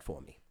please do that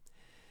for me.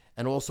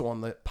 And also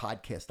on the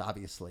podcast,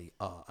 obviously,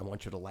 I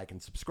want you to like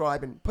and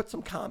subscribe and put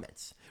some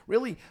comments.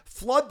 Really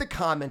flood the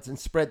comments and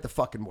spread the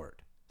fucking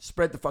word.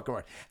 Spread the fucking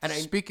word. And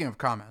speaking of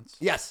comments,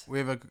 yes, we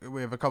have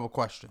a couple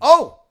questions.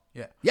 Oh,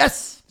 yeah,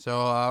 yes.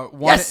 So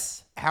one,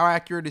 yes. How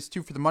accurate is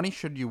 2 for the Money?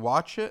 Should you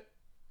watch it?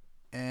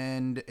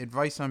 And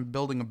advice on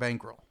building a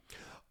bankroll.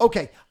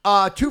 Okay,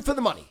 2 for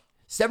the Money.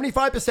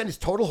 75% is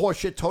total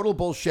horseshit, total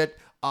bullshit,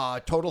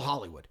 total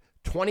Hollywood.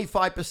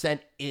 25%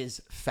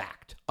 is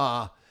fact.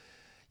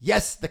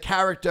 Yes, the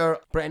character,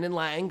 Brandon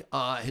Lang,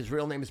 his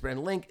real name is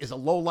Brandon Link, is a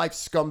low-life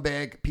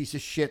scumbag, piece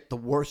of shit, the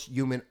worst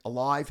human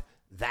alive.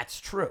 That's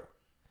true.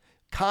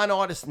 Con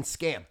artist and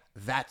scam.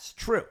 That's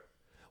true.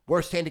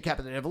 Worst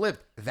handicapper that ever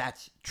lived.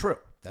 That's true.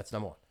 That's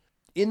number one.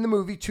 In the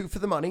movie 2 for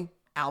the Money,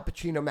 Al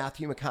Pacino,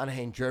 Matthew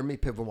McConaughey, and Jeremy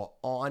Piven were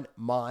on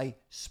my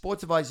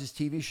Sports Advisors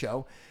TV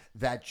show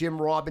that Jim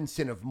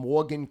Robinson of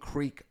Morgan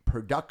Creek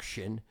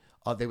Production,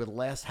 they were the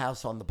last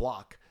house on the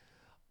block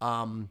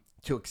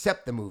to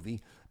accept the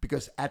movie,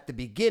 because at the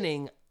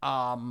beginning,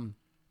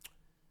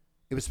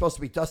 it was supposed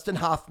to be Dustin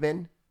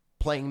Hoffman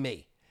playing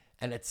me.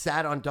 And it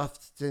sat on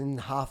Dustin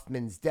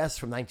Hoffman's desk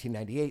from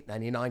 1998,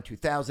 99,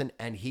 2000,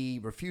 and he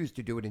refused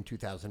to do it in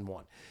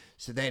 2001.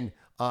 So then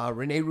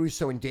Rene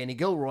Russo and Danny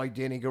Gilroy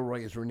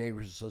is Rene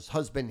Russo's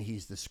husband.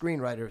 He's the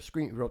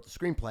screenwriter, wrote the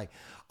screenplay.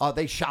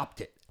 They shopped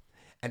it.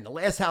 And the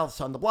last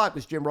house on the block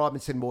was Jim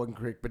Robinson, Morgan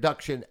Creek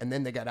Production. And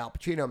then they got Al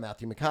Pacino,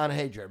 Matthew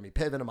McConaughey, Jeremy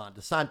Piven,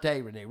 Amanda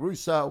Sante, Rene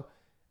Russo,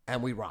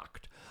 and we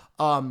rocked.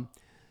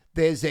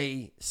 There's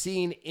a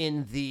scene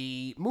in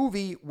the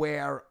movie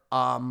where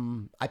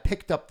I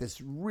picked up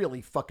this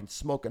really fucking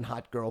smoking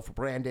hot girl for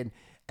Brandon,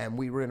 and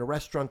we were in a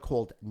restaurant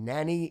called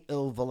Nanny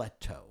Il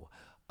Valetto,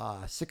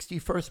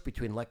 61st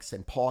between Lex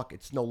and Park.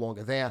 It's no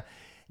longer there.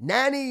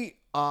 Nanny,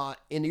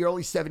 in the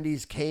early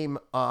 70s, came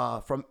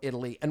from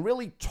Italy and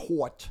really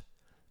taught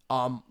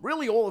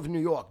really all of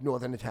New York,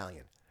 Northern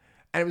Italian.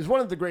 And it was one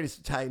of the greatest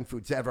Italian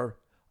foods ever.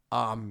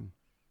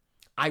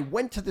 I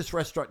went to this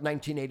restaurant in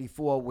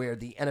 1984 where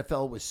the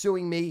NFL was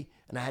suing me,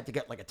 and I had to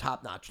get like a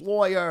top-notch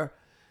lawyer,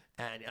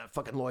 and a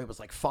fucking lawyer was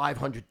like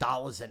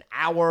 $500 an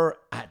hour.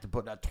 I had to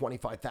put a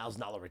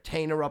 $25,000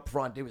 retainer up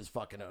front. It was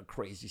fucking a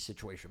crazy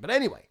situation. But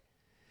anyway,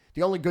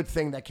 the only good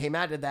thing that came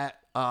out of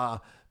that,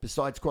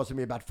 besides costing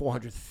me about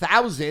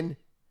 $400,000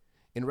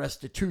 in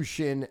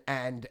restitution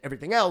and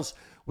everything else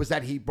was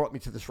that he brought me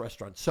to this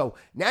restaurant. So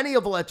Nanny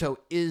of Valeto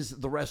is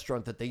the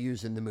restaurant that they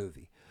use in the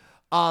movie.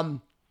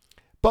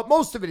 But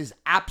most of it is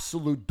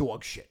absolute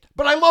dog shit.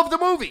 But I love the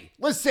movie.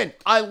 Listen,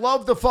 I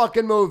love the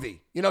fucking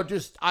movie.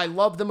 I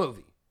love the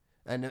movie.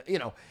 And,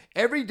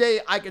 every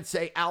day I could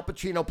say Al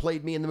Pacino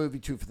played me in the movie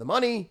Two for the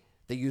Money.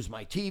 They use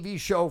my TV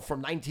show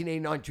from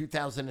 1989,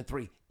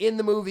 2003 in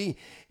the movie.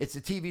 It's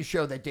a TV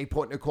show that Dave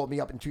Portnoy called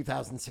me up in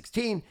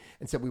 2016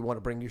 and said, we want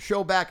to bring your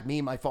show back.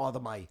 Me, my father,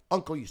 my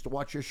uncle used to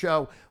watch your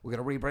show. We're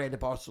going to rebrand it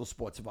Barstool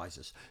Sports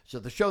Advisors. So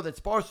the show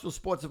that's Barstool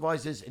Sports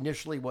Advisors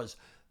initially was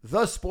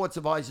The Sports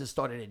Advisors,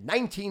 started in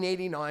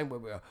 1989, where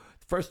the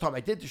first time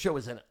I did the show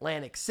was in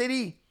Atlantic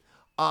City.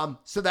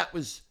 So that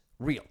was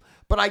real.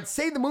 But I'd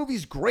say the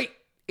movie's great.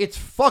 It's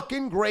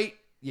fucking great.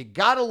 You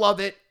got to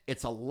love it.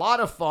 It's a lot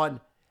of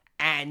fun.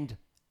 And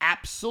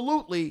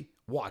absolutely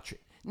watch it.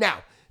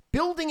 Now,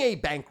 building a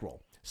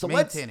bankroll. So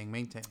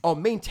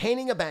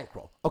maintaining a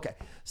bankroll. Okay.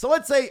 So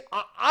let's say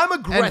I'm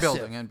aggressive. And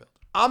building.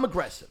 I'm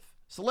aggressive.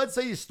 So let's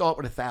say you start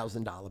with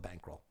 $1,000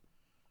 bankroll.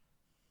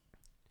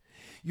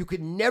 You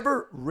could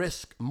never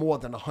risk more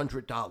than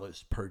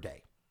 $100 per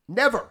day.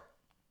 Never.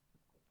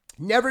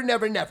 Never,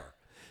 never, never.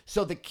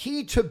 So the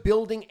key to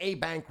building a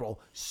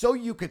bankroll, so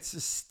you could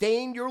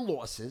sustain your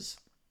losses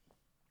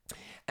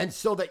and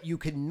so that you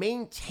can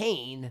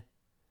maintain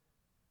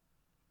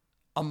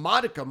a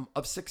modicum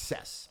of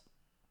success.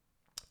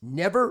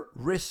 Never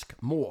risk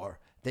more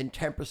than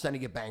 10%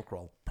 of your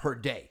bankroll per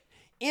day.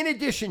 In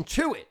addition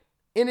to it,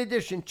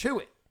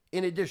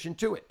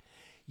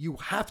 you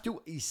have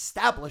to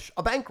establish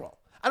a bankroll.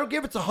 I don't care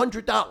if it's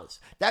 $100.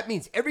 That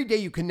means every day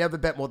you can never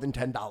bet more than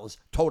 $10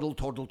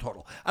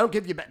 total. I don't care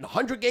if you're betting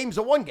 100 games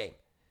or one game.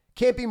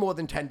 Can't be more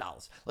than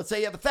 $10. Let's say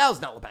you have a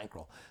 $1,000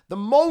 bankroll. The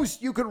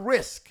most you could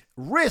risk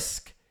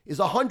is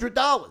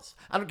 $100.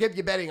 I don't care if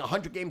you're betting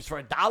 100 games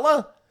for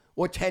 $1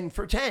 or 10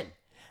 for 10.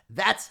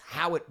 That's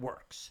how it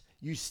works.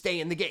 You stay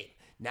in the game.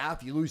 Now,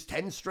 if you lose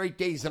 10 straight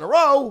days in a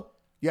row,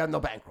 you have no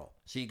bankroll.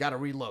 So you got to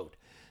reload.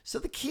 So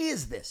the key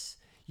is this.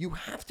 You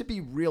have to be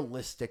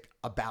realistic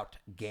about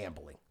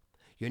gambling.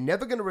 You're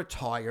never going to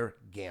retire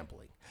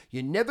gambling.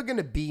 You're never going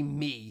to be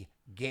me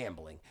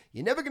gambling.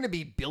 You're never going to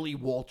be Billy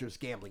Walters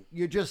gambling.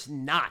 You're just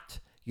not.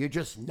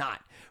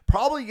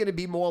 Probably going to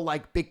be more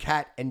like Big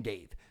Cat and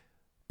Dave.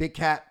 Big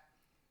Cat,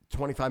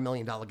 $25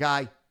 million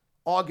guy,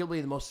 arguably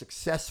the most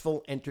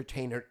successful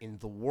entertainer in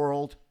the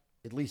world.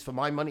 At least for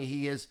my money,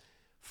 he is.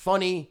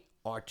 Funny,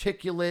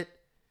 articulate,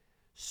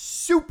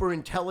 super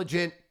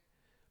intelligent,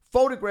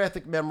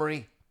 photographic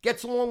memory,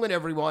 gets along with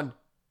everyone.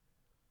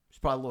 He's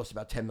probably lost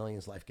about $10 million in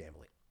his life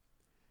gambling.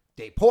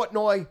 Dave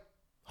Portnoy,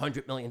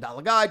 $100 million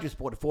guy, just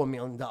bought a $4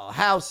 million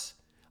house.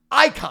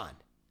 Icon,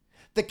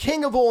 the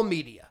king of all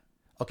media.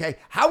 Okay,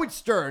 Howard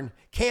Stern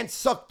can't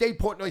suck Dave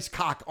Portnoy's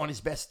cock on his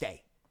best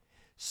day.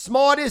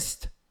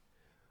 Smartest,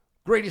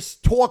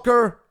 greatest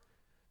talker,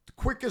 the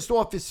quickest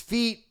off his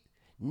feet,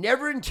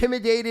 never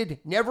intimidated,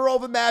 never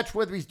overmatched,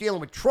 whether he's dealing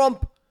with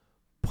Trump,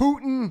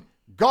 Putin,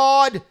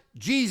 God,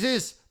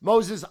 Jesus,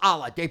 Moses,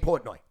 Allah, Dave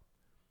Portnoy.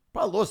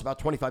 Probably lost about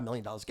 $25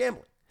 million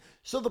gambling.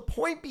 So the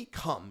point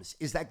becomes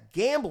is that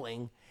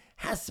gambling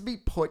has to be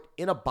put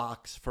in a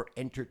box for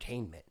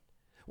entertainment.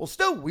 Well,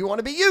 Stu, we want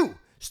to be you.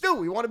 Stu,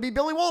 we want to be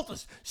Billy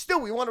Walters. Stu,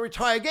 we want to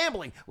retire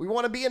gambling. We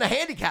want to be in a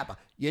handicapper.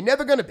 You're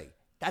never going to be.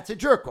 That's a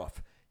jerk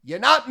off. You're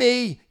not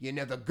me. You're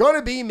never going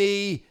to be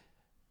me.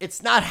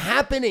 It's not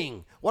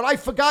happening. What I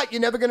forgot,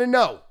 you're never going to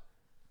know.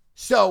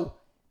 So,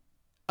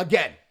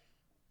 again,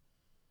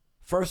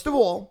 first of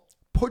all,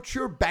 put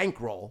your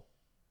bankroll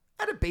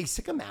at a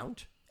basic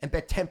amount and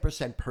bet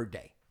 10% per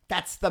day.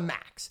 That's the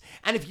max.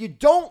 And if you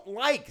don't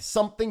like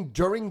something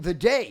during the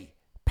day,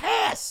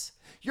 pass.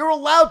 You're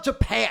allowed to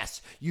pass.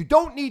 You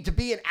don't need to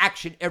be in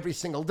action every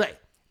single day.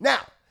 Now,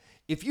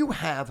 if you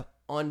have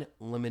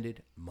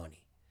unlimited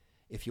money,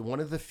 if you're one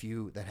of the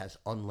few that has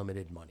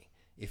unlimited money,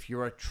 if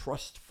you're a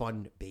trust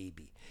fund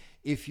baby,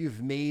 if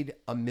you've made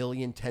 $1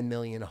 million, $10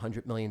 million,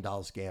 $100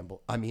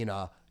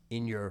 million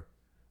in your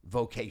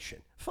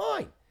vocation,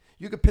 fine.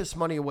 You could piss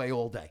money away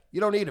all day. You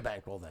don't need a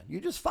bankroll then.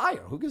 You just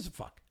fire. Who gives a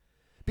fuck?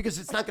 Because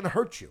it's not going to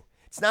hurt you.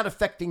 It's not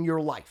affecting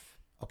your life,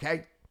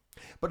 okay?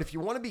 But if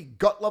you want to be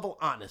gut level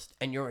honest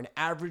and you're an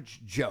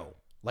average Joe,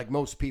 like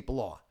most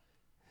people are.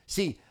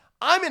 See,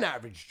 I'm an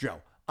average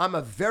Joe. I'm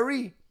a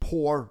very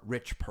poor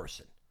rich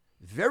person.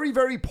 Very,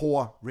 very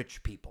poor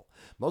rich people.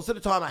 Most of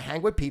the time I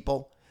hang with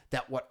people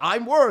that what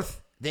I'm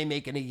worth, they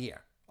make in a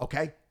year,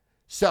 okay?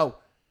 So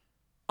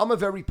I'm a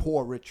very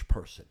poor rich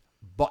person.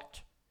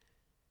 But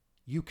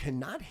you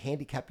cannot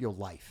handicap your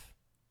life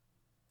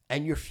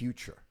and your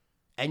future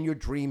and your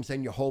dreams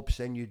and your hopes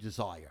and your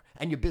desire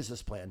and your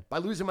business plan by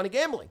losing money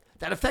gambling.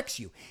 That affects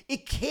you.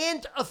 It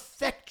can't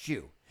affect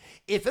you.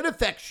 If it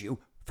affects you,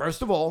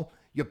 first of all,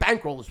 your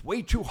bankroll is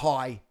way too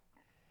high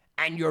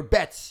and your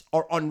bets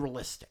are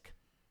unrealistic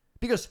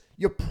because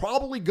you're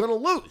probably going to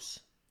lose,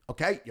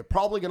 okay? You're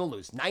probably going to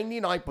lose.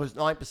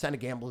 99% of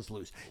gamblers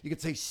lose. You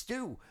could say,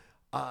 Stu,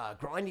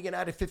 grinding it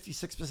out at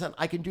 56%,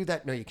 I can do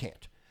that. No, you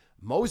can't.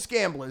 most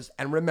gamblers,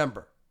 and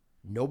remember,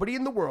 nobody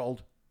in the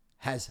world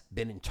has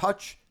been in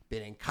touch,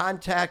 been in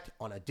contact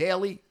on a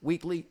daily,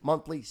 weekly,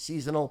 monthly,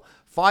 seasonal,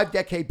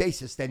 5-decade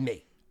basis than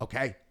me,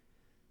 okay?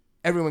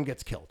 Everyone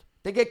gets killed.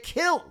 They get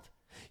killed.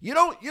 You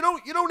don't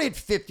hit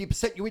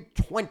 50%, you hit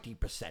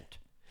 20%.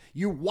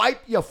 You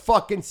wipe your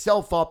fucking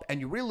self up and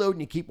you reload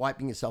and you keep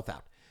wiping yourself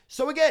out.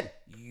 So again,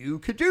 you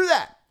could do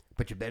that,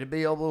 but you better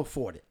be able to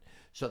afford it.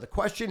 So the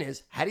question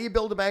is, how do you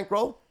build a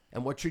bankroll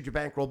and what should your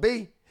bankroll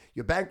be?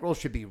 Your bankroll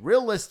should be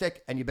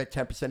realistic and you bet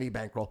 10% of your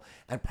bankroll.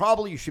 And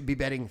probably you should be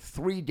betting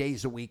 3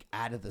 days a week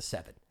out of the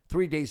 7.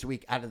 3 days a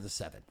week out of the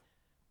 7.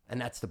 And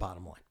that's the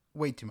bottom line.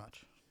 Way too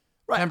much.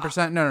 Right.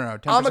 10%? No.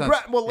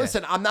 10%.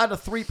 Listen, I'm not a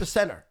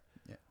 3%er.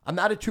 Yeah. I'm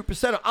not a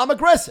 2%er. I'm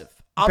aggressive.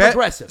 I'm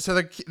aggressive. So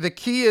the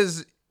key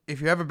is, if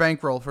you have a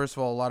bankroll, first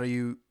of all, a lot of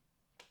you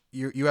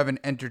have an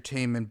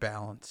entertainment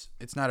balance.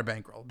 It's not a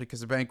bankroll,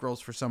 because a bankroll is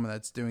for someone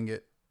that's doing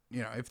it,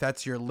 if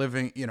that's your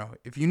living,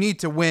 if you need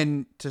to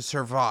win to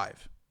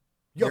survive.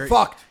 You're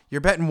fucked.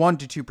 You're betting 1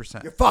 to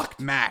 2%. You're fucked.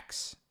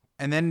 Max.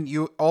 And then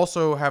you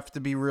also have to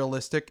be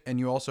realistic, and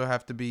you also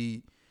have to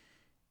be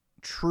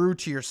true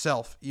to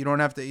yourself. You don't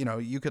have to,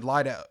 you could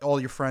lie to all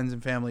your friends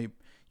and family.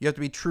 You have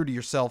to be true to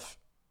yourself,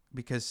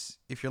 because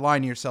if you're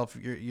lying to yourself,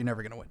 you're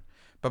never going to win.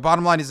 But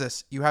bottom line is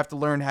this: you have to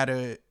learn how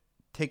to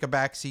take a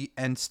backseat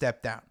and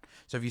step down.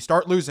 So if you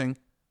start losing,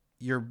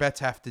 your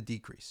bets have to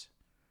decrease.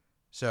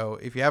 So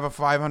if you have a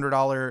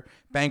 $500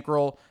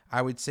 bankroll,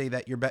 I would say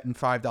that you're betting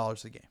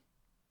 $5 a game.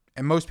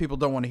 And most people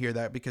don't want to hear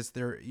that, because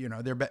they're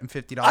betting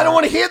 $50. I don't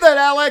want to hear that,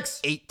 Alex.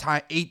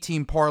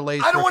 18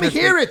 parlays. I don't want to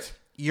hear it.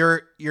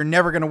 You're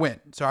never going to win.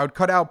 So I would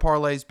cut out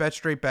parlays, bet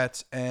straight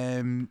bets,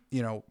 and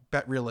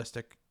bet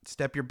realistic.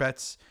 Step your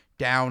bets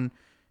down,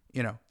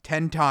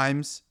 10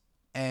 times,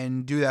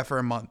 and do that for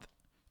a month,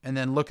 and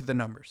then look at the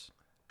numbers,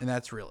 and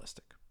that's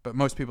realistic. But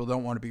most people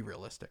don't want to be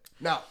realistic.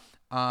 No,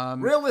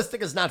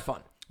 realistic is not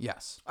fun.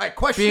 Yes. All right,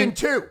 question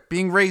 2.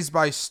 Being raised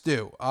by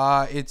Stu.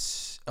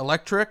 It's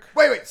electric.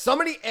 Wait.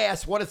 Somebody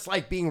asked what it's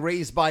like being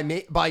raised by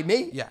me?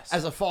 Yes.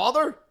 As a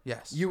father?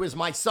 Yes. You as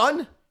my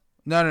son?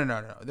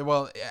 No.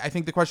 Well, I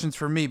think the question's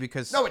for me,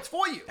 because... No, it's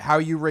for you. How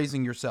are you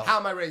raising yourself? How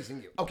am I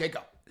raising you? Okay,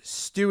 go.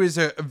 Stu is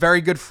a very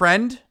good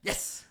friend.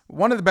 Yes.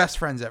 One of the best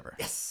friends ever.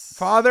 Yes.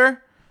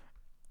 Father,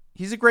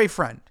 he's a great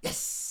friend.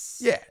 Yes.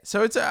 Yeah.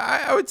 So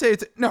I would say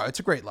it's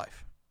a great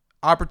life.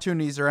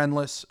 Opportunities are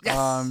endless.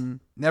 Yes.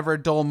 Never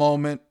a dull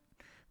moment.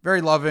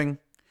 Very loving.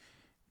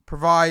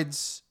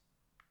 Provides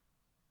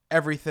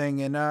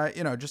everything, and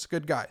just a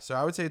good guy. So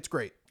I would say it's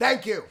great.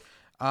 Thank you.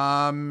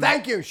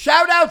 Thank you.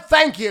 Shout out.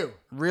 Thank you.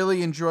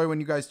 Really enjoy when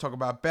you guys talk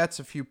about bets.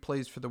 A few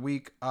plays for the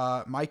week.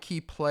 My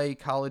key play,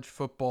 college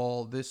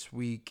football this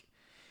week.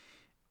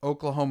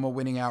 Oklahoma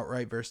winning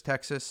outright versus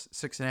Texas.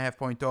 6.5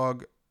 point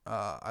dog.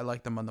 I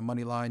like them on the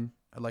money line.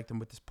 I like them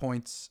with his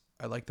points.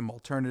 I like them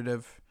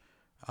alternative.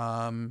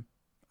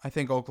 I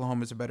think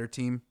Oklahoma's a better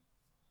team.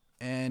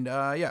 And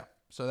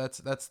so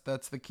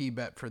that's the key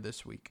bet for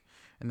this week.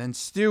 And then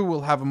Stu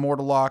will have a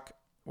mortal lock.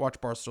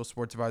 Watch Barstool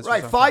Sports Advisor.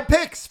 Right, 5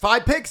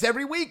 picks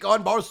every week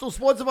on Barstool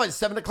Sports Advisor,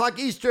 7 o'clock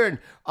Eastern.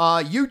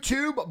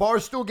 YouTube,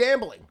 Barstool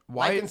Gambling.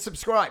 Like and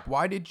subscribe.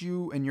 Why did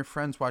you and your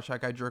friends watch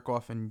that guy jerk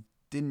off, and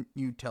didn't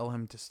you tell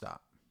him to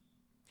stop?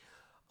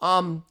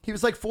 He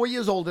was like 4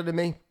 years older than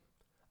me.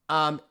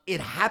 It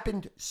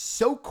happened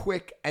so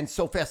quick and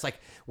so fast. Like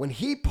when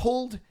he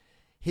pulled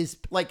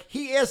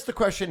he asked the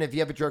question, have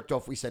you ever jerked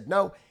off? We said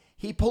no.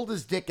 He pulled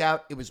his dick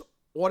out. It was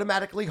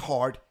automatically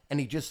hard, and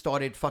he just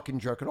started fucking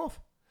jerking off.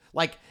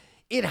 Like,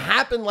 it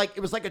happened like, it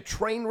was like a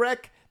train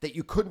wreck that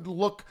you couldn't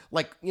look,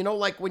 like,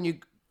 like when you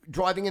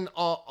driving in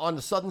on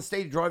the southern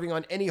state, driving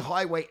on any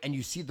highway, and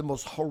you see the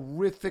most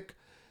horrific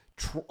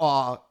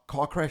car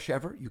crash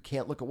ever. You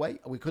can't look away.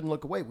 We couldn't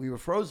look away. We were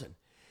frozen.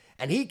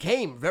 And he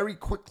came very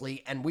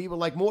quickly, and we were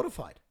like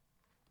mortified.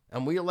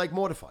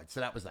 So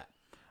that was that.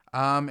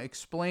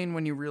 Explain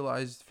when you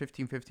realized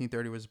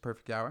 15:30 was a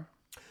perfect hour.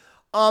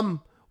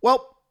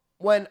 Well,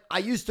 when I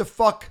used to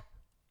fuck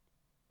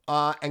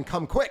and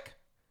come quick.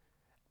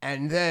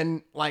 And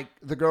then, like,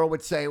 the girl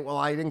would say, well,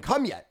 I didn't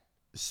come yet.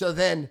 So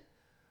then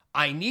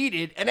I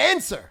needed an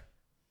answer.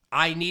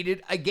 I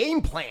needed a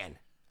game plan.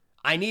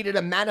 I needed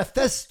a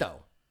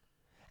manifesto.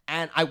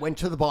 And I went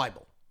to the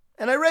Bible.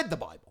 And I read the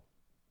Bible.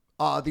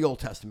 The Old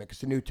Testament,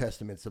 because the New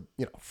Testament's,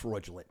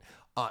 fraudulent,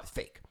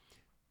 fake.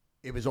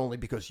 It was only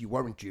because you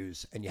weren't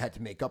Jews and you had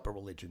to make up a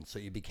religion, so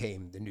you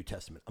became the New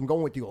Testament. I'm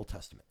going with the Old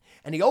Testament.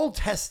 And the Old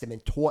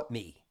Testament taught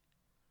me,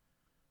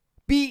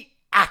 be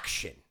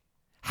action.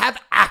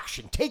 Have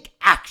action. Take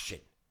action.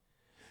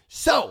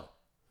 So,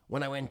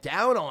 when I went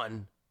down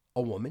on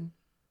a woman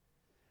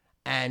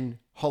and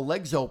her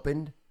legs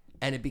opened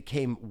and it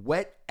became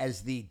wet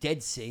as the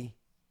Dead Sea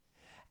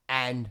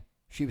and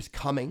she was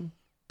coming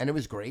and it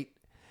was great.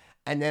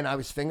 And then I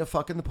was finger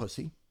fucking the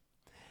pussy.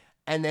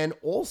 And then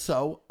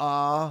also,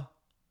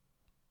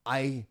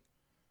 I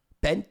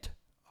bent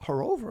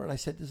her over and I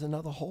said, there's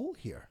another hole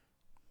here.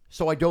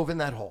 So I dove in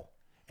that hole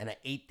and I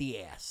ate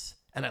the ass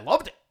and I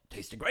loved it.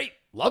 Tasted great.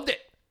 Loved it.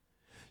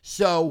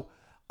 So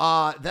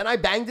Then I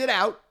banged it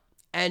out.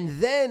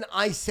 And then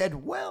I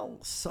said, well,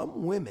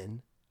 some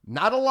women,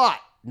 not a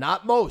lot,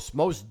 not most.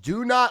 Most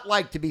do not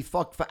like to be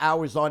fucked for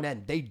hours on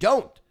end. They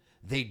don't.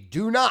 They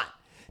do not.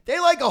 They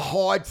like a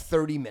hard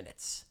 30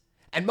 minutes.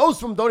 And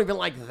most of them don't even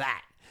like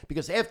that.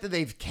 Because after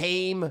they've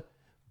came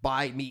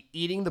by me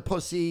eating the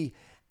pussy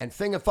and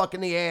finger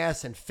fucking the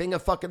ass and finger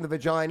fucking the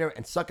vagina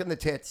and sucking the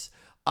tits,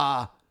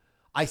 I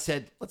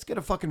said, let's get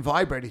a fucking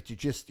vibrator to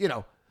just,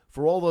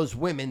 for all those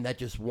women that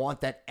just want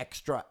that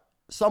extra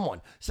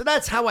someone. So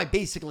that's how I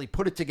basically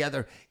put it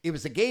together. It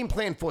was a game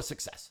plan for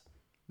success.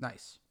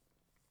 Nice.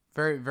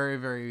 Very, very,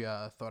 very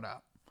thought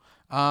out.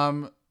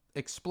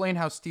 Explain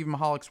how Steve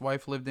Mahalick's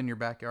wife lived in your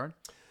backyard.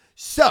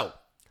 So,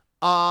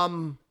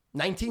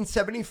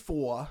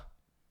 1974,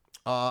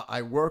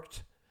 I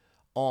worked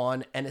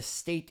on an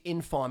estate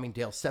in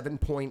Farmingdale,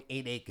 7.8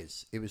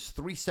 acres. It was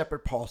 3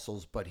 separate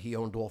parcels, but he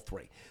owned all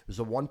 3. It was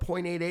a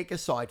 1.8 acre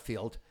side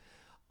field.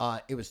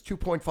 It was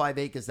 2.5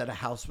 acres that a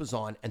house was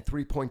on and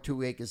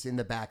 3.2 acres in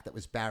the back that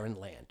was barren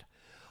land.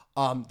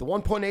 The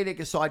 1.8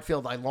 acre side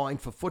field I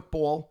lined for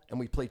football, and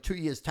we played 2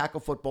 years tackle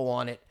football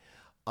on it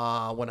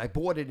when I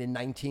bought it in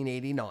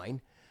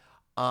 1989.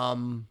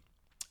 And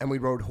we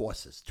rode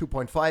horses.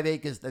 2.5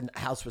 acres, the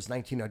house was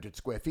 1,900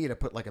 square feet. I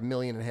put like $1.5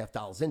 million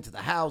into the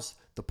house,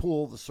 the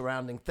pool, the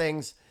surrounding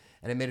things,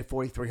 and I made it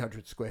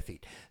 4,300 square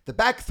feet. The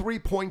back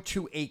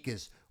 3.2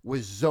 acres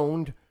was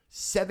zoned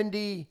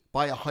 70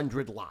 by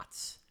 100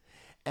 lots.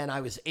 And I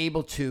was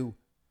able to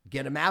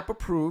get a map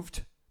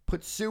approved,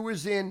 put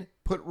sewers in,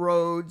 put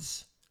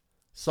roads,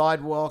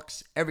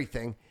 sidewalks,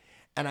 everything.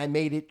 And I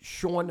made it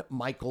Sean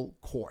Michael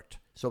Court.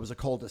 So it was a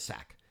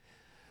cul-de-sac.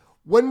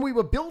 When we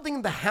were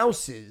building the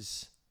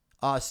houses,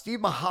 Steve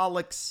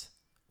Mahalick's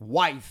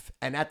wife,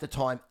 and at the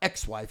time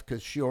ex-wife,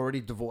 because she already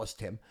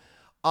divorced him,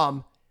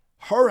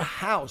 her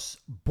house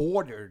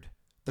bordered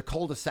the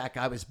cul-de-sac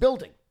I was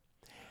building.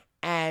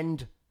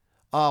 And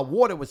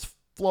water was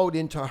flowed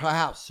into her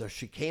house. So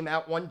she came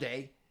out one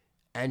day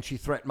and she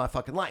threatened my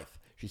fucking life.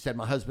 She said,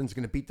 my husband's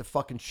going to beat the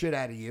fucking shit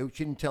out of you.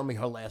 She didn't tell me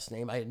her last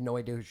name. I had no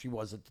idea who she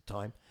was at the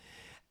time.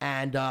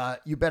 And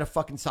you better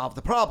fucking solve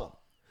the problem.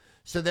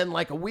 So then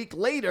like a week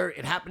later,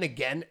 it happened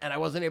again, and I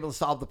wasn't able to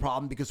solve the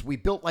problem because we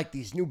built like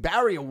these new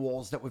barrier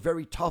walls that were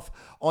very tough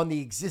on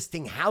the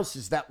existing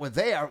houses that were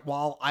there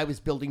while I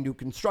was building new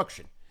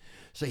construction.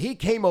 So he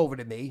came over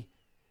to me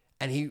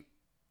and he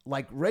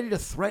like ready to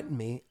threaten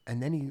me,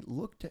 and then he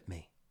looked at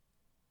me.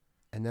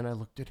 And then I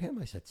looked at him.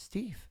 I said,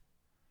 Steve.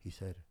 He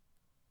said,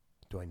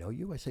 do I know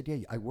you? I said, yeah,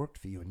 I worked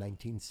for you in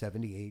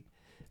 1978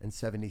 and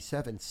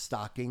 77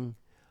 stocking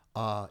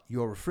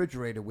your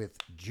refrigerator with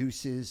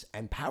juices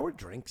and power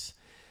drinks.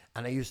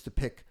 And I used to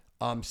pick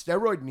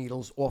steroid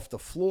needles off the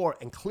floor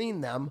and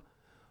clean them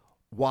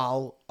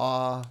while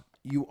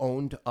you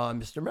owned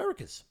Mr.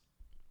 America's.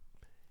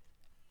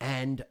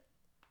 And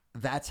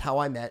that's how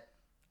I met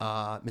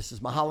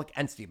Mrs. Mahalick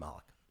and Steve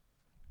Mahalick.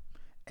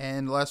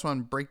 And the last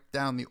one, break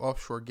down the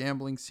offshore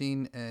gambling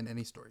scene and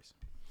any stories.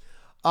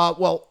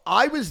 Well,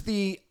 I was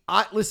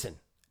listen,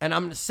 and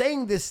I'm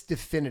saying this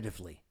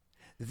definitively.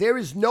 There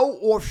is no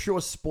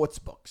offshore sports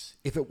books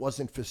if it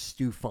wasn't for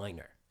Stu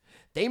Feiner.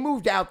 They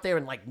moved out there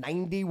in like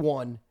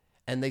 91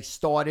 and they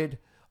started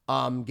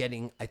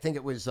getting, I think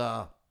it was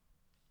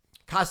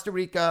Costa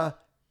Rica,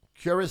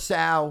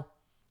 Curacao,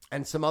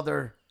 and some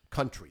other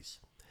countries.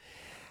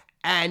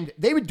 And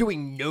they were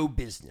doing no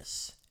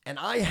business. And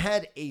I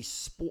had a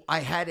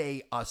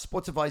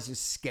sports advisor's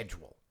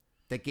schedule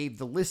that gave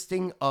the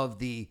listing of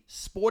the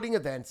sporting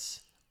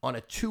events on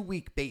a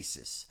 2-week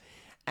basis.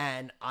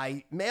 And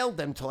I mailed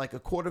them to like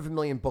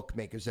 250,000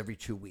 bookmakers every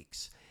 2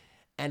 weeks.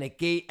 And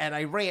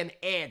I ran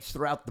ads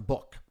throughout the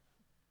book.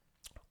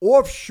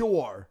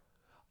 Offshore,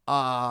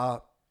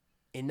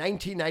 in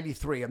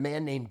 1993, a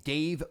man named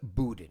Dave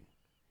Boudin,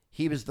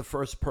 he was the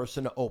first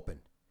person to open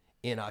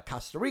in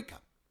Costa Rica.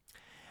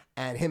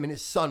 And him and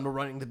his son were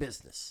running the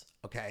business,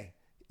 okay?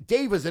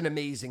 Dave was an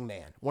amazing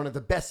man, one of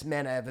the best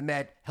men I ever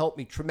met, helped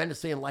me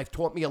tremendously in life,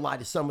 taught me a lot.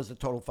 His son was a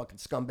total fucking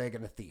scumbag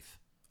and a thief,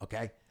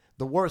 okay?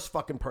 The worst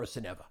fucking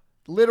person ever.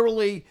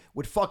 Literally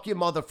would fuck your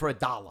mother for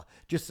 $1.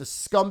 Just a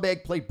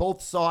scumbag, played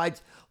both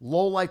sides,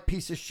 low-life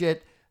piece of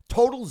shit,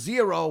 total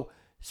zero.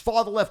 His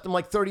father left him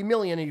like $30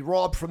 million, and he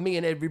robbed from me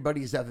and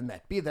everybody he's ever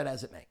met, be that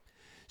as it may.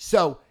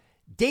 So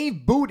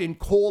Dave Boudin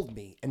called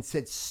me and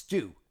said,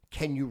 Stu,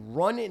 can you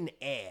run an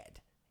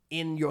ad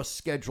in your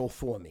schedule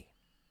for me?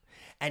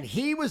 And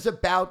he was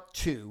about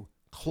to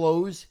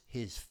close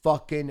his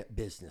fucking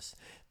business.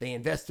 They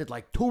invested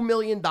like $2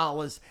 million,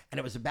 and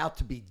it was about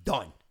to be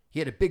done. He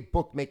had a big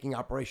bookmaking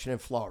operation in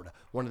Florida,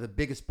 one of the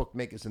biggest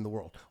bookmakers in the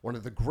world, one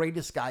of the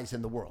greatest guys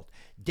in the world.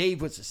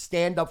 Dave was a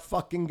stand-up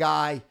fucking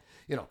guy,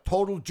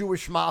 total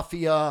Jewish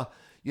mafia,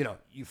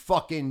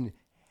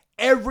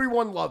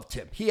 everyone loved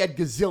him. He had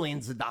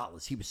gazillions of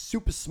dollars. He was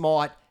super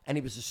smart, and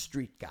he was a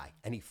street guy,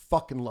 and he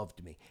fucking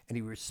loved me, and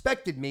he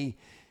respected me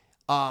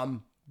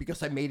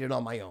because I made it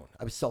on my own.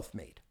 I was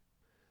self-made.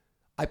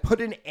 I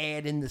put an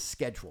ad in the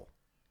schedule.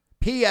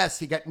 P.S.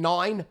 He got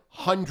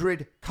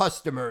 900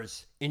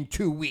 customers in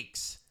 2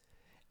 weeks.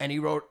 And he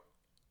wrote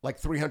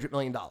like $300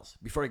 million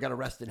before he got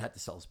arrested and had to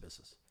sell his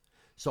business.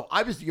 So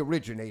I was the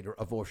originator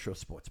of offshore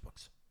sports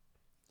books.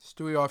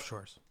 Stewie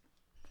Offshores.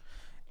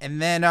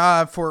 And then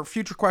for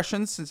future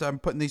questions, since I'm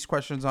putting these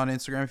questions on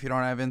Instagram, if you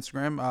don't have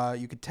Instagram,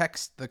 you could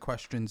text the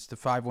questions to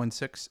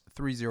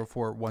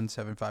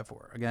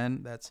 516-304-1754. Again,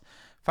 that's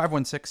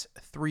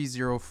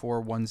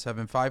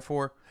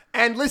 516-304-1754.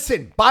 And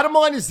listen, bottom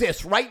line is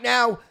this. Right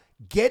now,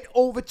 get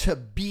over to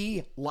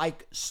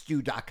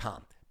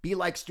BeLikeStu.com.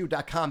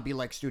 BeLikeStu.com,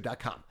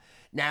 BeLikeStu.com.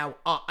 Now,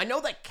 I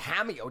know that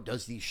Cameo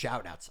does these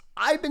shout-outs.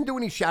 I've been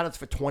doing these shout-outs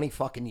for 20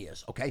 fucking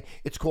years, okay?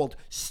 It's called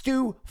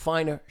Stu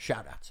Finer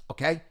Shout-outs,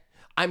 okay?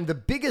 I'm the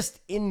biggest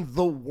in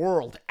the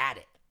world at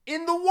it.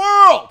 In the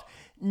world!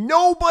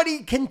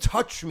 Nobody can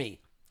touch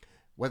me.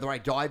 Whether I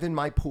dive in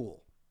my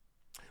pool,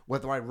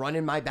 whether I run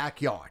in my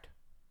backyard,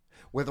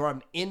 whether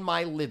I'm in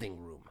my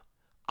living room,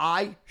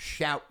 I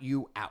shout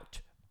you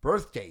out.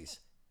 Birthdays,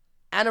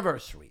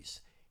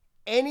 anniversaries,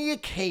 any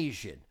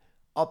occasion,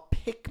 a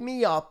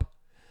pick-me-up,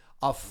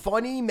 a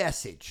funny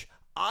message.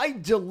 I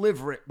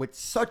deliver it with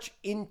such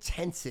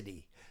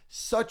intensity,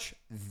 such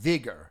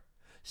vigor,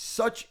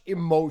 such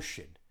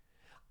emotion.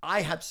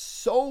 I have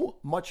so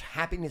much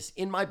happiness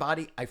in my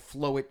body, I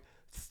flow it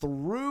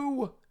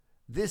through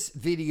this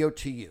video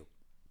to you.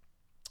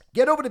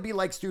 Get over to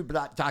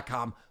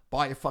BeLikeStu.com,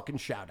 buy a fucking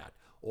shout out.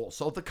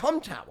 Also, the cum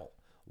towel.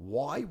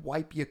 Why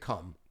wipe your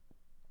cum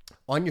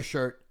on your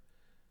shirt,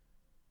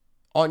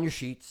 on your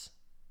sheets,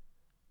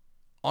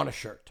 on a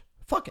shirt?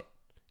 Fuck it.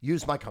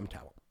 Use my cum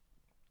towel.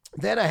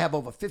 Then I have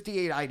over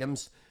 58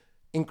 items,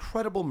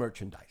 incredible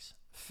merchandise,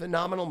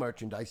 phenomenal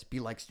merchandise,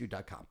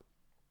 BeLikeStu.com.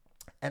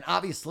 And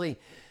obviously,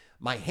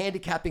 my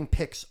handicapping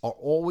picks are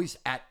always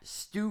at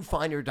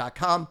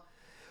StuFiner.com,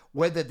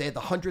 whether they're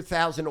the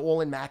 100,000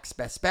 all-in max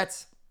best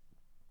bets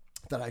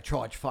that I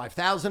charge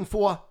 $5,000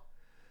 for,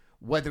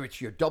 whether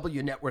it's your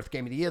W net worth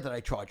game of the year that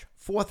I charge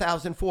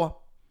 $4,000 for,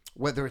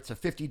 whether it's a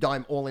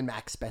 50-dime all-in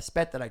max best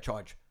bet that I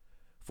charge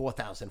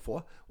 $4,000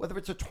 for, whether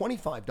it's a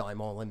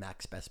 25-dime all-in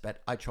max best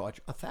bet I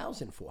charge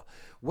 $1,000 for,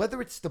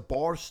 whether it's the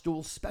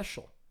Barstool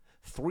special,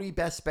 3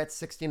 best bets,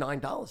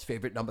 $69,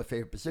 favorite number,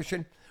 favorite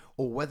position,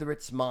 or whether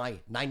it's my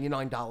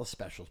 $99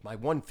 specials, my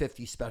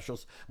 $150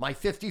 specials, my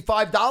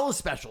 $55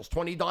 specials,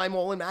 20-dime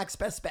all-in max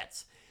best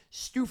bets.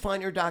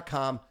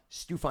 StuFiner.com,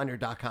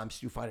 StuFiner.com,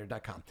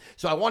 StuFiner.com.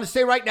 So I want to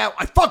say right now,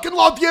 I fucking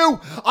love you.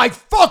 I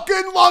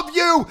fucking love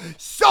you.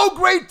 So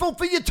grateful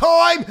for your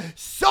time.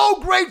 So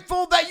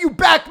grateful that you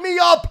back me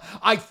up.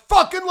 I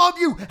fucking love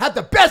you. Have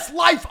the best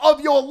life of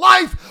your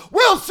life.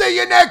 We'll see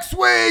you next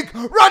week.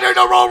 Ready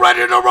to roll,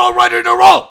 ready to roll, ready to roll.